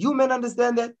 You men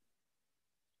understand that?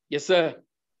 Yes, sir.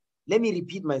 Let me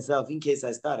repeat myself in case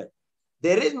I started.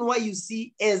 The reason why you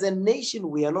see as a nation,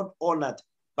 we are not honored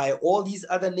by all these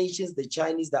other nations, the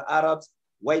Chinese, the Arabs,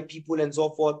 white people, and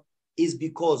so forth, is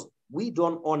because we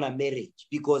don't honor marriage.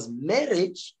 Because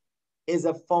marriage is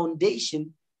a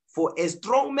foundation for a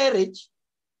strong marriage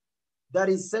that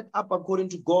is set up according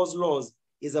to God's laws,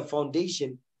 is a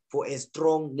foundation for a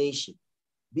strong nation.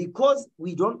 Because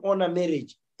we don't honor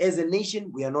marriage, as a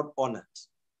nation, we are not honored.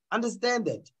 Understand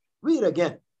that. Read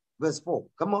again, verse 4.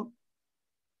 Come on.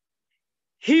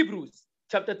 Hebrews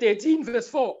chapter 13, verse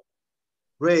 4.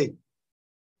 Read.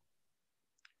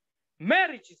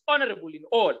 Marriage is honorable in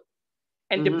all,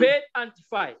 and the bed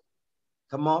undefiled.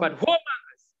 Come on. But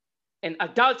whoremongers and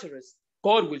adulterers,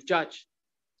 God will judge.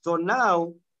 So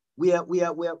now we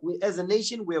as a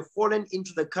nation, we have fallen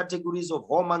into the categories of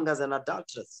whoremongers and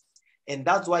adulterers. And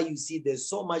that's why you see there's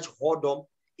so much whoredom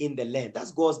in the land.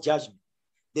 That's God's judgment.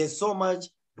 There's so much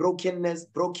brokenness,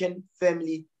 broken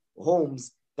family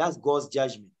homes. That's God's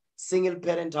judgment. Single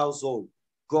parent household,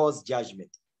 God's judgment.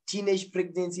 Teenage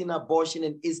pregnancy and abortion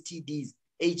and STDs,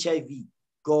 HIV,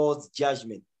 God's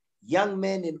judgment. Young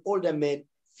men and older men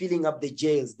filling up the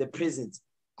jails, the prisons,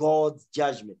 God's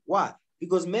judgment. Why?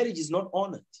 Because marriage is not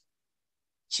honored.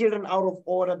 Children out of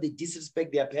order, they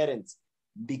disrespect their parents.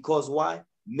 Because why?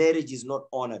 Marriage is not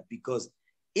honored. Because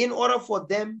in order for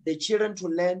them, the children to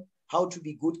learn how to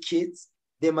be good kids,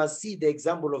 they must see the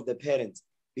example of the parents.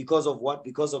 Because of what?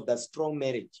 Because of that strong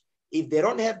marriage. If they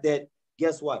don't have that,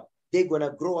 guess what? They're going to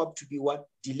grow up to be what?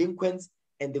 Delinquents,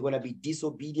 and they're going to be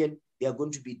disobedient. They are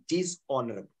going to be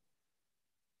dishonorable.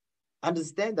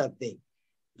 Understand that thing.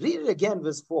 Read it again,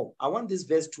 verse 4. I want this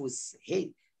verse to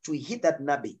hit that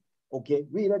nabe. Okay,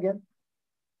 read it again.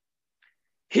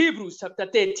 Hebrews chapter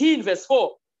 13, verse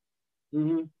 4.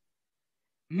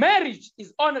 Marriage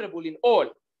is honorable in all,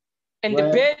 and the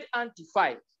bed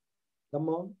undefiled. Come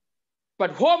on.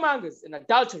 But whoremongers and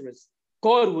adulterers,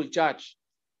 God will judge.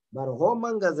 But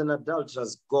whoremongers and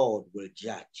adulterers, God will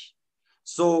judge.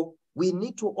 So we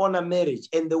need to honor marriage.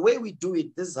 And the way we do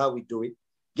it, this is how we do it.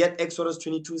 Get Exodus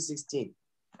 22:16.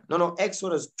 No,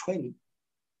 Exodus 20,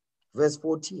 verse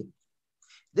 14.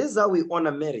 This is how we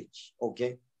honor marriage,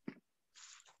 okay?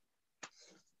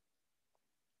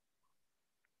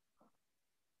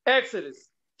 Exodus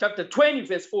chapter 20,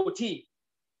 verse 14.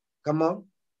 Come on.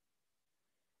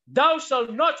 thou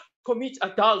shalt not commit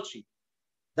adultery.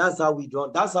 That's how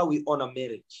we honor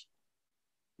marriage.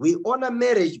 We honor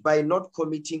marriage by not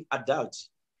committing adultery.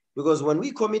 Because when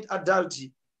we commit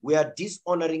adultery, we are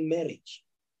dishonoring marriage.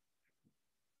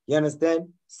 You understand?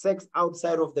 Sex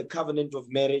outside of the covenant of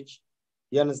marriage.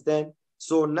 You understand?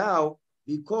 So now,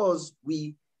 because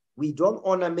we don't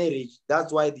honor marriage,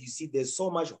 that's why you see there's so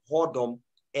much whoredom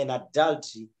and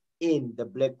adultery in the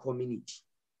Black community.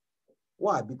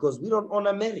 Why? Because we don't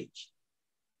honor marriage.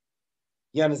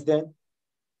 You understand?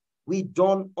 We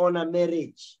don't honor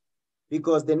marriage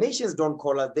because the nations don't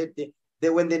call us.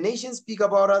 When the nations speak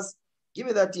about us, give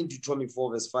me that in Deuteronomy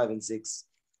 4, verse 5 and 6.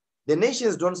 The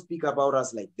nations don't speak about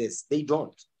us like this. They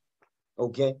don't.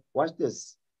 Okay, watch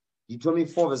this. Deuteronomy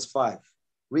 4, verse 5.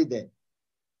 Read that.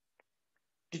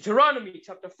 Deuteronomy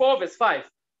chapter 4, verse 5.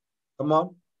 Come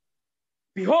on.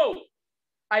 Behold,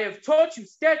 I have taught you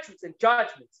statutes and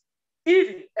judgments,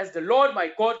 even as the Lord my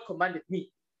God commanded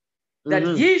me, that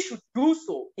ye should do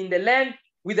so in the land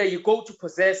whither you go to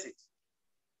possess it.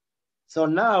 So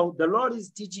now the Lord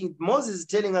is teaching, Moses is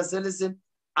telling us, listen,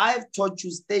 I've taught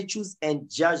you statutes and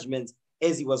judgments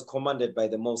as he was commanded by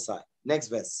the Most High. Next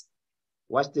verse.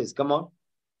 Watch this. Come on.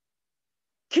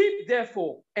 Keep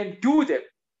therefore and do them.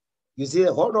 You see,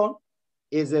 hold on.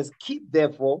 It says, keep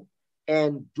therefore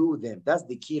and do them. That's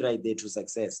the key right there to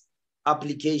success.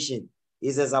 Application.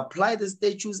 It says, apply the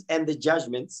statutes and the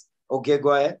judgments. Okay,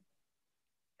 go ahead.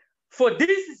 For this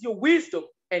is your wisdom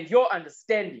and your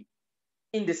understanding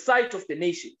in the sight of the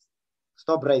nations.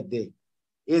 Stop right there.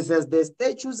 It says the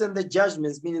statutes and the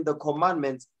judgments, meaning the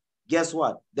commandments. Guess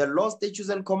what? The law, statutes,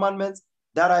 and commandments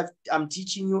that I'm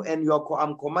teaching you and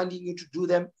I'm commanding you to do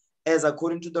them as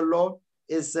according to the law.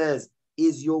 It says,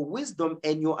 is your wisdom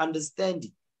and your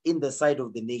understanding in the sight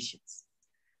of the nations.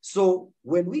 So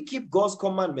when we keep God's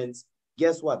commandments,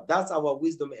 guess what? That's our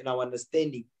wisdom and our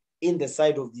understanding in the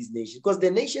sight of these nations. Because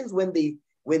the nations, when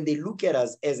they look at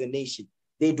us as a nation,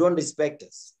 they don't respect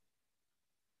us.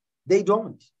 They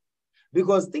don't.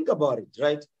 Because think about it,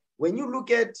 right? When you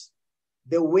look at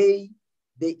the way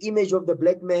the image of the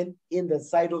Black man in the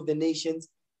sight of the nations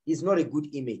is not a good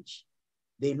image.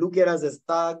 They look at us as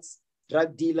thugs,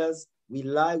 drug dealers. We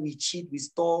lie, we cheat, we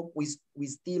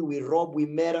steal, we rob, we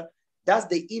murder. That's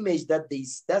the image that's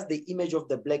the image of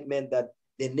the Black man that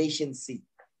the nations see.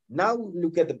 Now we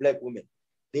look at the Black woman.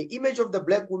 The image of the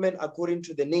Black woman, according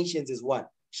to the nations, is what?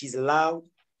 She's loud,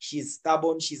 she's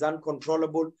stubborn, she's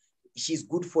uncontrollable, she's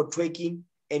good for twerking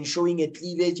and showing a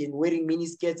cleavage and wearing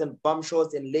miniskirts and bum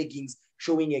shorts and leggings,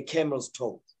 showing a camel's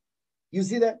toe. You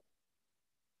see that?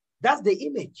 That's the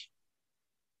image.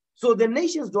 So the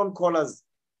nations don't call us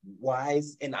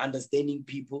wise and understanding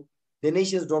people. The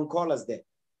nations don't call us that.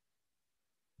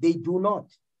 They do not.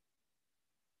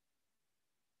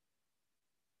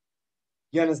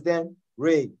 You understand?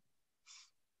 Read.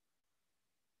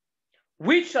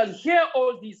 We shall hear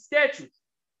all these statutes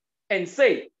and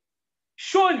say,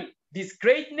 surely this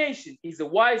great nation is a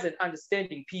wise and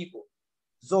understanding people.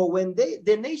 So when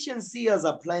the nations see us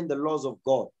applying the laws of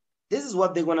God, this is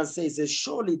what they're going to say. It says,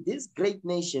 surely this great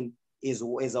nation is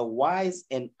a wise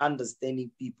and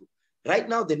understanding people. Right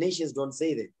now, the nations don't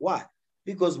say that. Why?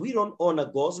 Because we don't honor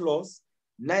God's laws,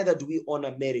 neither do we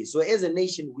honor marriage. So as a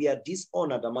nation, we are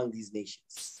dishonored among these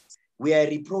nations. We are a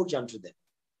reproach unto them.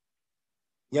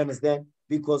 You understand?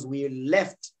 Because we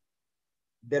left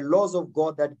the laws of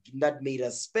God that made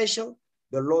us special,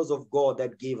 the laws of God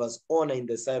that gave us honor in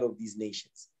the sight of these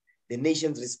nations. The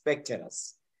nations respected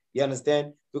us. You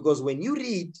understand? Because when you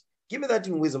read, give me that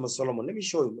in Wisdom of Solomon. Let me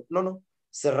show you. No,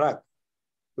 Sirach.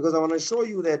 Because I want to show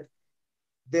you that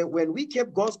when we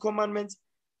kept God's commandments,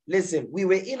 listen, we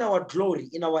were in our glory,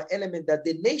 in our element, that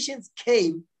the nations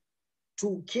came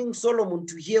to King Solomon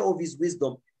to hear of his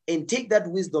wisdom and take that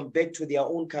wisdom back to their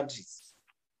own countries.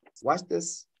 Watch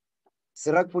this.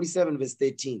 Sirach 47, verse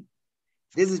 13.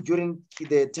 This is during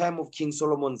the time of King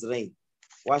Solomon's reign.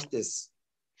 Watch this.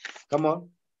 Come on.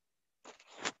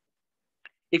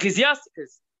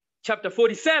 Ecclesiasticus chapter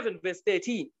 47, verse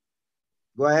 13.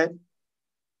 Go ahead.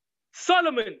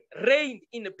 Solomon reigned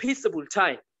in a peaceable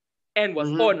time and was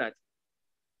honored.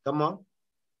 Come on.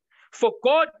 For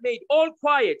God made all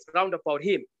quiet round about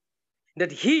him,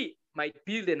 that he might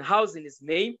build an house in his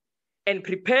name and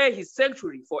prepare his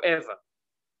sanctuary forever.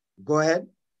 Go ahead.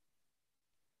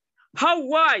 How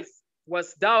wise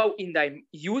wast thou in thy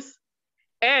youth,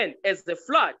 and as the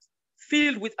flood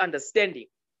filled with understanding.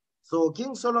 So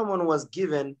King Solomon was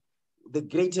given the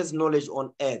greatest knowledge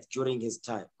on earth during his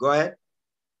time. Go ahead.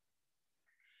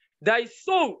 Thy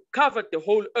soul covered the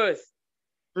whole earth,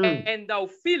 and thou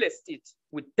fillest it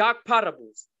with dark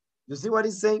parables. You see what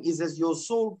he's saying? He says, your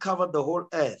soul covered the whole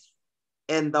earth,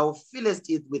 and thou fillest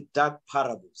it with dark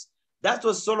parables. That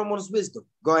was Solomon's wisdom.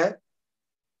 Go ahead.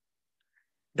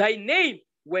 Thy name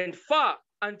went far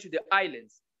unto the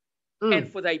islands, and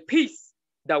for thy peace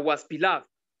thou wast beloved.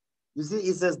 You see,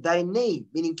 it says thy name,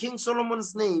 meaning King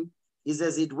Solomon's name, he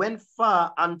says it went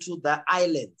far unto the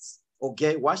islands.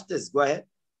 Okay, watch this. Go ahead.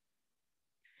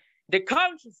 The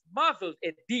countries marveled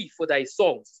at thee for thy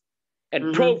songs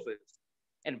and proverbs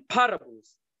and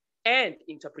parables and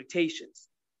interpretations.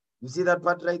 You see that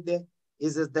part right there? It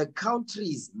says the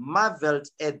countries marveled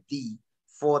at thee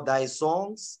for thy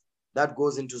songs. That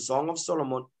goes into Song of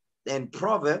Solomon, and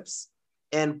proverbs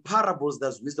and parables.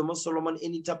 That's wisdom of Solomon,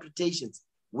 and interpretations,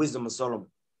 wisdom of Solomon.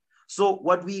 So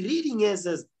what we're reading here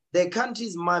says the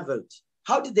countries marveled.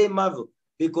 How did they marvel?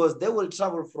 Because they will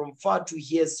travel from far to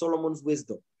hear Solomon's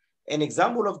wisdom. An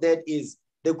example of that is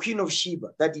the Queen of Sheba,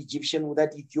 that Egyptian,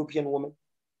 that Ethiopian woman.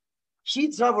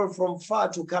 She traveled from far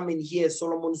to come and hear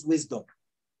Solomon's wisdom.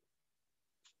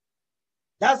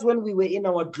 That's when we were in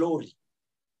our glory.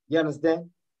 You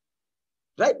understand?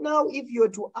 Right now, if you were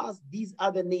to ask these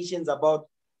other nations about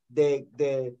the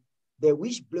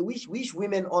which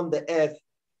women on the earth,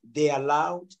 they are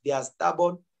loud, they are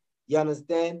stubborn, you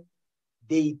understand?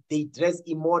 They dress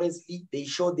immodestly, they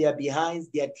show their behinds,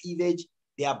 their cleavage,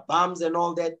 their bums and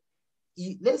all that.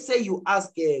 Let's say you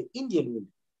ask an Indian woman,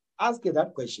 ask her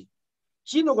that question.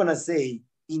 She's not gonna say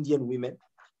Indian women.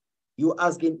 You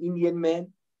ask an Indian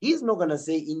man, he's not gonna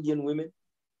say Indian women.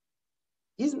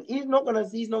 He's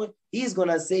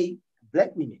gonna say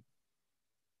black women.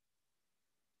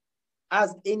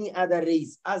 Ask any other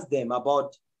race, ask them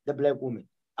about the black woman,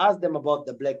 ask them about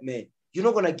the black man. You're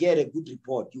not gonna get a good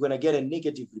report. You're gonna get a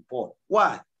negative report.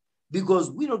 Why? Because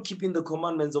we're not keeping the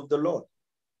commandments of the Lord.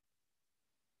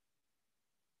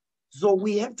 So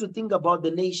we have to think about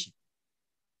the nation.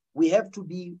 We have to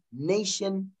be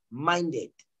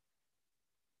nation-minded.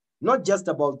 Not just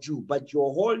about you, but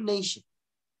your whole nation.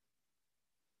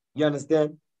 You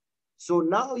understand? So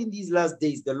now in these last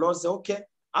days, the Lord said, okay,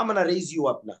 I'm going to raise you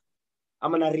up now.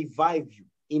 I'm going to revive you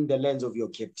in the lands of your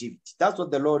captivity. That's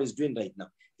what the Lord is doing right now.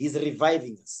 He's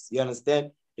reviving us. You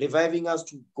understand? Reviving us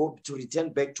to go to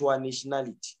return back to our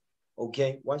nationality.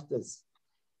 Okay, watch this.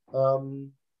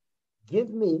 I'm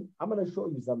going to show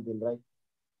you something, right?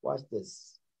 Watch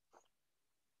this.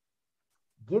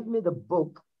 Give me the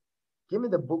book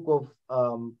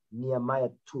of Nehemiah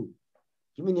 2.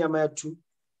 Give me Nehemiah 2.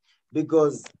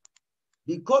 Because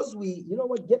we, you know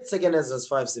what, get 2 Ezra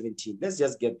 5:17. Let's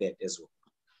just get that as well.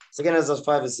 2 Ezra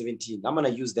 5:17. I'm going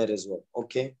to use that as well.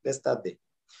 Okay, let's start there.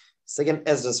 2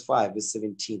 Ezra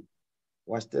 5:17.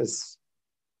 Watch this.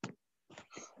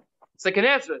 2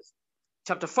 Ezra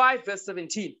chapter 5 verse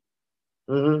 17.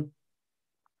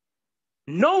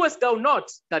 Knowest thou not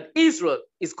that Israel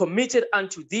is committed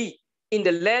unto thee in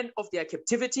the land of their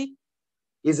captivity?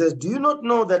 He says, do you not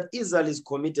know that Israel is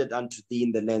committed unto thee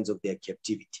in the lands of their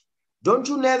captivity? Don't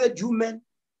you know that, you men?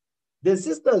 The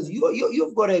sisters,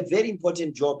 you've got a very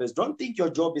important job. Don't think your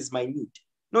job is minute.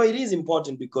 No, it is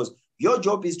important because your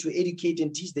job is to educate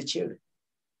and teach the children.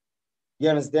 You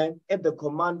understand? At the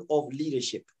command of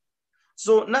leadership.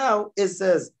 So now it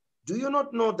says, do you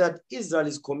not know that Israel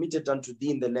is committed unto thee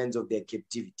in the lands of their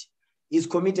captivity? Is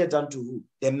committed unto who?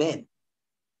 The men.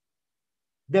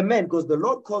 The men, because the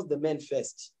Lord calls the men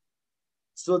first.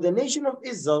 So the nation of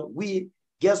Israel,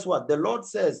 guess what? The Lord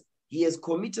says he has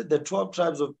committed the 12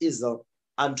 tribes of Israel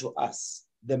unto us,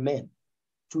 the men,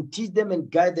 to teach them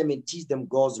and guide them and teach them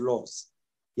God's laws.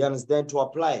 You understand? To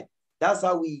apply it. That's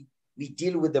how we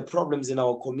deal with the problems in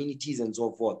our communities and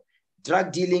so forth.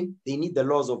 Drug dealing, they need the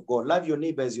laws of God. Love your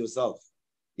neighbor as yourself.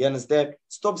 You understand?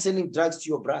 Stop selling drugs to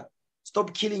your brother.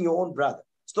 Stop killing your own brother.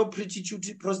 Stop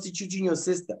prostituting your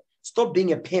sister. Stop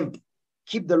being a pimp.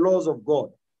 Keep the laws of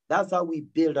God. That's how we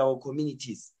build our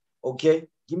communities. Okay?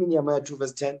 Give me Nehemiah 2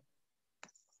 verse 10.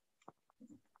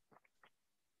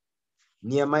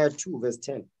 Nehemiah 2 verse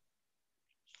 10.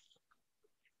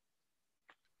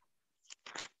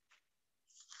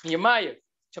 Nehemiah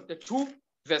chapter 2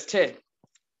 verse 10.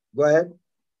 Go ahead.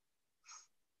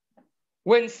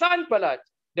 When Sanballat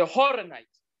the Horonite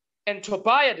and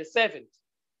Tobiah the servant,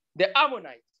 the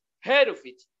Ammonite, heard of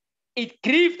it, it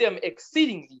grieved them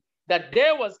exceedingly that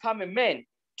there was come a man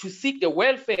to seek the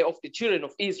welfare of the children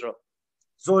of Israel.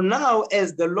 So now,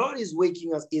 as the Lord is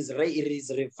waking us, is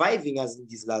reviving us in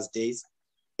these last days,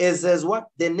 it says what?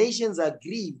 The nations are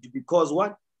grieved because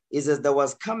what? It says there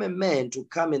was come a man to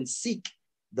come and seek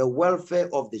the welfare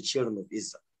of the children of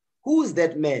Israel. Who is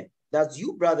that man? That's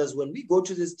you, brothers. When we go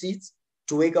to the streets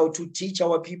to wake out to teach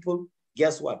our people,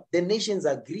 guess what? The nations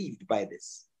are grieved by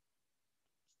this.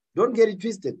 Don't get it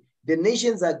twisted. The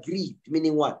nations are grieved,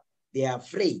 meaning what? They are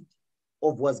afraid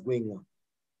of what's going on.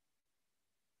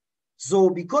 So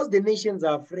because the nations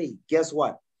are afraid, guess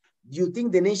what? You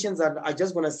think the nations are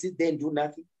just going to sit there and do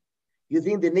nothing? You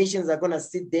think the nations are going to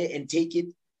sit there and take it?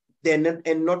 They're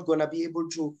not going to be able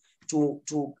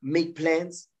to make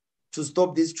plans to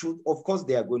stop this truth? Of course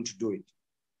they are going to do it.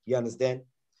 You understand?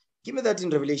 Give me that in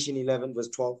Revelation 11, verse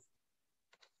 12.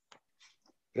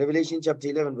 Revelation chapter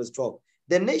 11, verse 12.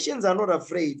 The nations are not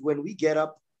afraid when we get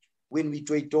up, when we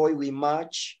toy, we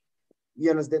march. You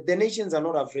understand? The nations are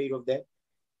not afraid of that.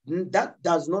 That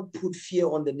does not put fear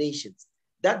on the nations.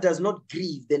 That does not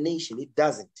grieve the nation. It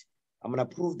doesn't. I'm going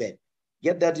to prove that.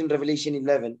 Get that in Revelation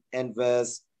 11 and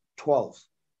verse 12.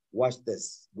 Watch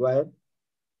this. Go ahead.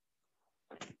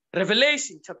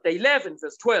 Revelation chapter 11,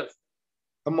 verse 12.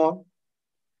 Come on.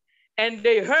 And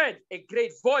they heard a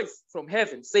great voice from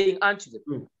heaven saying unto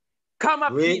them, Come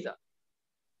up hither.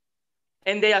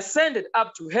 And they ascended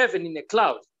up to heaven in a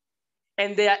cloud,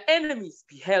 and their enemies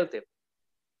beheld them.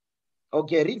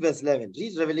 Okay, read verse 11.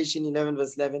 Read Revelation 11,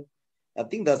 verse 11. I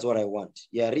think that's what I want.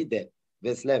 Yeah, read that.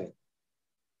 Verse 11.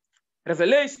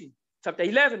 Revelation chapter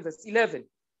 11, verse 11.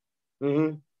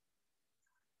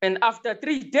 And after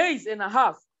 3 days and a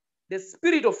half, the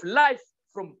spirit of life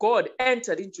from God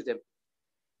entered into them.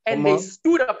 And they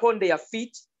stood upon their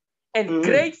feet, and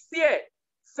great fear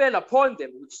fell upon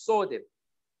them which saw them.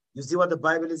 You see what the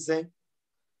Bible is saying?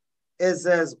 It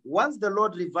says, once the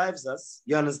Lord revives us,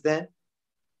 you understand?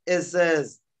 It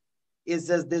says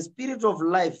the spirit of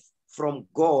life from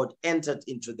God entered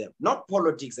into them. Not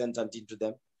politics entered into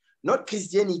them. Not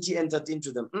Christianity entered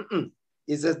into them.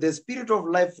 It says the spirit of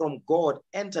life from God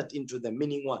entered into them,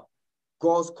 meaning what?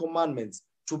 God's commandments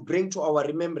to bring to our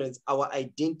remembrance our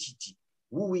identity,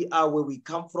 who we are, where we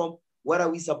come from, what are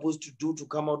we supposed to do to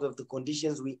come out of the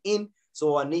conditions we're in,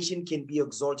 so our nation can be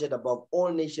exalted above all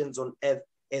nations on earth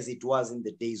as it was in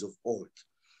the days of old.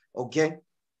 Okay?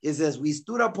 It says, we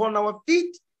stood upon our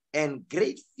feet and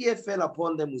great fear fell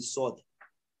upon them who saw them.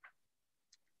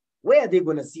 Where are they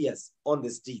going to see us? On the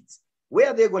streets. Where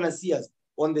are they going to see us?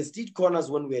 On the street corners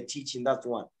when we are teaching. That's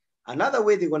one. Another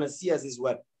way they're going to see us is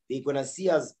what? They're going to see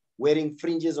us wearing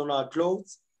fringes on our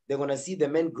clothes. They're going to see the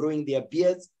men growing their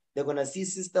beards. They're going to see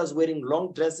sisters wearing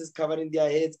long dresses covering their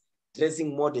heads,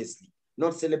 dressing modestly,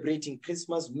 not celebrating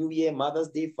Christmas, New Year, Mother's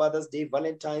Day, Father's Day,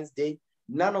 Valentine's Day,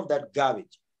 none of that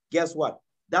garbage. Guess what?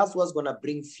 That's what's going to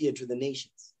bring fear to the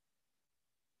nations.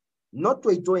 Not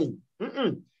toy-toying,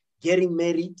 getting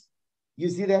married. You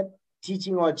see that?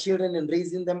 Teaching our children and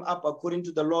raising them up according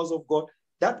to the laws of God.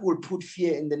 That will put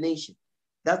fear in the nation.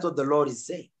 That's what the Lord is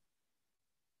saying.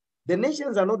 The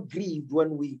nations are not grieved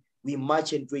when we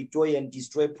march and toy and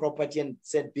destroy property and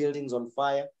set buildings on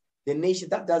fire. The nation,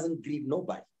 that doesn't grieve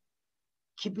nobody.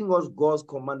 Keeping God's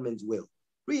commandments will.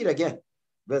 Read again,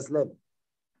 verse 11.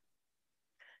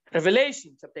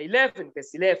 Revelation chapter 11,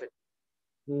 verse 11.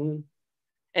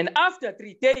 And after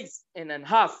 3 days and a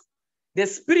half, the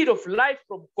spirit of life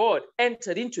from God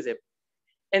entered into them,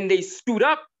 and they stood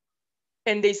up,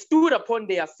 and they stood upon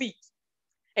their feet,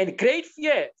 and great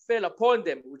fear fell upon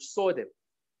them which saw them.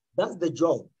 That's the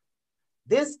job.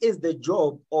 This is the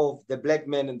job of the black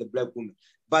man and the black woman.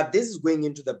 But this is going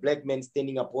into the black man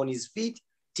standing upon his feet,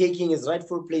 taking his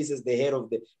rightful place as the head of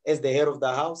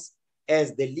the house,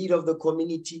 as the leader of the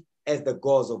community, as the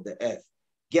gods of the earth.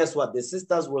 Guess what? The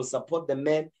sisters will support the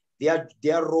men.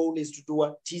 Their role is to do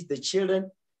what? Teach the children.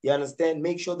 You understand?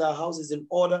 Make sure the house is in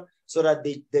order so that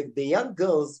the young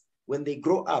girls, when they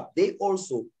grow up, they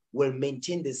also will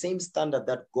maintain the same standard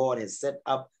that God has set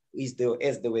up as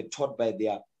they were taught by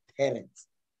their parents.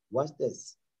 Watch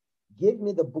this. Give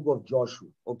me the book of Joshua,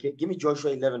 okay? Give me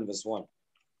Joshua 11, verse 1.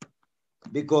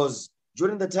 Because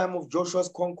during the time of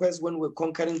Joshua's conquest, when we're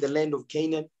conquering the land of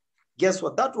Canaan, guess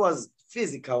what? That was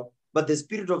physical, but the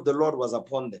Spirit of the Lord was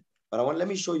upon them. But let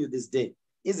me show you this day.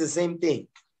 It's the same thing.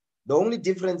 The only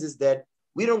difference is that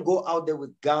we don't go out there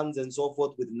with guns and so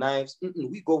forth, with knives.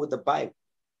 We go with the Bible.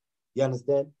 You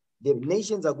understand? The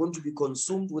nations are going to be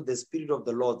consumed with the Spirit of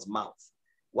the Lord's mouth.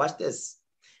 Watch this.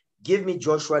 Give me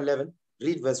Joshua 11.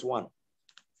 Read verse 1.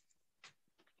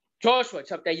 Joshua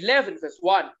chapter 11, verse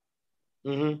 1.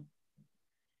 And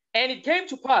it came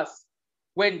to pass,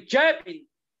 when Jabin,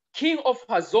 king of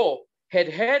Hazor, had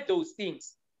heard those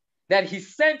things, that he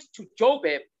sent to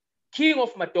Jobab, king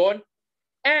of Madon,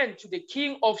 and to the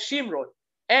king of Shimron,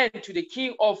 and to the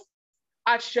king of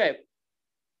Akshab.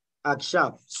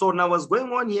 So now what's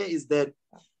going on here is that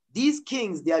these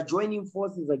kings, they are joining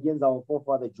forces against our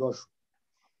forefather Joshua.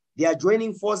 They are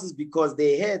joining forces because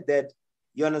they heard that,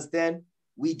 you understand,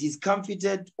 we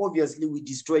discomfited, obviously we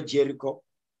destroyed Jericho.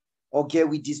 Okay,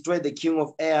 we destroyed the king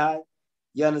of Ai.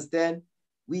 You understand?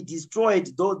 We destroyed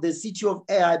the city of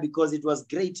Ai because it was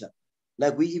greater.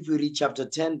 Like if we read chapter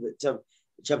 10,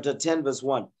 verse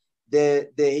 1, the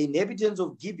inhabitants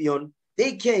of Gibeon,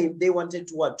 they came, they wanted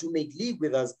to what? To make league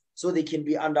with us so they can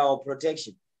be under our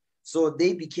protection. So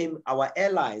they became our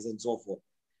allies and so forth.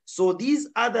 So these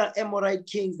other Amorite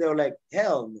kings, they were like,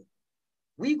 hell no.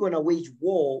 We're going to wage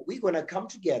war. We're going to come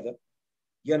together.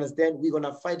 You understand? We're going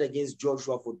to fight against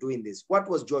Joshua for doing this. What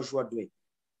was Joshua doing?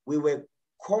 We were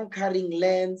conquering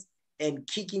lands and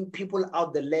kicking people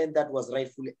out the land that was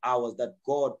rightfully ours, that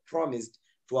God promised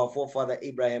to our forefather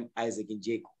Abraham, Isaac, and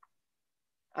Jacob.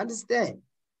 Understand?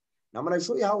 Now I'm going to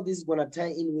show you how this is going to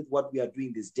tie in with what we are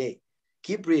doing this day.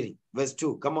 Keep reading. Verse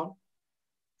 2. Come on.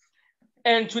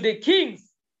 And to the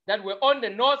kings that were on the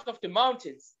north of the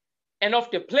mountains and of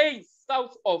the plains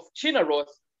south of Chinneroth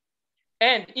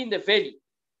and in the valley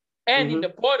and in the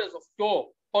borders of Dor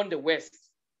on the west.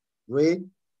 Read.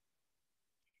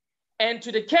 And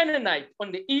to the Canaanite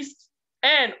on the east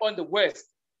and on the west,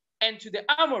 and to the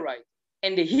Amorite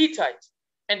and the Hittite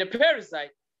and the Perizzite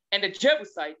and the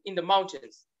Jebusite in the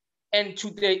mountains, and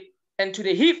to the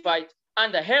Hivite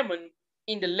under Hermon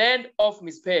in the land of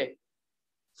Mizpeh.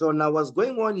 So now what's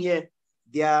going on here,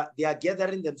 they are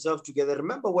gathering themselves together.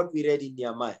 Remember what we read in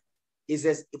Nehemiah. It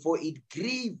says, for it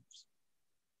grieved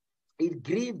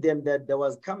them that there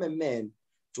was come a man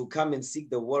to come and seek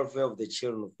the welfare of the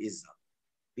children of Israel.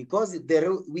 Because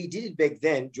we did it back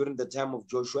then during the time of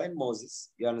Joshua and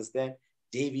Moses, you understand,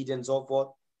 David and so forth.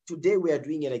 Today we are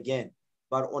doing it again,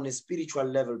 but on a spiritual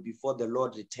level before the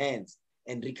Lord returns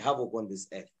and wreak havoc on this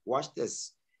earth. Watch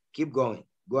this. Keep going.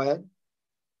 Go ahead.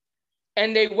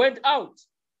 And they went out,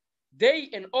 they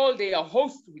and all their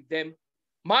host with them,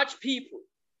 much people,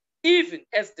 even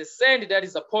as the sand that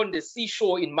is upon the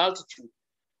seashore in multitude,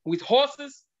 with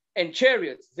horses and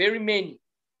chariots, very many.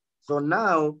 So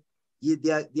now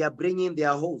they are bringing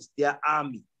their host, their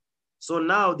army. So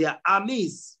now their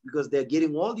armies, because they're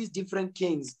getting all these different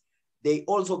kings, they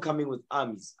also coming with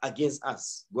armies against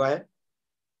us. Go ahead.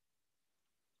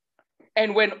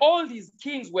 And when all these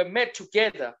kings were met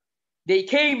together, they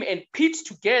came and pitched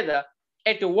together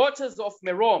at the waters of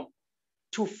Merom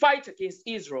to fight against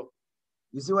Israel.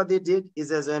 You see what they did? It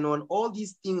says, and when all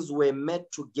these things were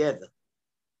met together,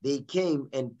 they came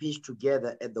and pitched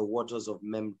together at the waters of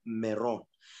Merom.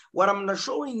 What I'm not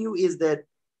showing you is that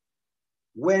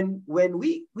when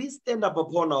we stand up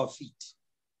upon our feet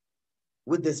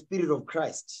with the Spirit of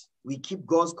Christ, we keep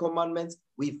God's commandments,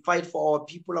 we fight for our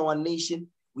people, our nation,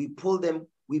 we pull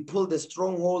the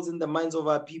strongholds in the minds of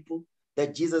our people,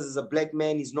 that Jesus is a black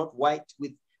man, he's not white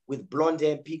with blonde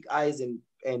hair, pink eyes,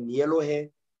 and yellow hair.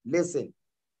 Listen,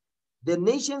 the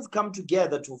nations come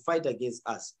together to fight against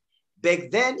us.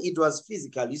 Back then, it was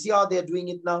physical. You see how they're doing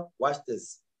it now? Watch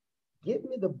this. Give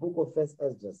me the book of 1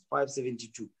 Ezra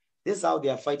 5:72. This is how they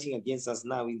are fighting against us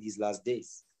now in these last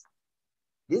days.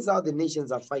 This is how the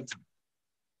nations are fighting.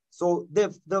 So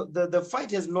the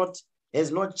fight has not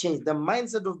changed. The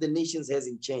mindset of the nations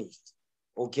hasn't changed.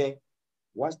 Okay?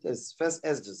 Watch this. 1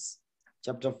 Ezra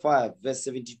chapter 5, verse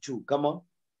 72. Come on.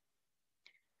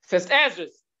 1 Ezra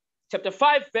chapter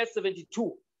 5, verse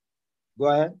 72. Go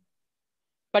ahead.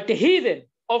 But the heathen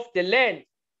of the land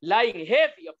lying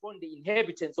heavy upon the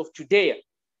inhabitants of Judea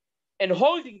and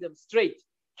holding them straight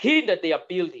hindered their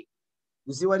building.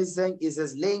 You see what he's saying? He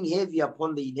says, laying heavy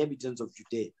upon the inhabitants of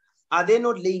Judea. Are they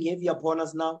not laying heavy upon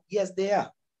us now? Yes, they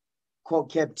are.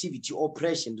 Called captivity,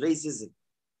 oppression, racism,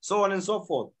 so on and so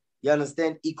forth. You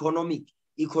understand?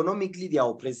 Economically, they are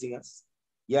oppressing us.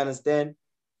 You understand?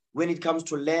 When it comes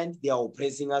to land, they are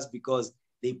oppressing us because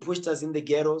they pushed us in the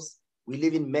ghettos. We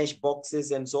live in mesh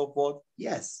boxes and so forth.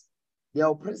 Yes, they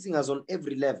are oppressing us on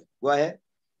every level. Go ahead.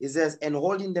 It says, and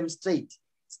holding them straight.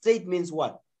 Straight means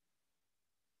what?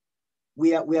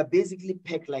 We are basically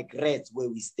packed like rats where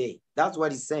we stay. That's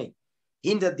what he's saying.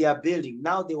 Hindered their building.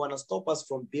 Now they want to stop us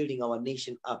from building our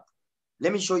nation up.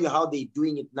 Let me show you how they're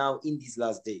doing it now in these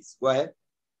last days. Go ahead.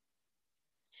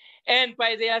 And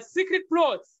by their secret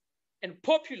plots and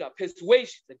popular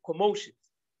persuasions and commotions.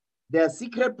 Their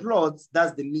secret plots,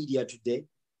 that's the media today.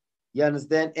 You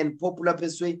understand? And popular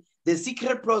persuasion. The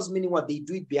secret plots meaning what? They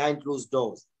do it behind closed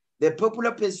doors. The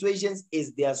popular persuasions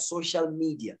is their social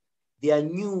media, their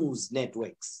news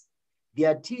networks,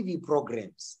 their TV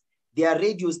programs, their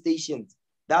radio stations.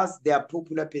 That's their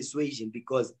popular persuasion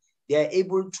because they are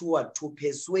able to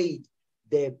persuade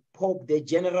the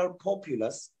general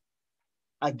populace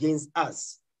against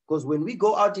us. Because when we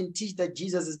go out and teach that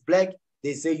Jesus is black,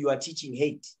 they say you are teaching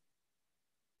hate.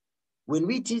 When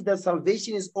we teach that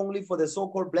salvation is only for the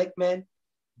so-called black man,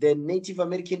 the Native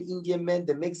American Indian men,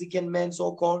 the Mexican men,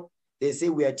 so-called, they say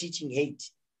we are teaching hate.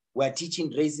 We are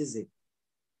teaching racism.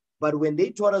 But when they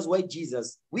taught us white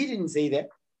Jesus, we didn't say that.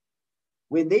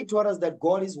 When they taught us that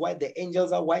God is white, the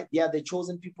angels are white, they are the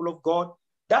chosen people of God,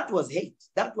 that was hate.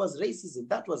 That was racism.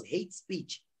 That was hate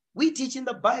speech. We teach in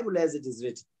the Bible as it is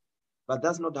written. But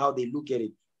that's not how they look at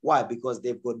it. Why? Because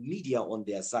they've got media on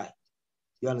their side.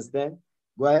 You understand?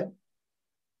 Go ahead.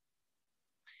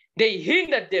 They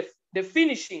hindered the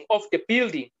finishing of the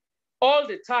building all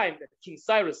the time that King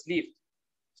Cyrus lived.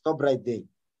 Stop right there.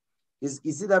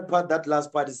 You see that part, that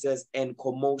last part, it says, and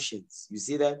commotions. You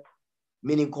see that?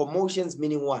 Meaning commotions,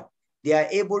 meaning what? They are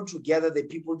able to gather the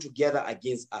people together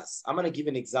against us. I'm going to give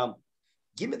an example.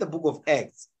 Give me the book of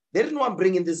Acts. The reason why I'm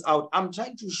bringing this out, I'm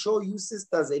trying to show you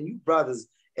sisters and you brothers,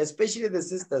 especially the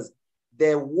sisters,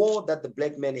 the war that the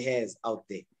black man has out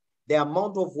there, the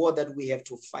amount of war that we have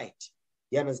to fight.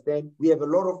 You understand? We have a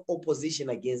lot of opposition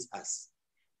against us.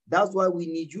 That's why we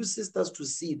need you sisters to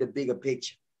see the bigger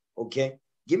picture, okay?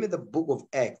 Give me the book of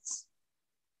Acts.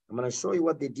 I'm going to show you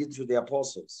what they did to the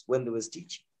apostles when they were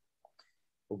teaching.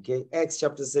 Okay, Acts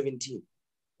chapter 17.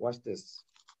 Watch this.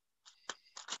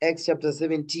 Acts chapter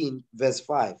 17, verse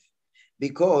 5.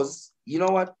 Because, you know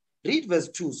what? Read verse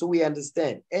 2 so we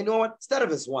understand. And you know what? Start at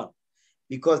verse 1.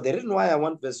 Because the reason why I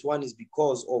want verse 1 is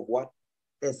because of what?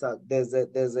 There's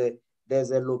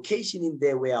a location in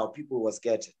there where our people were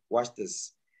scattered. Watch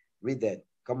this. Read that.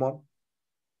 Come on.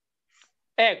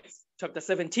 Acts chapter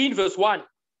 17, verse 1.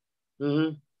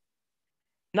 Mm-hmm.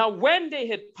 Now, when they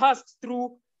had passed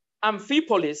through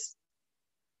Amphipolis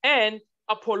and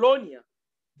Apollonia,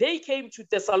 they came to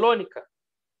Thessalonica,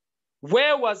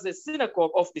 where was the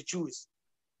synagogue of the Jews.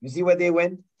 You see where they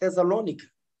went? Thessalonica.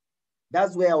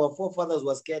 That's where our forefathers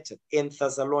were scattered, in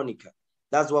Thessalonica.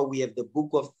 That's why we have the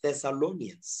book of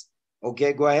Thessalonians.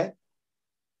 Okay, go ahead.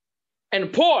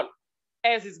 And Paul,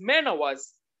 as his manner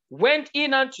was, went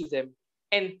in unto them,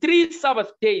 and 3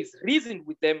 Sabbath days reasoned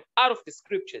with them out of the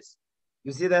scriptures.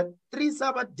 You see that? 3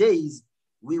 Sabbath days,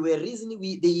 we were reasoning,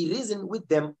 they reasoned with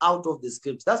them out of the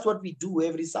scriptures. That's what we do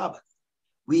every Sabbath.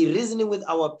 We reasoning with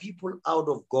our people out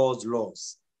of God's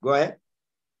laws. Go ahead.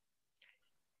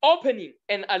 Opening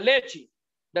and alleging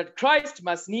that Christ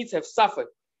must needs have suffered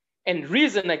and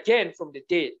risen again from the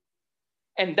dead,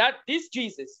 and that this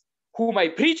Jesus, whom I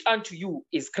preach unto you,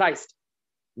 is Christ.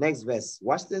 Next verse.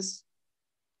 Watch this.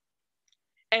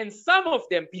 And some of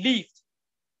them believed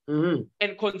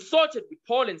and consorted with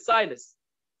Paul and Silas,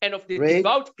 and of the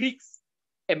devout Greeks,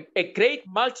 a great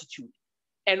multitude,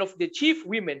 and of the chief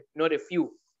women, not a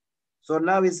few. So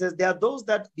now it says there are those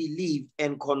that believed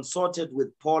and consorted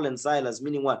with Paul and Silas,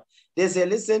 meaning what? They say,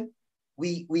 listen,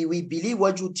 we believe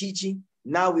what you're teaching.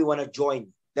 Now we want to join.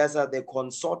 That's how they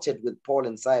consorted with Paul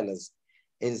and Silas.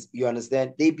 And you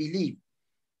understand? They believe.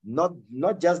 Not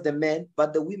just the men,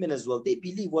 but the women as well. They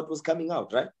believe what was coming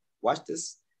out, right? Watch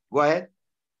this. Go ahead.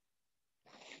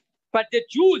 But the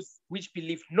Jews which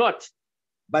believed not,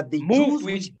 but the Jews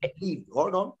which believed,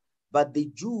 hold on. But the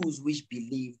Jews which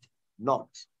believed not.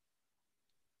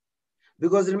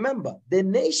 Because remember, the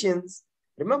nations,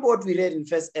 remember what we read in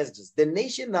First Esdras, the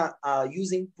nation are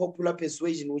using popular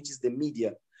persuasion, which is the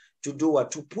media, to do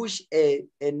what? To push a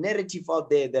narrative out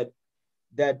there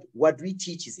that what we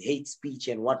teach is hate speech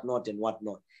and whatnot and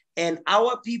whatnot. And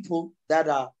our people that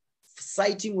are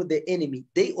siding with the enemy,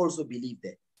 they also believe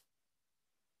that.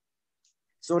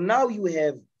 So now you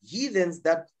have heathens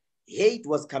that hate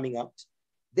was coming out.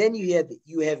 Then you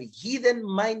have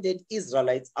heathen-minded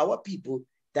Israelites, our people,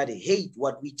 that hate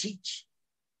what we teach.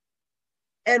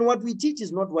 And what we teach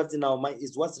is not what's in our mind,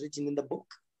 it's what's written in the book.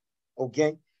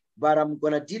 Okay? But I'm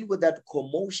going to deal with that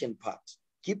commotion part.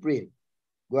 Keep reading.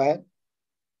 Go ahead.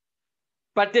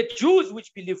 But the Jews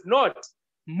which believe not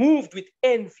moved with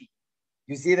envy.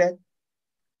 You see that?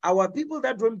 Our people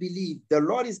that don't believe, the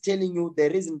Lord is telling you the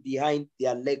reason behind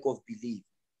their lack of belief.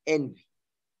 Envy.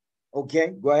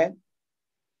 Okay, go ahead.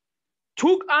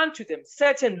 Took unto them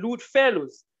certain lewd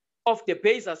fellows of the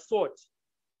baser sort,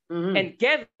 and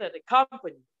gathered a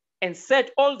company, and set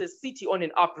all the city on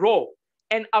an uproar,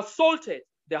 and assaulted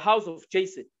the house of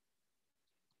Jason,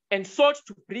 and sought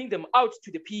to bring them out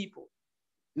to the people.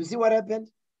 You see what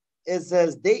happened? It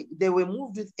says they were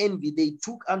moved with envy. They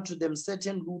took unto them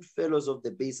certain lewd fellows of the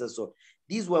baser sort.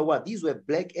 These were what? These were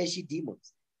black ashy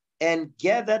demons, and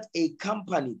gathered a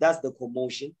company, that's the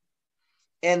commotion,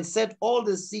 and set all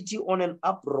the city on an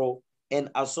uproar, and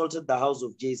assaulted the house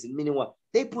of Jason. Meaning what?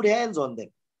 They put hands on them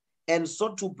and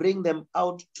sought to bring them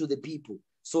out to the people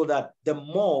so that the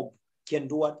mob can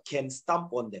do what? Can stamp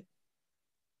on them.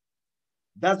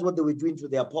 That's what they were doing to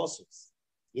the apostles.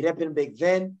 It happened back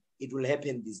then. it will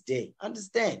happen this day.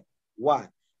 Understand? Why?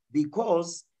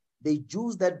 Because the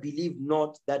Jews that believe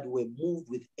not, that were moved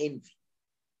with envy.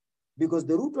 Because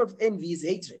the root of envy is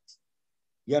hatred.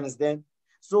 You understand?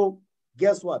 So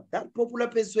guess what? That popular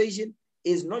persuasion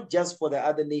is not just for the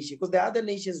other nation, because the other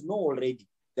nations know already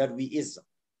that we Israel.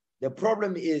 The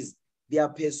problem is they are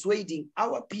persuading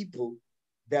our people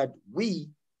that we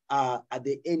are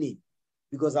the enemy,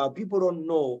 because our people don't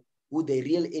know who the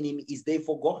real enemy is. They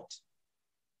forgot.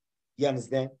 You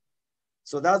understand?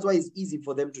 So that's why it's easy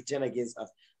for them to turn against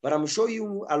us. But I'm showing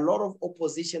you a lot of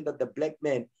opposition that the black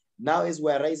man, now as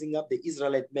we're rising up, the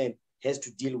Israelite man has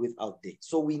to deal with out there.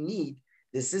 So we need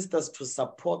the sisters to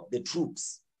support the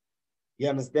troops. You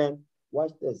understand?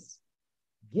 Watch this.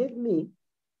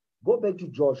 Go back to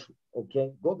Joshua,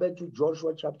 okay? Go back to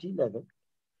Joshua chapter 11.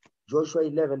 Joshua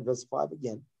 11, verse 5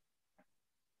 again.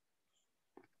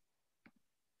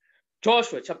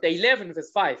 Joshua chapter 11, verse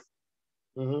 5.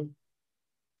 Mm-hmm.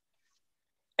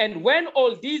 And when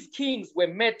all these kings were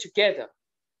met together,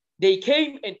 they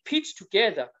came and pitched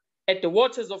together at the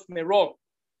waters of Merom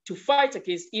to fight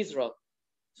against Israel.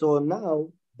 So now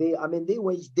they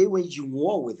waging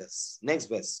war with us. Next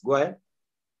verse. Go ahead.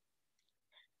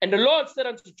 And the Lord said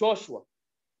unto Joshua,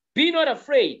 be not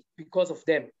afraid because of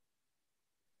them.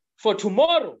 For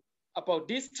tomorrow, about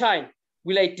this time,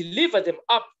 will I deliver them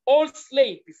up all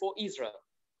slain before Israel.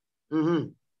 Mm-hmm.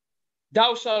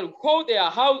 Thou shalt hold their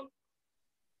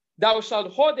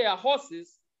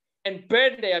horses and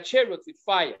burn their chariots with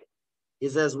fire. It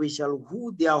says, we shall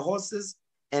hold their horses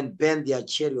and burn their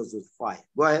chariots with fire.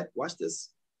 Go ahead, watch this.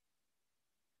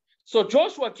 So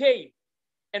Joshua came,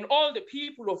 and all the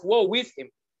people of war with him,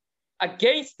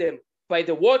 against them by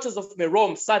the waters of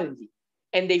Merom suddenly,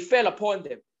 and they fell upon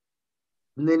them.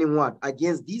 Meaning what?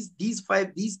 Against these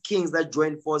kings that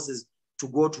joined forces to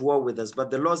go to war with us.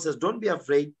 But the Lord says, don't be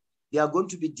afraid. They are going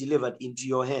to be delivered into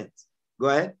your hands. Go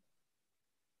ahead.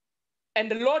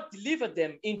 And the Lord delivered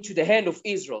them into the hand of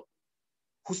Israel,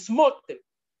 who smote them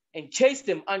and chased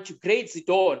them unto Great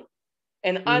Zidon,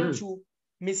 and unto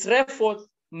Misrephoth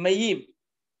Maim,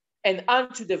 and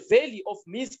unto the valley of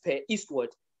Mizpeh eastward.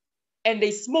 And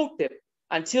they smote them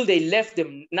until they left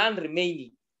them none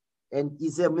remaining. And he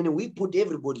said, we put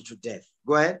everybody to death.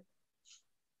 Go ahead.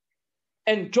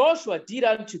 And Joshua did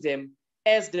unto them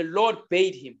as the Lord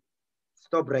bade him.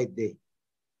 Stop right there.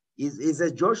 He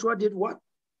says Joshua did what?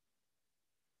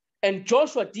 And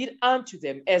Joshua did unto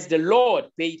them as the Lord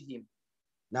bade him.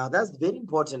 Now that's very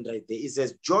important right there. It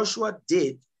says Joshua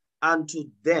did unto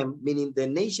them, meaning the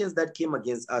nations that came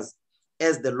against us,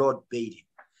 as the Lord bade him.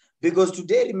 Because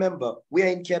today, remember, we are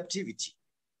in captivity.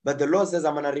 But the Lord says,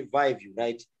 I'm going to revive you,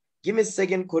 right? Give me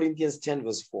 2 Corinthians 10,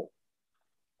 verse 4.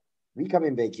 We're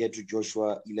coming back here to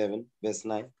Joshua 11, verse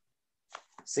 9.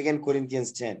 2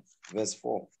 Corinthians 10, verse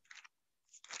 4.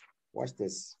 Watch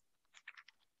this.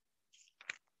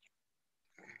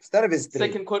 Start with verse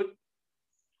 3.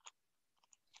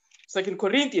 2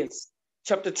 Corinthians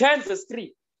chapter 10, verse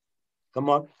 3. Come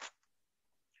on.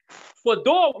 For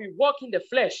though we walk in the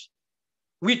flesh,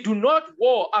 we do not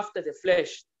war after the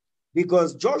flesh.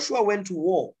 Because Joshua went to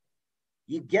war.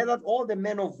 He gathered all the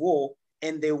men of war,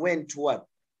 and they went to what?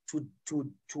 To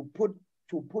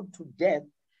put to death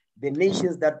the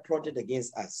nations that plotted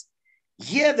against us.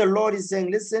 Here the Lord is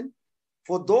saying, listen,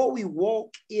 for though we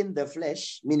walk in the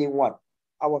flesh, meaning what?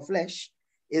 Our flesh,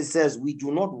 it says we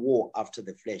do not war after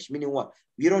the flesh, meaning what?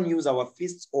 We don't use our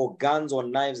fists or guns or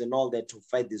knives and all that to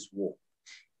fight this war.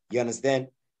 You understand?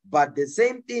 But the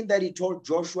same thing that he told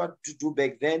Joshua to do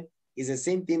back then is the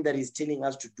same thing that he's telling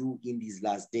us to do in these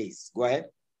last days. Go ahead.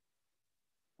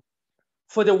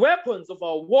 For the weapons of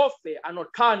our warfare are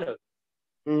not carnal,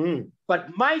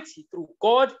 but mighty through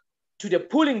God to the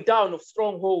pulling down of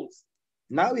strongholds.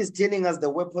 Now he's telling us the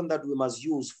weapon that we must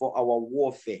use for our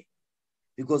warfare,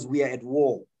 because we are at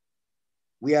war.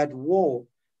 We are at war.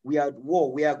 We are at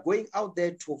war. We are going out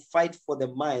there to fight for the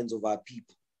minds of our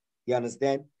people. You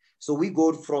understand? So we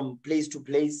go from place to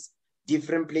place,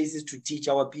 different places to teach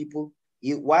our people.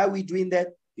 Why are we doing that?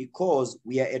 Because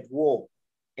we are at war.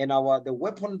 And the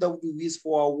weapon that we use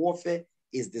for our warfare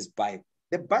is this Bible.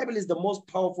 The Bible is the most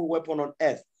powerful weapon on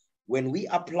earth. When we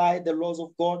apply the laws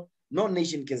of God, no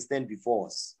nation can stand before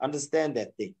us. Understand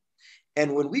that thing.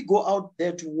 And when we go out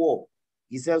there to war,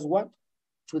 he says what?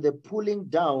 To the pulling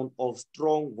down of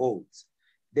strongholds.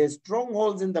 The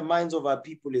strongholds in the minds of our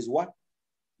people is what?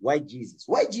 White Jesus.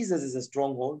 White Jesus is a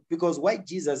stronghold because white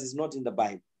Jesus is not in the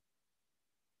Bible.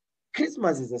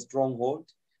 Christmas is a stronghold.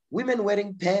 Women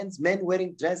wearing pants, men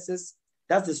wearing dresses,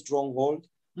 that's a stronghold.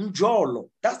 Njolo,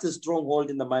 that's a stronghold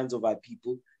in the minds of our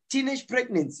people. Teenage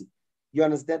pregnancy, you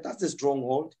understand? That's a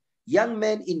stronghold. young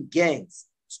men in gangs,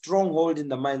 stronghold in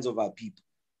the minds of our people.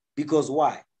 Because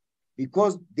why?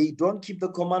 Because they don't keep the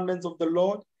commandments of the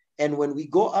Lord. And when we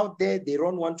go out there, they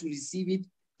don't want to receive it.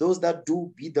 Those that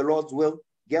do be the Lord's will,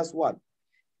 guess what?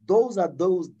 Those are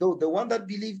the ones that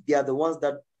believe, they are the ones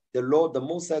that the Lord, the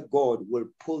Most High God, will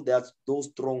pull those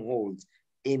strongholds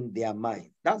in their mind.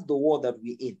 That's the war that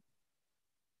we're in.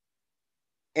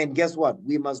 And guess what?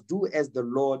 We must do as the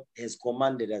Lord has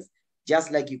commanded us,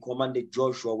 just like he commanded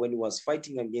Joshua when he was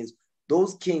fighting against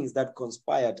those kings that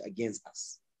conspired against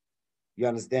us. You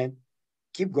understand?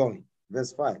 Keep going.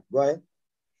 Verse 5. Go ahead.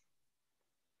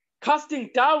 Casting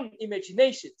down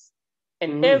imaginations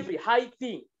and every high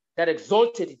thing that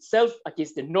exalted itself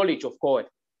against the knowledge of God.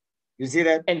 You see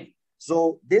that? And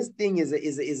so this thing is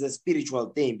a spiritual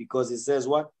thing, because it says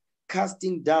what?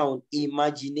 Casting down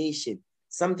imagination.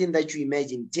 Something that you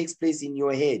imagine takes place in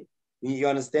your head. You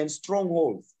understand?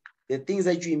 Strongholds. The things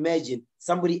that you imagine,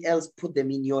 somebody else put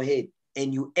them in your head,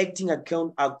 and you acting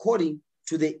according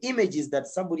to the images that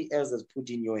somebody else has put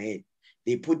in your head.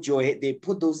 They put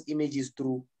those images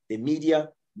through the media,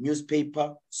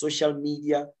 newspaper, social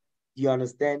media, you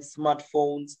understand,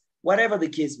 smartphones, whatever the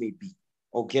case may be.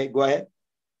 Okay, go ahead.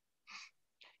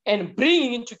 And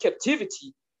bringing into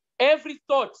captivity every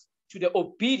thought to the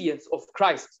obedience of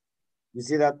Christ. You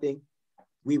see that thing?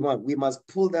 We must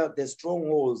pull out the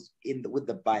strongholds with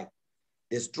the Bible,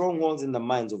 the strongholds in the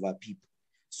minds of our people.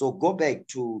 So go back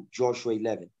to Joshua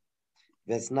 11,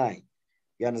 verse 9.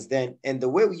 You understand? And the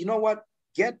way, you know what?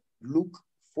 Get Luke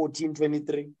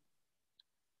 14:23.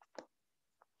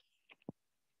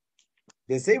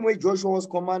 The same way Joshua was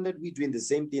commanded, we're doing the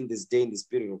same thing this day in the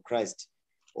Spirit of Christ.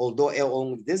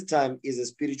 Although this time is a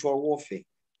spiritual warfare.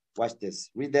 Watch this.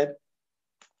 Read that.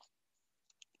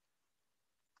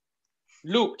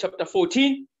 Luke chapter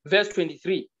 14, verse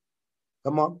 23.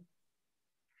 Come on.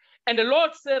 And the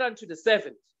Lord said unto the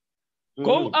servant,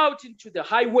 Go out into the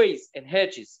highways and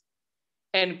hedges,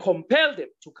 and compel them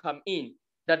to come in,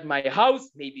 that my house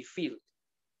may be filled.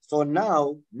 So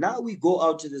now we go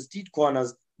out to the street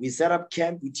corners, we set up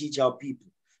camp, we teach our people.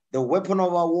 The weapon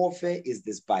of our warfare is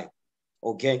this Bible.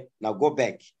 Okay, now go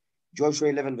back. Joshua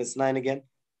 11, verse 9 again.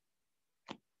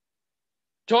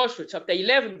 Joshua chapter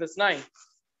 11, verse 9.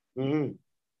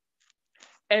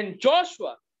 And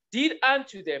Joshua did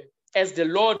unto them as the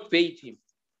Lord bade him.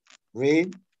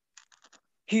 Read.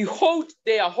 He hoed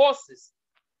their horses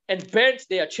and burnt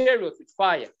their chariots with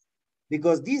fire.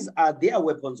 Because these are their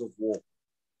weapons of war.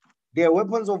 Their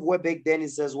weapons of war back then, it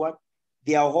says what?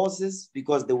 Their horses,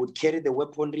 because they would carry the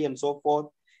weaponry and so forth,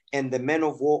 and the men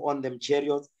of war on them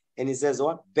chariots. And it says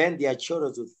what? Burn their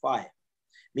chariots with fire.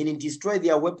 Meaning destroy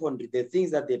their weaponry, the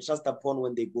things that they trust upon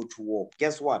when they go to war.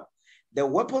 Guess what? The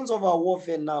weapons of our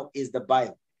warfare now is the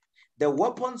Bible. The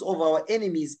weapons of our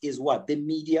enemies is what? The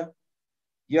media.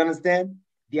 You understand?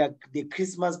 The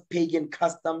Christmas pagan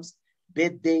customs,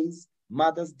 birthdays,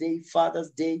 Mother's Day, Father's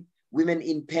Day, women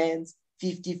in pants,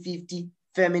 50-50,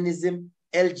 feminism,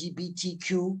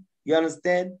 LGBTQ, you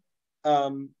understand?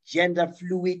 Gender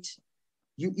fluid.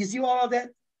 You see all of that?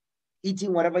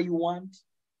 Eating whatever you want.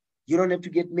 You don't have to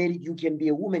get married. You can be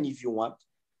a woman if you want.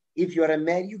 If you're a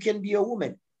man, you can be a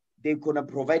woman. They're gonna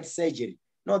provide surgery.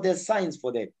 No, there's science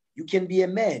for that. You can be a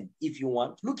man if you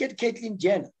want. Look at Caitlyn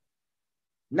Jenner.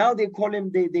 Now they call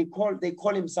him, they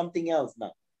call him something else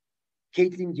now.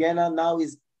 Caitlyn Jenner now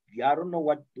is, I don't know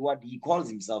what he calls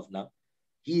himself now.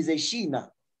 He is a she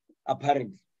now,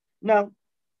 apparently. Now,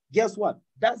 guess what?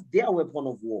 That's their weapon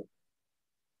of war.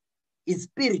 It's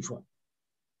spiritual.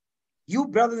 You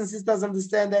brothers and sisters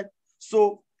understand that?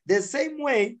 So the same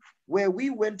way where we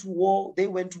went to war, they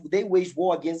waged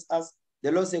war against us.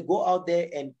 The Lord said, go out there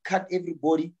and cut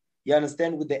everybody, you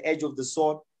understand, with the edge of the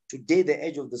sword. Today, the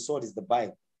edge of the sword is the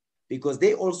Bible, because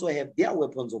they also have their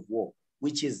weapons of war,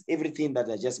 which is everything that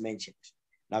I just mentioned.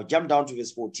 Now jump down to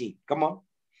verse 14. Come on.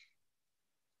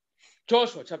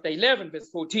 Joshua chapter 11, verse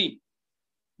 14.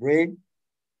 Read.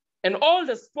 And all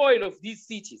the spoil of these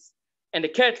cities and the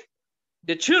cattle,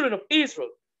 the children of Israel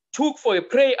took for a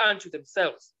prey unto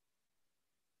themselves.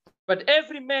 But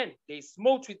every man they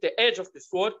smote with the edge of the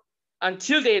sword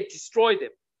until they had destroyed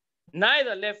them.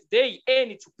 Neither left they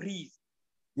any to breathe.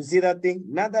 You see that thing?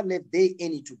 Neither left they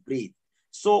any to breathe.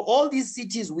 So all these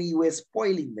cities, we were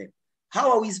spoiling them.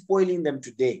 How are we spoiling them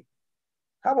today?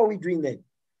 How are we doing that?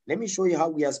 Let me show you how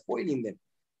we are spoiling them.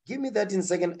 Give me that in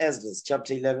 2nd Ezra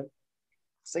chapter 11.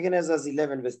 2nd Ezra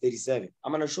 11 verse 37.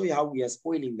 I'm going to show you how we are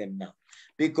spoiling them now.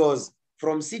 Because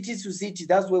from city to city,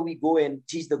 that's where we go and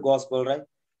teach the gospel, right?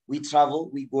 We travel,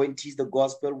 we go and teach the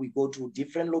gospel. We go to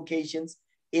different locations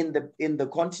in the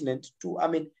continent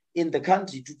in the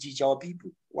country to teach our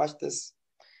people. Watch this.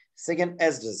 Second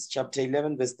Ezra, chapter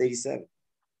 11, verse 37.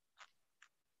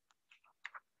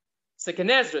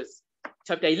 Second Ezra,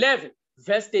 chapter 11,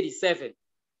 verse 37.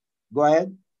 Go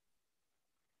ahead.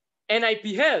 And I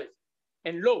beheld,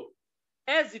 and lo,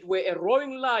 as it were a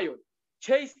roaring lion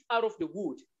chased out of the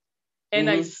wood. And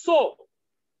I saw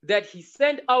that he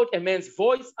sent out a man's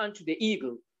voice unto the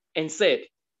eagle and said.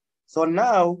 So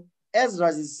now Ezra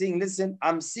is saying, listen,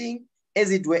 I'm seeing as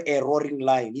it were a roaring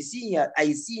lion. You see here,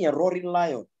 I see a roaring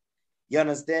lion. You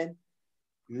understand?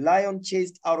 Lion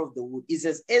chased out of the wood. It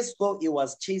says, as though it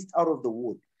was chased out of the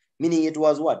wood. Meaning it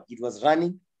was what? It was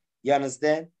running. You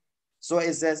understand? So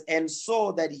it says, and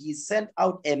saw that he sent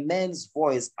out a man's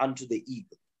voice unto the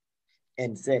eagle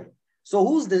and said, so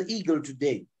who's the eagle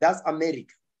today? That's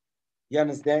America. You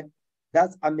understand?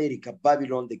 That's America,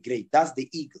 Babylon the Great. That's the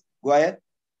eagle. Go ahead.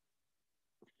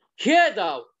 Hear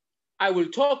thou, I will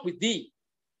talk with thee,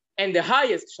 and the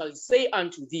highest shall say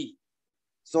unto thee.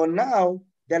 So now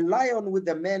the lion with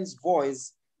the man's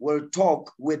voice will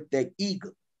talk with the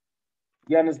eagle.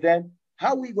 You understand?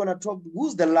 How are we going to talk?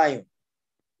 Who's the lion?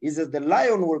 He says the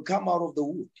lion will come out of the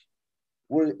wood.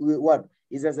 What?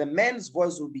 He says a man's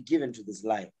voice will be given to this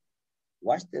lion.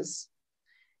 Watch this.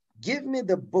 Give me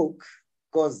the book,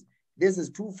 because this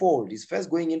is twofold. He's first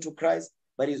going into Christ,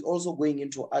 but he's also going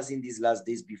into us in these last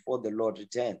days before the Lord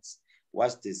returns.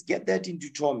 Watch this. Get that in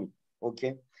Deuteronomy.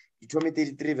 Okay. Deuteronomy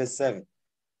 33, verse 7.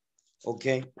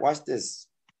 Okay. Watch this.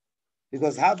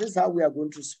 Because this is how we are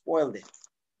going to spoil them.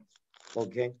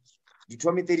 Okay.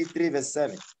 Deuteronomy 33, verse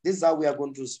 7. This is how we are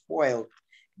going to spoil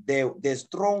the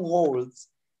strongholds,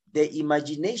 the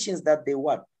imaginations that they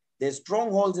want. The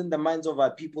strongholds in the minds of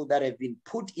our people that have been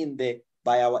put in there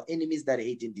by our enemies that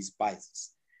hate and despise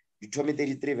us. Deuteronomy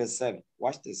 33, verse 7.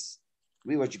 Watch this.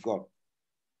 Read what you got.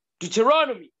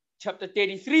 Deuteronomy chapter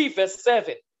 33, verse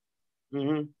 7.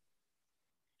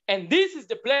 And this is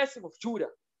the blessing of Judah.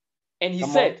 And he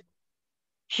said,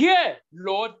 hear,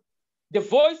 Lord, the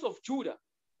voice of Judah.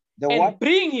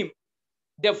 Bring him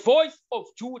the voice of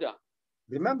Judah.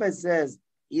 Remember, it says,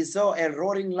 he saw a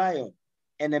roaring lion,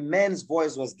 and a man's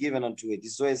voice was given unto it.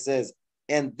 So it says,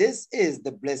 and this is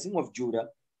the blessing of Judah.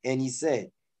 And he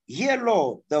said, hear,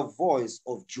 Lord, the voice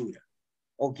of Judah.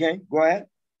 Okay, go ahead.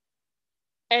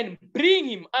 And bring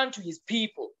him unto his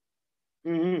people.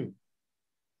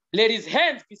 Let his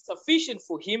hands be sufficient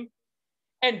for him,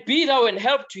 and be thou an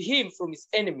help to him from his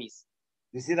enemies.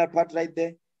 You see that part right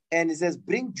there? And it says,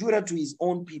 bring Judah to his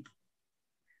own people.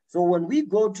 So when we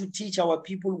go to teach our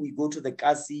people, we go to the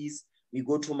Cassis, we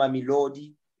go to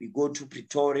Mamelodi, we go to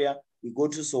Pretoria, we go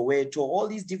to Soweto, all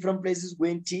these different places go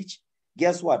and teach.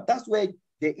 Guess what? That's where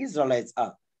the Israelites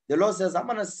are. The Lord says, I'm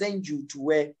going to send you to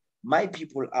where my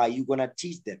people are. You're going to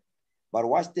teach them. But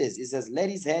watch this. It says, let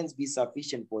his hands be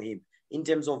sufficient for him in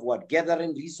terms of what?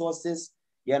 Gathering resources.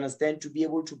 You understand? To be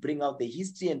able to bring out the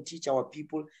history and teach our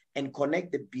people and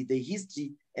connect the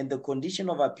history and the condition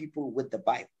of our people with the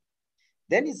Bible.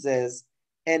 Then it says,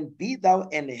 and be thou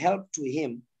an help to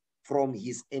him from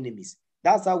his enemies.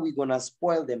 That's how we're going to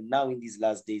spoil them now in these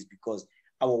last days, because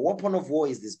our weapon of war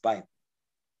is this Bible.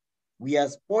 We are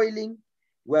spoiling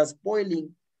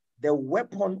the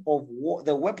weapon of war,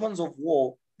 the weapons of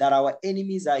war that our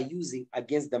enemies are using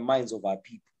against the minds of our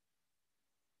people.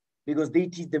 Because they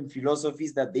teach them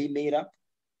philosophies that they made up.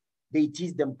 They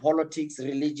teach them politics,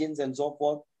 religions, and so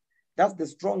forth. That's the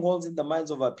strongholds in the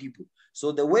minds of our people.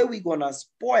 So the way we're going to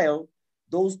spoil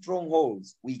those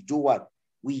strongholds, we do what?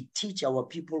 We teach our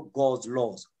people God's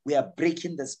laws. We are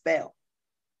breaking the spell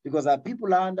because our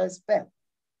people are under a spell.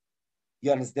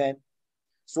 You understand?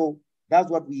 So that's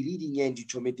what we're reading here in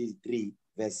Deuteronomy 3,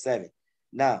 verse 7.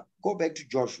 Now, go back to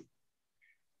Joshua.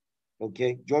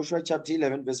 Okay, Joshua chapter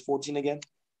 11, verse 14 again.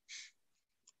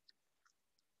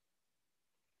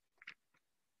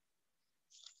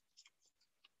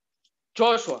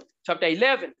 Joshua chapter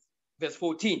 11, verse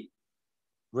 14.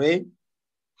 Read.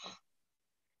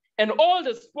 And all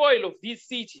the spoil of these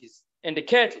cities and the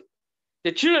cattle,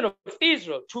 the children of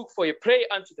Israel took for a prey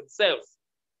unto themselves.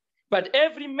 But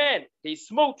every man they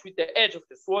smote with the edge of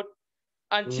the sword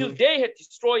until they had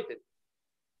destroyed them.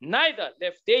 Neither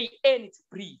left they any to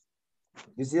breathe.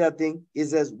 You see that thing? It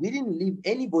says we didn't leave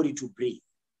anybody to breathe.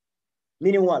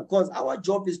 Meaning what? Because our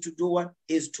job is to do what?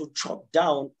 Is to chop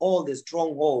down all the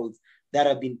strongholds that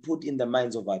have been put in the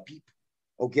minds of our people.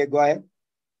 Okay, go ahead.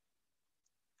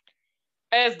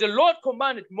 As the Lord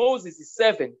commanded Moses his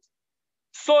servant,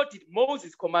 so did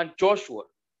Moses command Joshua,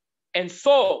 and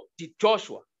so did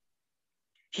Joshua.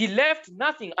 He left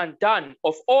nothing undone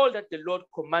of all that the Lord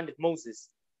commanded Moses.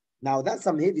 Now that's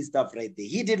some heavy stuff right there.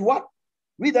 He did what?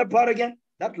 Read that part again.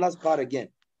 That last part again.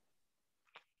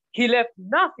 He left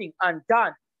nothing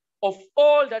undone of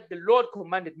all that the Lord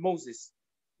commanded Moses.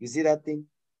 You see that thing?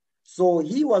 So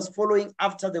he was following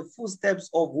after the footsteps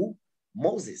of who?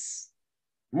 Moses.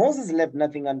 Moses left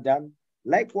nothing undone.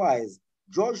 Likewise,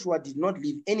 Joshua did not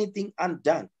leave anything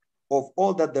undone of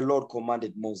all that the Lord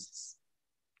commanded Moses.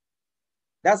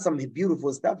 That's some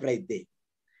beautiful stuff right there.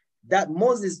 That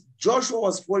Joshua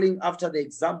was following after the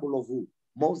example of who?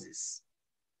 Moses.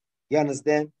 You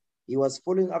understand? He was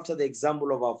following after the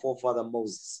example of our forefather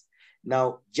Moses.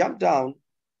 Now, jump down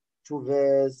to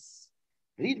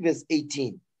read verse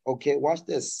 18. Okay, watch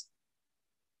this.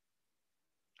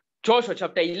 Joshua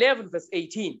chapter 11, verse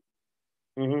 18.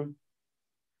 Mm-hmm.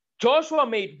 Joshua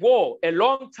made war a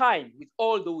long time with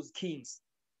all those kings.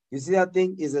 You see that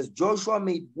thing? It says Joshua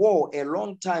made war a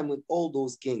long time with all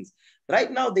those kings.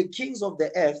 Right now, the kings of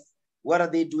the earth, what are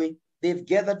they doing? They've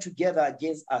gathered together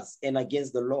against us and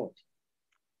against the Lord.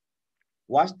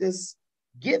 Watch this.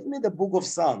 Give me the book of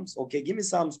Psalms. Okay, give me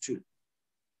Psalms 2.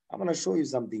 I'm going to show you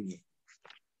something here.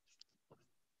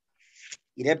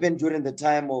 It happened during the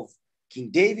time of King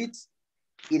David.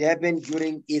 It happened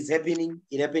during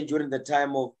the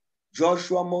time of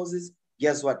Joshua, Moses.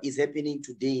 Guess what? It's happening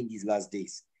today in these last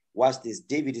days. Watch this.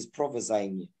 David is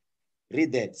prophesying here.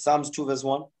 Read that. Psalms 2 verse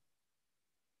 1.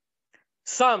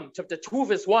 Psalm chapter 2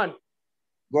 verse 1.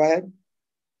 Go ahead.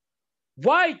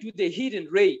 Why do the heathen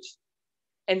rage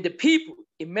and the people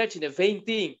imagine a vain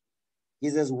thing? He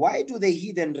says, why do the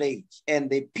heathen rage and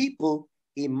the people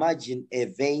imagine a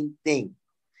vain thing?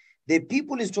 The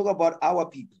people is talking about our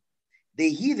people. The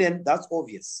heathen, that's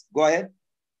obvious. Go ahead.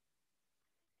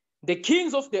 The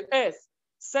kings of the earth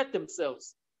set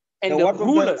themselves, and the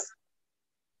rulers,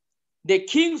 the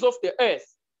kings of the earth,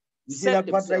 you see that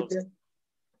part right there?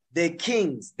 The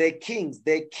kings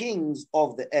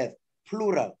of the earth,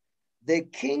 plural. The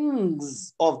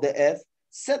kings of the earth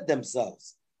set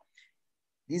themselves.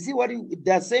 You see what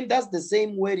that's the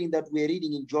same wording that we're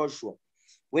reading in Joshua.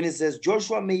 When it says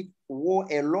Joshua made war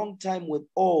a long time with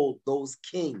all those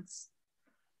kings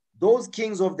of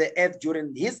the earth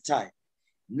during his time.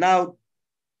 Now,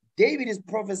 David is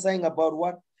prophesying about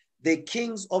what? The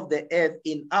kings of the earth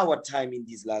in our time in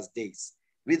these last days.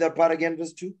 Read that part again,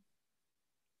 verse 2.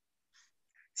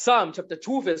 Psalm chapter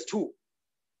 2, verse 2.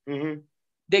 Mm-hmm.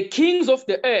 The kings of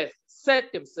the earth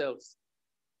set themselves,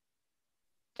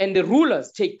 and the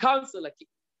rulers take counsel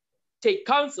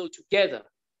together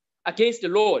against the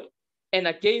Lord and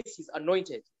against his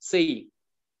anointed, saying.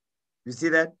 You see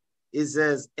that? It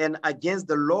says, and against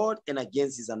the Lord and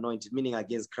against his anointed, meaning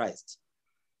against Christ.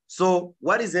 So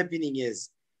what is happening is,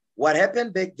 what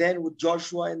happened back then with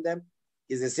Joshua and them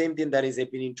is the same thing that is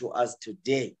happening to us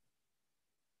today.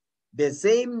 The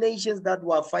same nations that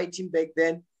were fighting back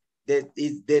then,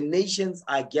 the nations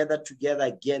are gathered together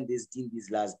again in these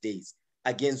last days.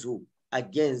 Against who?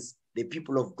 Against the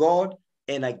people of God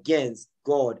and against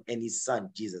God and his son,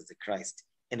 Jesus the Christ,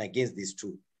 and against these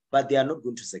two. But they are not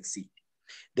going to succeed.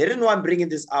 The reason why I'm bringing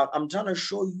this out, I'm trying to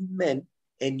show you men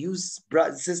and you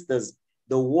brothers, sisters,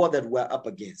 the war that we're up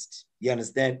against. You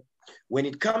understand? When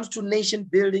it comes to nation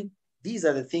building, these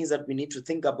are the things that we need to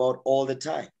think about all the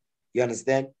time. You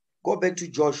understand? Go back to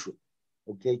Joshua.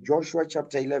 Okay, Joshua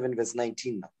chapter 11, verse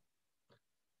 19 now.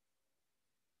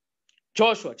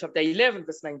 Joshua chapter 11,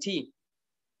 verse 19.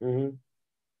 Mm-hmm.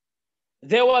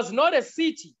 There was not a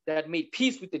city that made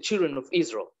peace with the children of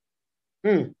Israel,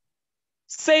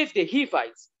 save the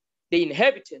Hivites, the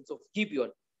inhabitants of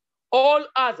Gibeon. All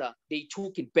other they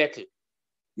took in battle.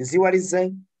 You see what he's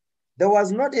saying? There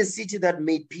was not a city that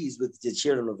made peace with the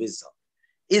children of Israel.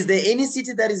 Is there any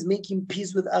city that is making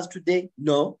peace with us today?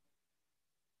 No.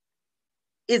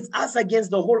 It's us against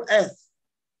the whole earth.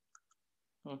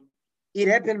 It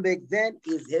happened back then,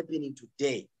 it's happening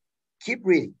today. Keep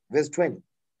reading, verse 20.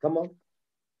 Come on.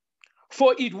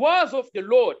 For it was of the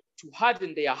Lord to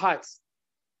harden their hearts.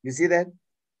 You see that?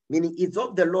 Meaning it's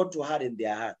of the Lord to harden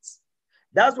their hearts.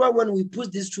 That's why when we push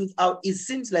this truth out, it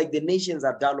seems like the nations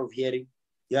are dull of hearing.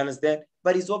 You understand?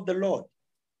 But it's of the Lord.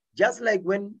 Just like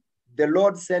when the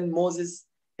Lord sent Moses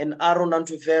and Aaron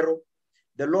unto Pharaoh,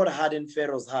 the Lord hardened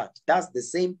Pharaoh's heart. That's the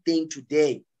same thing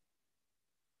today.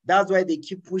 That's why they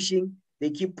keep pushing.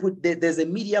 There's a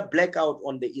media blackout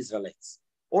on the Israelites.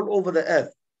 All over the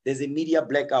earth, there's a media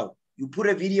blackout. You put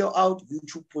a video out,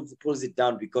 YouTube pulls it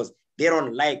down because they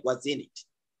don't like what's in it.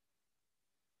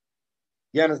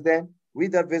 You understand?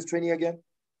 Read that verse 20 again.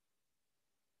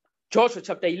 Joshua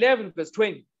chapter 11, verse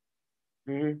 20.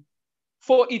 Mm-hmm.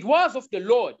 For it was of the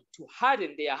Lord to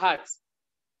harden their hearts,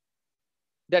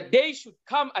 that they should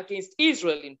come against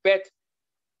Israel in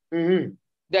battle,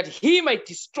 that he might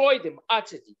destroy them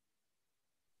utterly,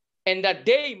 and that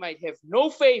they might have no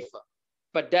favor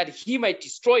but that he might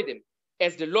destroy them,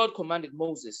 as the Lord commanded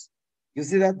Moses. You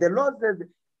see that the Lord said,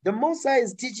 the Most High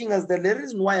is teaching us that the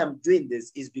reason why I'm doing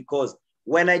this is because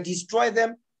when I destroy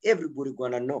them, everybody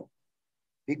gonna know.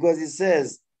 Because it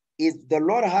says, if the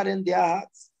Lord hardened their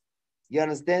hearts, you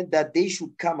understand that they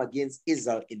should come against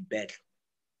Israel in battle.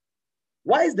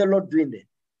 Why is the Lord doing that?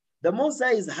 The Most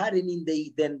High is hardening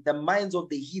the minds of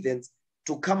the heathens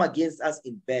to come against us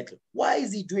in battle. Why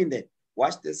is he doing that?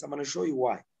 Watch this. I'm going to show you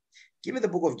why. Give me the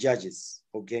book of Judges,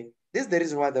 okay? This is the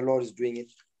reason why the Lord is doing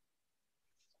it.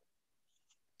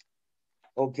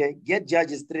 Okay, get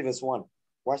Judges 3 verse 1.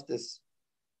 Watch this.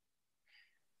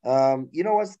 You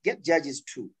know what? Get Judges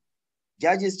 2.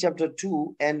 Judges chapter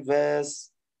 2 and verse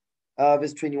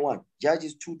 21.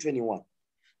 Judges 2:21.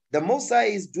 The Most High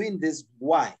is doing this.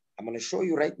 Why? I'm going to show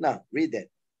you right now. Read that.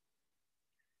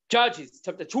 Judges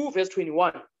chapter 2 verse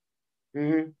 21.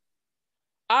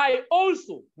 I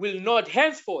also will not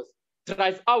henceforth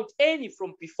drive out any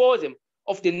from before them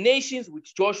of the nations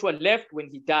which Joshua left when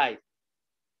he died.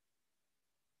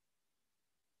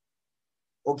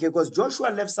 Okay, because Joshua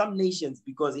left some nations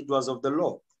because it was of the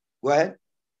Lord. Go ahead.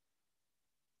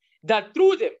 That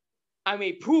through them I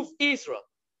may prove Israel,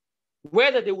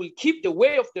 whether they will keep the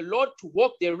way of the Lord to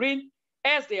walk therein,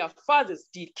 as their fathers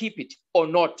did keep it, or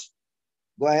not.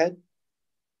 Go ahead.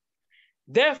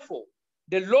 Therefore,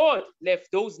 the Lord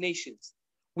left those nations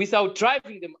without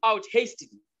driving them out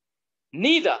hastily,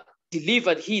 neither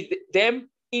delivered he them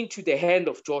into the hand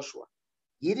of Joshua.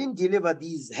 He didn't deliver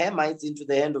these Hamites into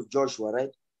the hand of Joshua, right?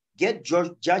 Get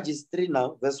Judges 3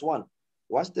 now, verse 1.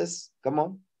 Watch this. Come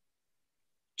on.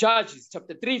 Judges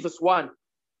chapter 3, verse 1.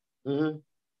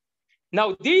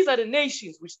 Now these are the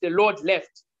nations which the Lord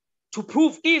left to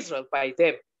prove Israel by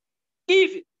them,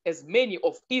 even as many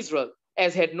of Israel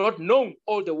as had not known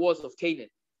all the wars of Canaan.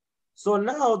 So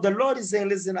now the Lord is saying,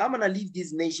 listen, I'm going to leave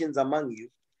these nations among you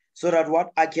so that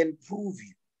what? I can prove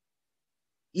you.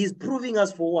 He's proving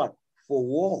us for what? For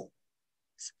war.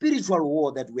 Spiritual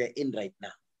war that we're in right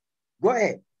now. Go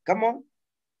ahead. Come on.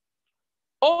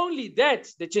 Only that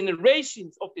the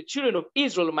generations of the children of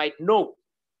Israel might know,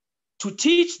 to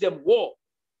teach them war.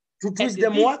 To teach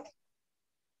them what?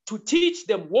 To teach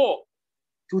them war.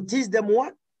 To teach them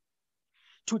what?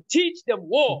 To teach them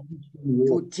war.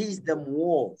 To teach them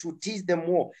war. To teach them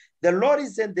war. The Lord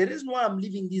is saying, the reason why I'm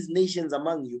leaving these nations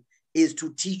among you is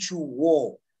to teach you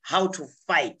war, how to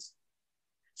fight.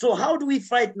 So how do we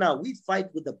fight now? We fight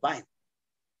with the Bible.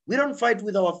 We don't fight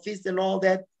with our fists and all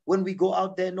that when we go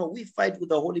out there. No, we fight with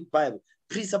the Holy Bible.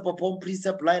 Precept upon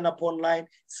precept, line upon line,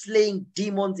 slaying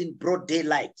demons in broad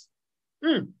daylight.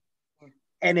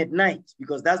 And at night,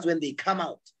 because that's when they come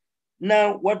out.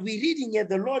 Now, what we're reading here,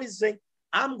 the Lord is saying,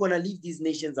 I'm going to leave these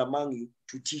nations among you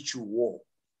to teach you war.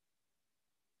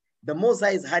 The Most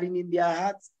High is hardening their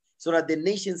hearts so that the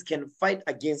nations can fight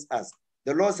against us.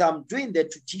 The Lord said, I'm doing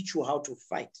that to teach you how to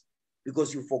fight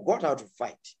because you forgot how to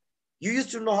fight. You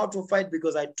used to know how to fight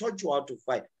because I taught you how to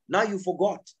fight. Now you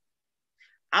forgot.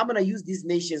 I'm going to use these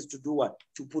nations to do what?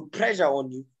 To put pressure on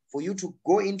you for you to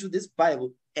go into this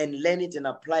Bible and learn it and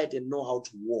apply it and know how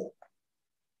to war.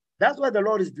 That's why the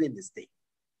Lord is doing this thing.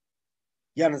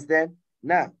 You understand?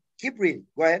 Now, keep reading.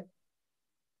 Go ahead.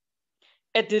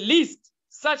 At the least,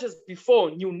 such as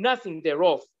before knew nothing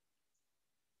thereof.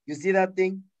 You see that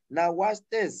thing? Now watch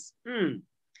this.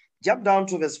 Jump down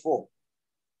to verse 4.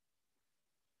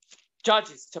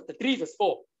 Judges chapter 3, verse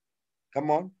 4.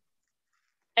 Come on.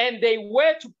 And they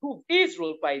were to prove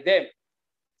Israel by them,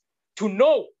 to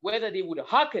know whether they would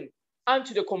hearken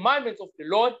unto the commandments of the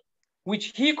Lord,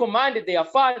 which he commanded their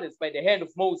fathers by the hand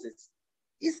of Moses.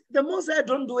 The Most High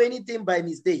don't do anything by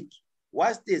mistake.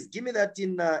 Watch this. Give me that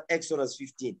in Exodus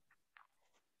 15.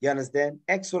 You understand?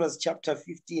 Exodus chapter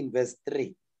 15, verse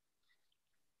 3.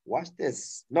 Watch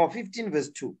this. No, 15, verse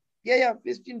 2. Yeah,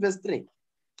 15, verse 3.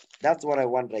 That's what I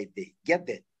want right there. Get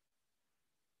that.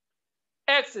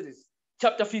 Exodus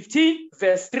chapter 15,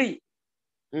 verse 3.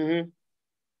 The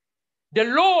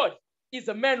Lord is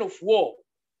a man of war.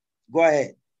 Go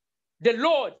ahead. The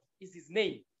Lord is his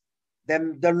name.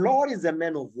 The Lord is a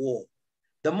man of war.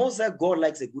 The Most High God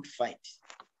likes a good fight.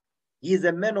 He is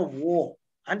a man of war.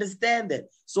 Understand that.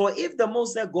 So if the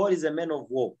Most High God is a man of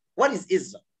war, what is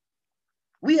Israel?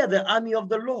 We are the army of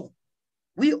the Lord.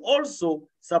 We also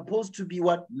supposed to be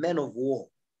what? Men of war.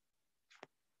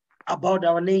 About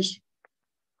our nation.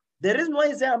 The reason why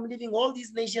I say I'm leaving all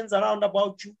these nations around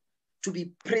about you to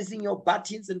be pressing your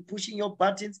buttons and pushing your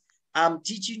buttons, I'm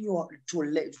teaching you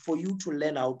for you to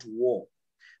learn how to war.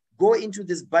 Go into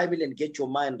this Bible and get your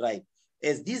mind right.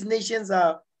 As these nations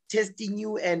are testing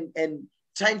you and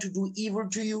trying to do evil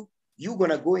to you, you're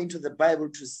going to go into the Bible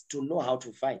to know how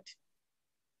to fight.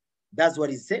 That's what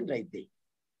he's saying right there.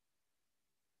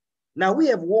 Now we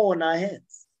have war on our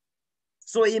hands.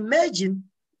 So imagine,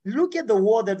 look at the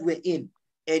war that we're in,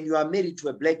 and you are married to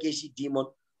a black Asian demon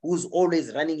who's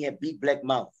always running a big black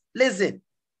mouth. Listen,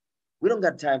 we don't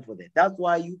got time for that. That's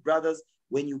why you brothers,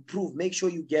 when you prove, make sure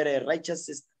you get a righteous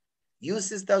sister. You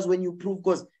sisters, when you prove,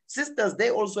 because sisters,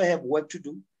 they also have work to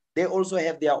do. They also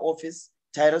have their office,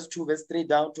 Titus 2 verse 3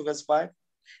 down to verse 5.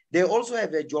 They also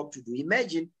have a job to do.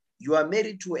 Imagine you are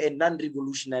married to a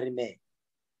non-revolutionary man.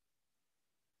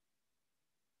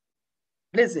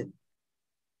 Listen,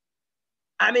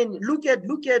 I mean, look at,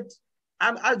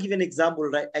 I'll give an example,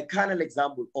 right? A carnal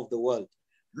example of the world.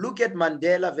 Look at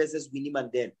Mandela versus Winnie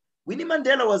Mandela. Winnie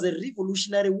Mandela was a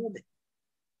revolutionary woman.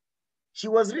 She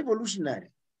was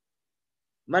revolutionary.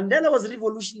 Mandela was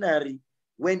revolutionary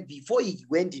before he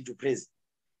went into prison.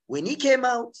 When he came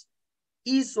out,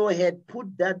 Esau had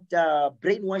put that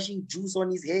brainwashing juice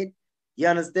on his head. You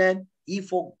understand? He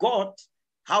forgot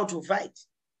how to fight.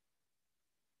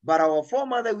 But our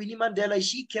foremother, Winnie Mandela,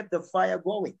 she kept the fire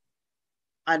going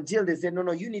until they said,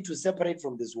 no, you need to separate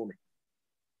from this woman.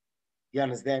 You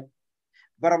understand?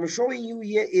 But I'm showing you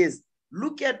here is,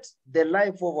 look at the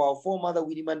life of our foremother,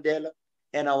 Winnie Mandela,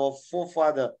 and our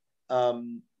forefather,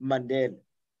 Mandela.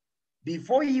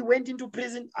 Before he went into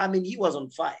prison, I mean, he was on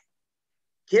fire.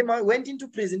 Came out, went into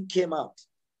prison, came out.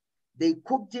 They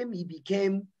cooked him. He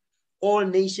became all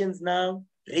nations now,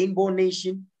 Rainbow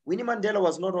Nation. Winnie Mandela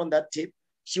was not on that tip.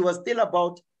 She was still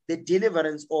about the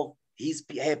deliverance of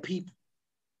her people.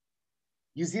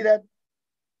 You see that?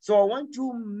 So I want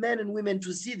you men and women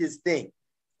to see this thing.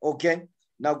 Okay?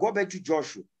 Now go back to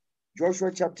Joshua.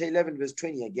 Joshua chapter 11, verse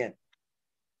 20 again.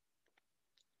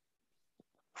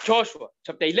 Joshua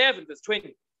chapter 11, verse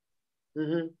 20.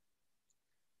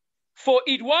 For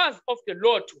it was of the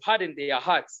Lord to harden their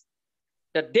hearts,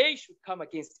 that they should come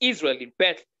against Israel in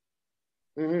battle,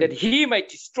 that he might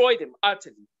destroy them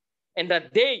utterly, and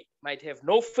that they might have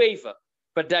no favor,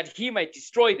 but that he might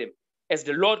destroy them, as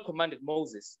the Lord commanded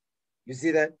Moses. You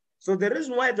see that? So the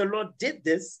reason why the Lord did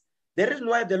this,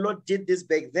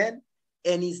 back then,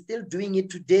 and he's still doing it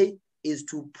today, is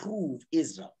to prove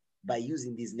Israel by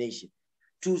using this nation.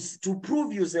 To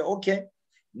prove, you say, okay,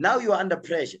 now you're under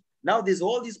pressure. Now there's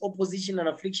all this opposition and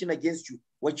affliction against you.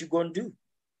 What you gonna do?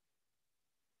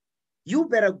 You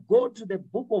better go to the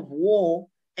book of war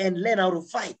and learn how to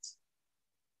fight.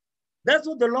 That's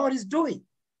what the Lord is doing.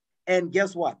 And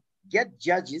guess what? Get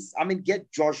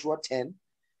Joshua 10.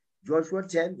 Joshua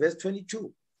 10, verse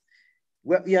 22.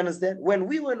 Well, you understand? When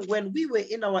we were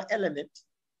in our element,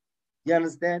 you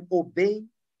understand, obeying,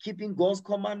 keeping God's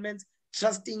commandments,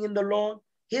 trusting in the Lord,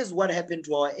 here's what happened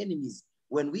to our enemies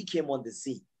when we came on the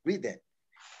scene. Read that.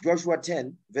 Joshua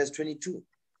 10, verse 22.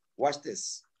 Watch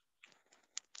this.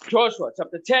 Joshua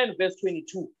chapter 10, verse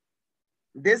 22.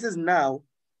 This is now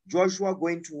Joshua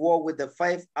going to war with the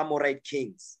 5 Amorite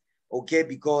kings, okay,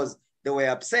 because they were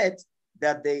upset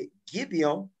that the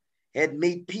Gibeon had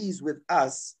made peace with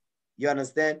us, you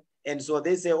understand? And so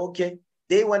they say, okay,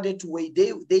 they wanted to wage,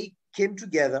 they came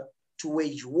together to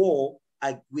wage war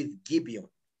with Gibeon.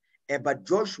 But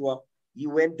Joshua, he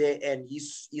went there and he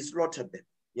slaughtered them,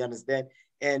 you understand?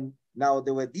 And now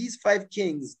there were these 5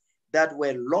 kings that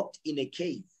were locked in a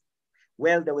cave.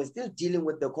 Well, they were still dealing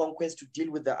with the conquest, to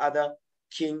deal with the other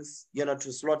kings,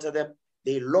 to slaughter them.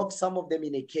 They locked some of them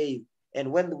in a cave.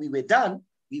 And when we were done,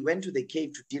 we went to the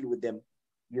cave to deal with them,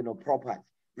 properly.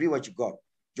 Read what you got.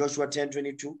 Joshua 10,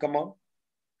 22, come on.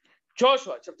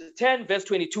 Joshua chapter 10, verse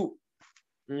 22.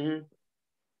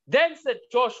 Then said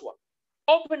Joshua,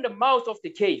 open the mouth of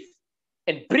the cave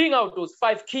and bring out those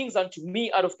 5 kings unto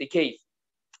me out of the cave.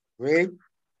 Read.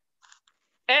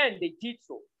 And they did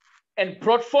so, and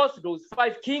brought forth those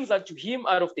 5 kings unto him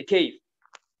out of the cave.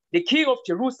 The king of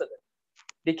Jerusalem,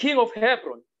 the king of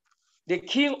Hebron, the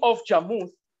king of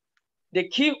Jarmuth, the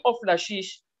king of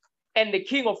Lachish, and the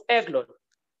king of Eglon.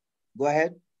 Go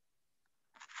ahead.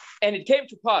 And it came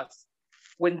to pass,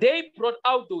 when they brought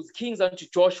out those kings unto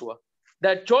Joshua,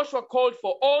 that Joshua called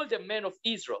for all the men of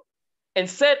Israel, and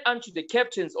said unto the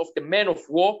captains of the men of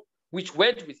war which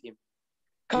went with him,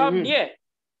 come near,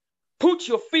 put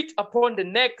your feet upon the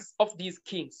necks of these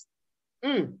kings.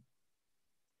 And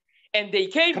they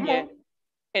came near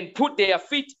and put their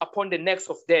feet upon the necks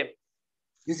of them.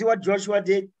 You see what Joshua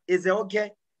did? He said,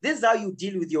 okay, this is how you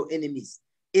deal with your enemies.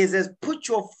 He says, put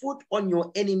your foot on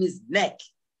your enemy's neck.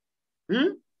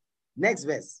 Next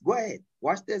verse. Go ahead.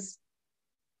 Watch this.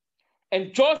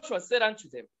 And Joshua said unto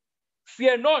them,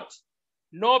 fear not,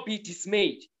 nor be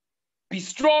dismayed. Be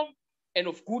strong and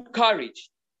of good courage.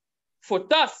 For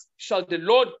thus shall the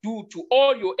Lord do to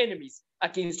all your enemies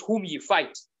against whom ye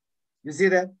fight. You see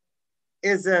that?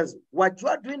 It says, what you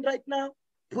are doing right now,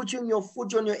 putting your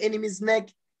foot on your enemy's neck,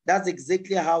 that's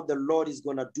exactly how the Lord is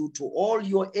going to do to all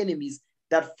your enemies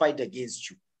that fight against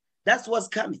you. That's what's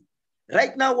coming.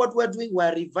 Right now, what we're doing,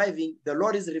 we're reviving. The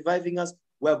Lord is reviving us.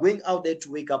 We're going out there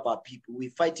to wake up our people. We're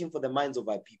fighting for the minds of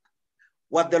our people.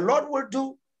 What the Lord will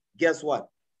do, guess what?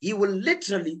 He will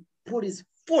literally put his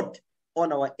foot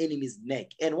on our enemy's neck.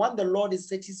 And when the Lord is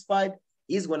satisfied,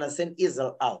 he's going to send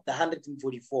Israel out, the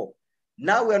 144.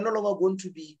 Now we are no longer going to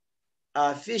be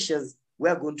fishers. We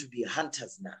are going to be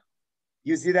hunters now.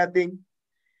 You see that thing?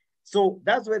 So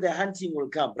that's where the hunting will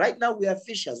come. Right now we are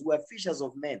fishers. We are fishers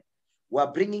of men. We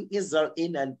are bringing Israel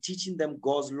in and teaching them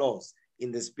God's laws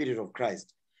in the spirit of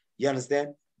Christ. You understand?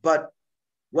 But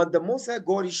what the Most High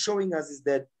God is showing us is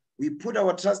that we put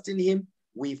our trust in him.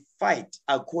 We fight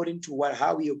according to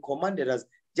how he commanded us.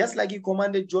 Just like he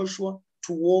commanded Joshua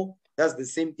to war, that's the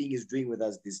same thing he's doing with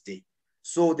us this day.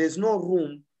 So there's no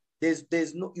room.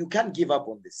 You can't give up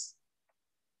on this.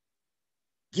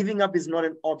 Giving up is not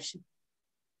an option.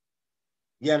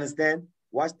 You understand?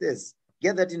 Watch this.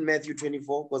 Get that in Matthew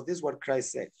 24, because this is what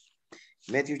Christ said.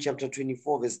 Matthew chapter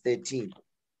 24, verse 13.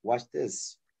 Watch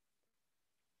this.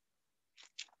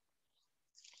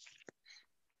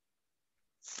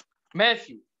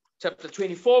 Matthew chapter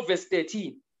 24, verse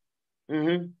 13.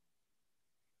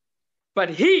 But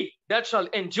he that shall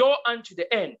endure unto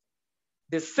the end,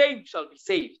 the same shall be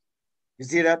saved. You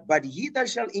see that? But he that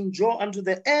shall endure unto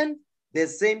the end, the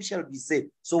same shall be saved.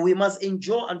 So we must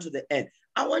endure unto the end.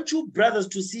 I want you brothers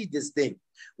to see this thing.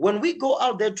 When we go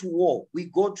out there to war, we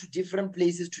go to different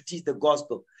places to teach the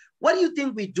gospel. What do you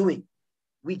think we're doing?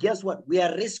 Guess what? We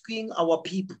are rescuing our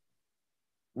people.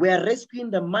 We are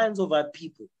rescuing the minds of our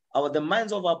people. The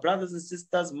minds of our brothers and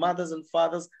sisters, mothers and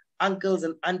fathers, uncles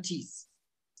and aunties,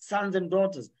 sons and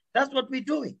daughters. That's what we're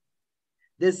doing.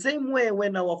 The same way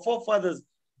when our forefathers,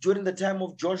 during the time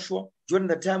of Joshua, during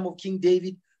the time of King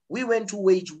David, we went to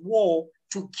wage war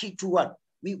to what?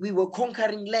 We were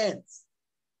conquering lands.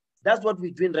 That's what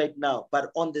we're doing right now,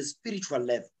 but on the spiritual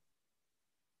level.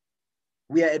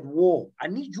 We are at war. I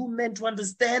need you men to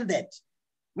understand that.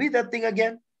 Read that thing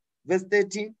again, verse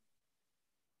 13.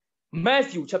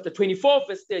 Matthew chapter 24,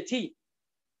 verse 13.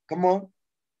 Come on.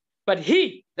 But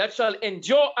he that shall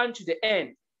endure unto the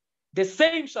end, the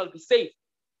same shall be saved.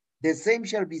 The same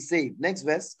shall be saved. Next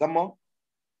verse, come on.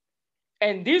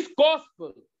 And this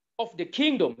gospel of the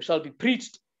kingdom shall be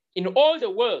preached in all the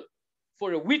world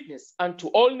for a witness unto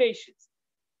all nations,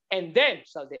 and then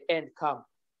shall the end come.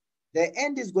 The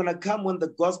end is going to come when the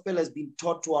gospel has been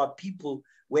taught to our people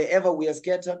wherever we are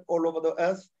scattered all over the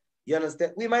earth. You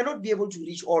understand? We might not be able to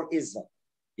reach all Israel.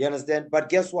 You understand? But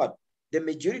guess what? The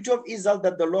majority of Israel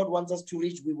that the Lord wants us to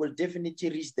reach, we will definitely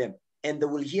reach them. And they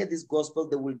will hear this gospel,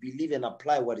 they will believe and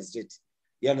apply what is written.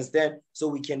 You understand? So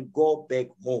we can go back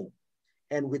home.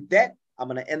 And with that, I'm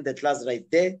going to end the class right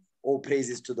there. All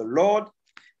praises to the Lord.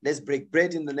 Let's break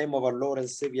bread in the name of our Lord and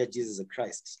Savior, Jesus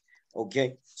Christ.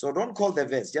 Okay? So don't call the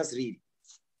verse, just read.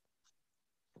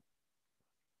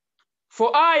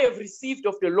 For I have received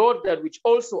of the Lord that which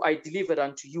also I delivered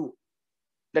unto you,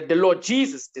 that the Lord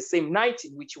Jesus, the same night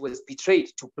in which he was betrayed,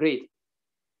 took bread.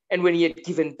 And when he had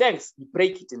given thanks, he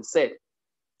brake it and said,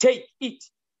 Take, eat.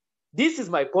 This is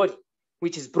my body,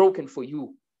 which is broken for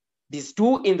you. This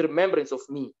do in remembrance of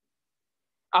me.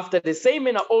 After the same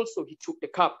manner also he took the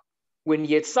cup, when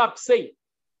he had supped, saying,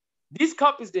 This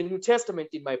cup is the New Testament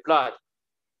in my blood.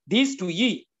 This do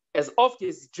ye, as often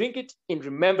as ye drink it, in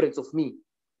remembrance of me.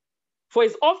 For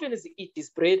as often as ye eat this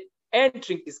bread and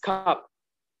drink this cup,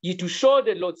 ye do show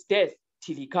the Lord's death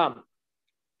till he come.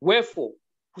 Wherefore,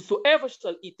 whosoever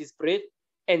shall eat this bread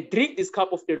and drink this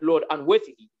cup of the Lord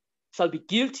unworthily shall be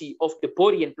guilty of the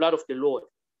body and blood of the Lord.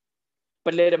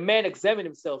 But let a man examine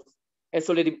himself, and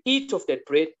so let him eat of that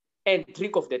bread and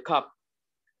drink of that cup.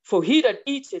 For he that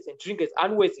eateth and drinketh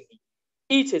unworthily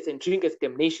eateth and drinketh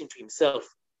damnation to himself,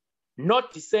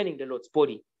 not discerning the Lord's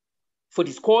body. For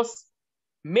this cause,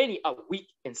 many are weak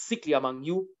and sickly among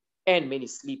you, and many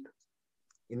sleep.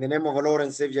 In the name of our Lord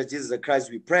and Savior Jesus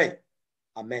Christ, we pray.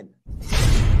 Amen.